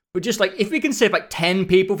popular, but just like if we can save like 10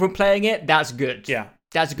 people from playing it, that's good. Yeah.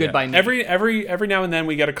 That's good by me. Every now and then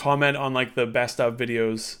we get a comment on like the best of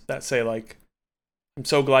videos that say like, I'm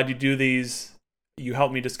so glad you do these. You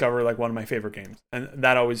helped me discover like one of my favorite games. And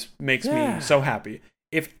that always makes me so happy.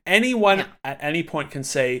 If anyone at any point can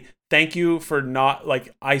say, thank you for not,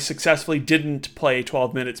 like, I successfully didn't play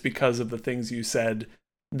 12 minutes because of the things you said,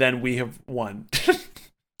 then we have won.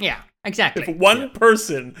 Yeah, exactly. If one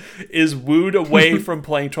person is wooed away from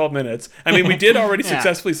playing 12 minutes, I mean, we did already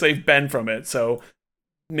successfully save Ben from it, so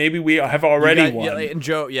maybe we have already won. Yeah, and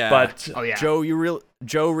Joe, but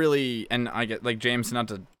Joe really, and I get like James, not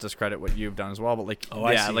to discredit what you've done as well, but like,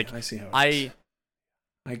 I see how I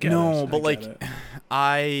get no, it. but like,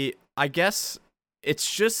 I guess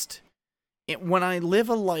it's just when I live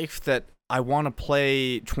a life that I want to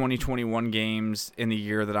play 2021 games in the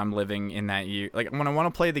year that I'm living in that year, like when I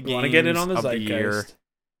want to play the games get in on the of zeitgeist. the year,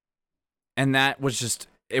 and that was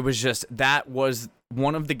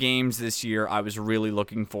one of the games this year I was really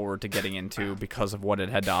looking forward to getting into because of what it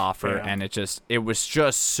had to offer, and it was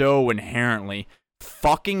just so inherently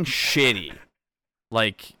fucking shitty.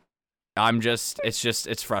 Like,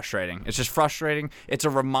 it's frustrating. It's just frustrating. It's a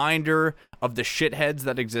reminder of the shitheads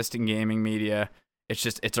that exist in gaming media.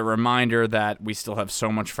 It's a reminder that we still have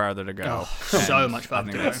so much farther to go. So much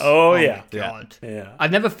farther to go. Oh yeah. God. Yeah.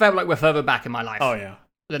 I've never felt like we're further back in my life. Oh yeah.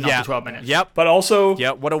 Than after 12 minutes. Yep. But also,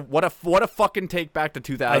 what a fucking take back to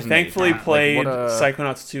 2008. I thankfully played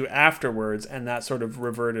Psychonauts 2 afterwards, and that sort of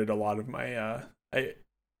reverted a lot of my.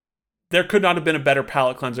 There could not have been a better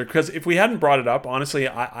palate cleanser, because if we hadn't brought it up, honestly,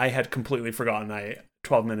 I had completely forgotten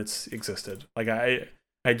 12 minutes existed. Like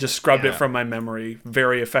I just scrubbed Yeah. it from my memory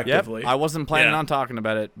very effectively. Yep. I wasn't planning Yeah. on talking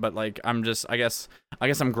about it, but like I'm just I guess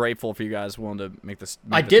I'm grateful for you guys willing to make this.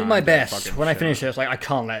 I make the did time my to best. fucking When I show finished up. it, I was like, I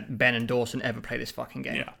can't let Ben and Dawson ever play this fucking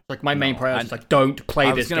game. Yeah. Like my main No, priority I- is like, don't play I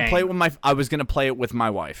this was gonna game. play it with I was gonna play it with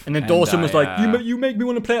my wife, And then Dawson was I, like, you make me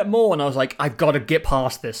want to play it more. And I was like, I've got to get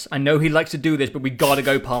past this. I know he likes to do this, but we got to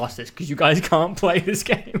go past this because you guys can't play this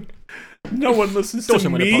game. No one listens to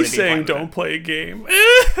Dawson would have me probably been fine saying with don't it. play a game.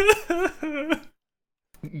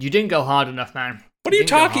 You didn't go hard enough, man. What are you didn't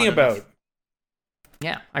go hard talking enough. about?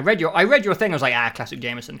 Yeah, I read your thing. I was like, classic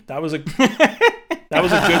Jameson. That was a good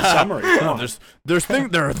summary. Come on.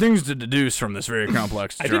 there are things to deduce from this very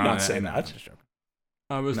complex. I did genre. not say that.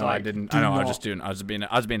 I was No, like, I didn't. do I know. I not- was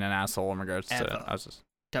being an asshole in regards Ever. to. I was just.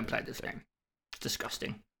 Don't play this game. It's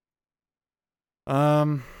disgusting.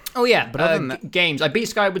 But Oh yeah, other than that- games. I beat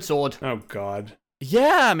Skyward Sword. Oh God.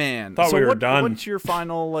 Yeah, man. Thought so we were what, done. What's your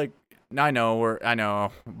final like? I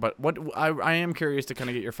know, but what I am curious to kind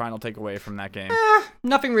of get your final takeaway from that game.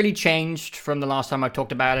 Nothing really changed from the last time I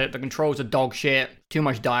talked about it. The controls are dog shit. Too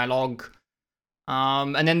much dialogue.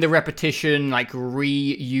 And then the repetition, like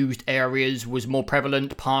reused areas, was more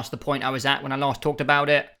prevalent past the point I was at when I last talked about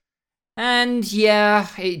it. And yeah,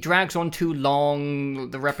 it drags on too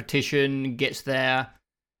long. The repetition gets there.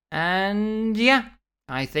 And yeah,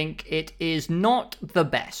 I think it is not the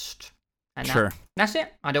best. And Sure. that's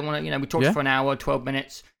it. I don't want to, we talked Yeah. for an hour, 12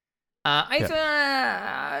 minutes.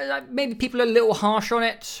 Maybe people are a little harsh on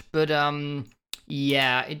it, but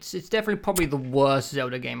yeah, it's definitely probably the worst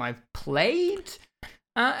Zelda game I've played.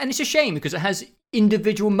 And it's a shame because it has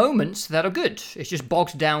individual moments that are good. It's just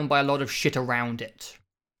bogged down by a lot of shit around it.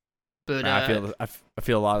 But I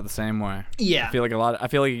feel a lot of the same way. yeah, I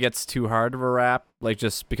feel like it gets too hard of a rap, like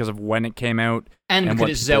just because of when it came out. and and because what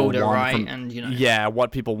it's people Zelda, want right? from- And Yeah,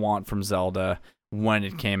 what people want from Zelda when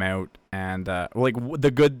it came out, and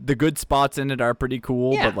the good spots in it are pretty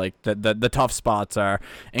cool, Yeah. but like the tough spots are,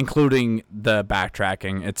 including the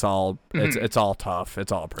backtracking. It's all it's all tough.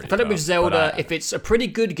 It's all pretty. I feel like with tough, Zelda, but, if it's a pretty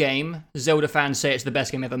good game, Zelda fans say it's the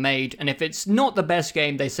best game ever made, and if it's not the best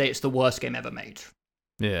game, they say it's the worst game ever made.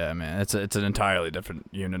 yeah, man, it's an entirely different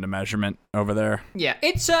unit of measurement over there. Yeah,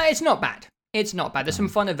 it's not bad. It's not bad. There's some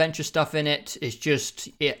fun adventure stuff in it. It's just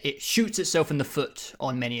it shoots itself in the foot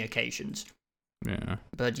on many occasions. Yeah.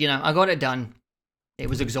 But I got it done. It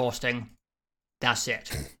was exhausting. That's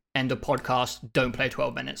it. End of podcast. Don't play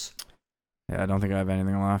 12 minutes. Yeah, I don't think I have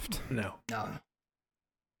anything left. No. No.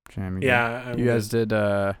 Jam, Yeah. you guys did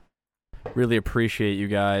really appreciate you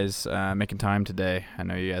guys making time today. I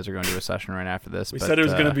know you guys are going to do a session right after this. We but, said it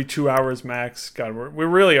was going to be 2 hours max. God, we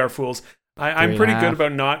really are fools. I'm 3.5. pretty good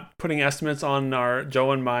about not putting estimates on our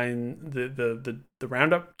Joe and mine the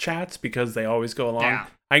roundup chats because they always go along. Yeah.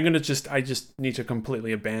 I just need to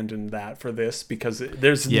completely abandon that for this because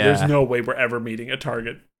there's Yeah. no way we're ever meeting a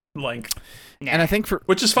target length, And I think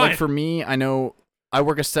which is fine. like for me, I know I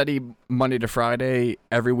work a steady Monday to Friday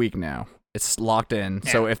every week now. It's locked in.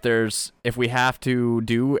 So if we have to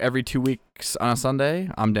do every 2 weeks on a Sunday,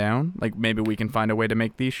 I'm down. Like maybe we can find a way to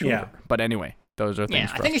make these shorter. Yeah. But anyway, those are things.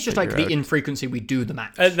 Yeah, I think it's just like the infrequency we do the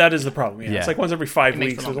match. That is the problem. Yeah. Yeah. It's like once every 5 It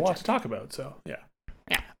makes weeks. the There's a longer lot to talk about. So yeah.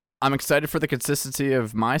 I'm excited for the consistency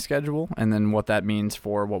of my schedule, and then what that means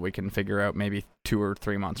for what we can figure out maybe 2 or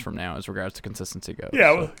 3 months from now as regards to consistency goes.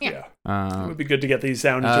 Yeah. So, Well, yeah. It would be good to get these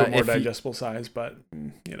down into a more if you- digestible size, but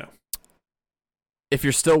if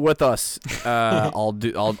you're still with us, I'll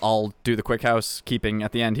do the quick housekeeping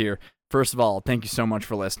at the end here. First of all, thank you so much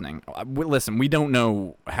for listening. Listen, we don't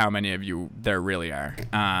know how many of you there really are,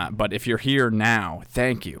 but if you're here now,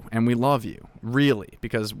 thank you, and we love you really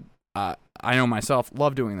because I know myself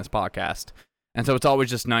love doing this podcast, and so it's always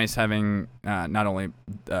just nice having not only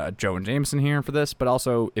Joe and Jameson here for this, but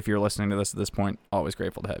also if you're listening to this at this point, always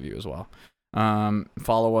grateful to have you as well.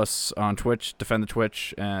 Follow us on Twitch, Defend the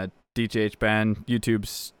Twitch, DTH Ben,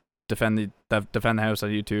 YouTube's Defend the House on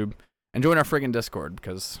YouTube, and join our friggin' Discord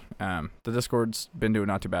because the Discord's been doing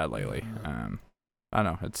not too bad lately. I don't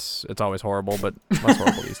know, it's always horrible, but less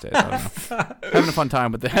horrible these days. I don't know. Having a fun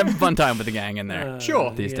time with the gang in there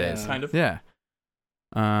Sure. these days. Kind of. Yeah.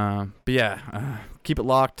 But yeah, keep it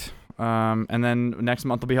locked. And then next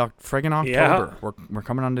month will be friggin' October. Yeah. We're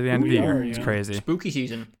coming on to the end of the We year. are, It's yeah. crazy. Spooky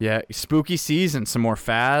season. Yeah, spooky season. Some more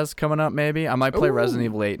Faz coming up. Maybe I might play Ooh. Resident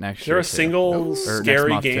Evil 8 next is there year. a single next scary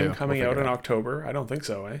month, game too. coming We'll out figure in it out. October? I don't think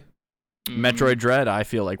so, eh? Metroid Dread. I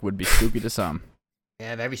feel like would be spooky to some.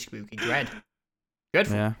 Yeah, very spooky. Dread.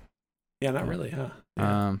 Dreadful. Yeah. Yeah, not really, huh?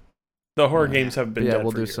 Yeah. The horror yeah. games have been Yeah, dead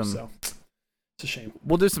we'll for do years, some- so it's a shame.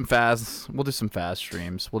 We'll do some Faz. We'll do some Faz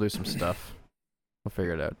streams. We'll do some stuff. We'll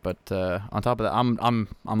figure it out. But on top of that, I'm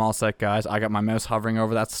all set, guys. I got my mouse hovering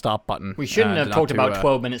over that stop button. We shouldn't have talked about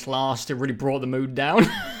 12 minutes last. It really brought the mood down.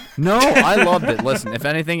 No, I loved it. Listen, if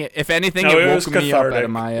anything, it woke me up out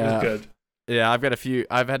of my. It was good. Yeah, I've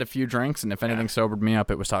had a few drinks, and if anything sobered me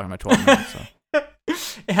up, it was talking about 12 minutes. So.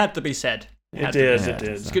 It had to be said. It did.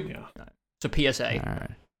 It's good. Yeah. It's a PSA. All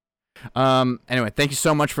right. Anyway, thank you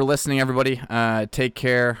so much for listening, everybody. Take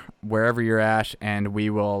care wherever you're at, and we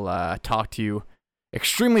will talk to you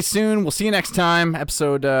extremely soon. We'll see you next time.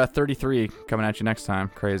 Episode 33 coming at you next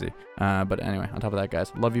time. Crazy. But anyway, on top of that,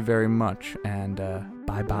 guys, love you very much, and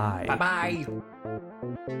bye-bye. Bye-bye.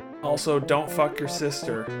 Also, don't fuck your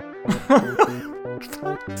sister. For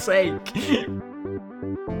fuck's sake.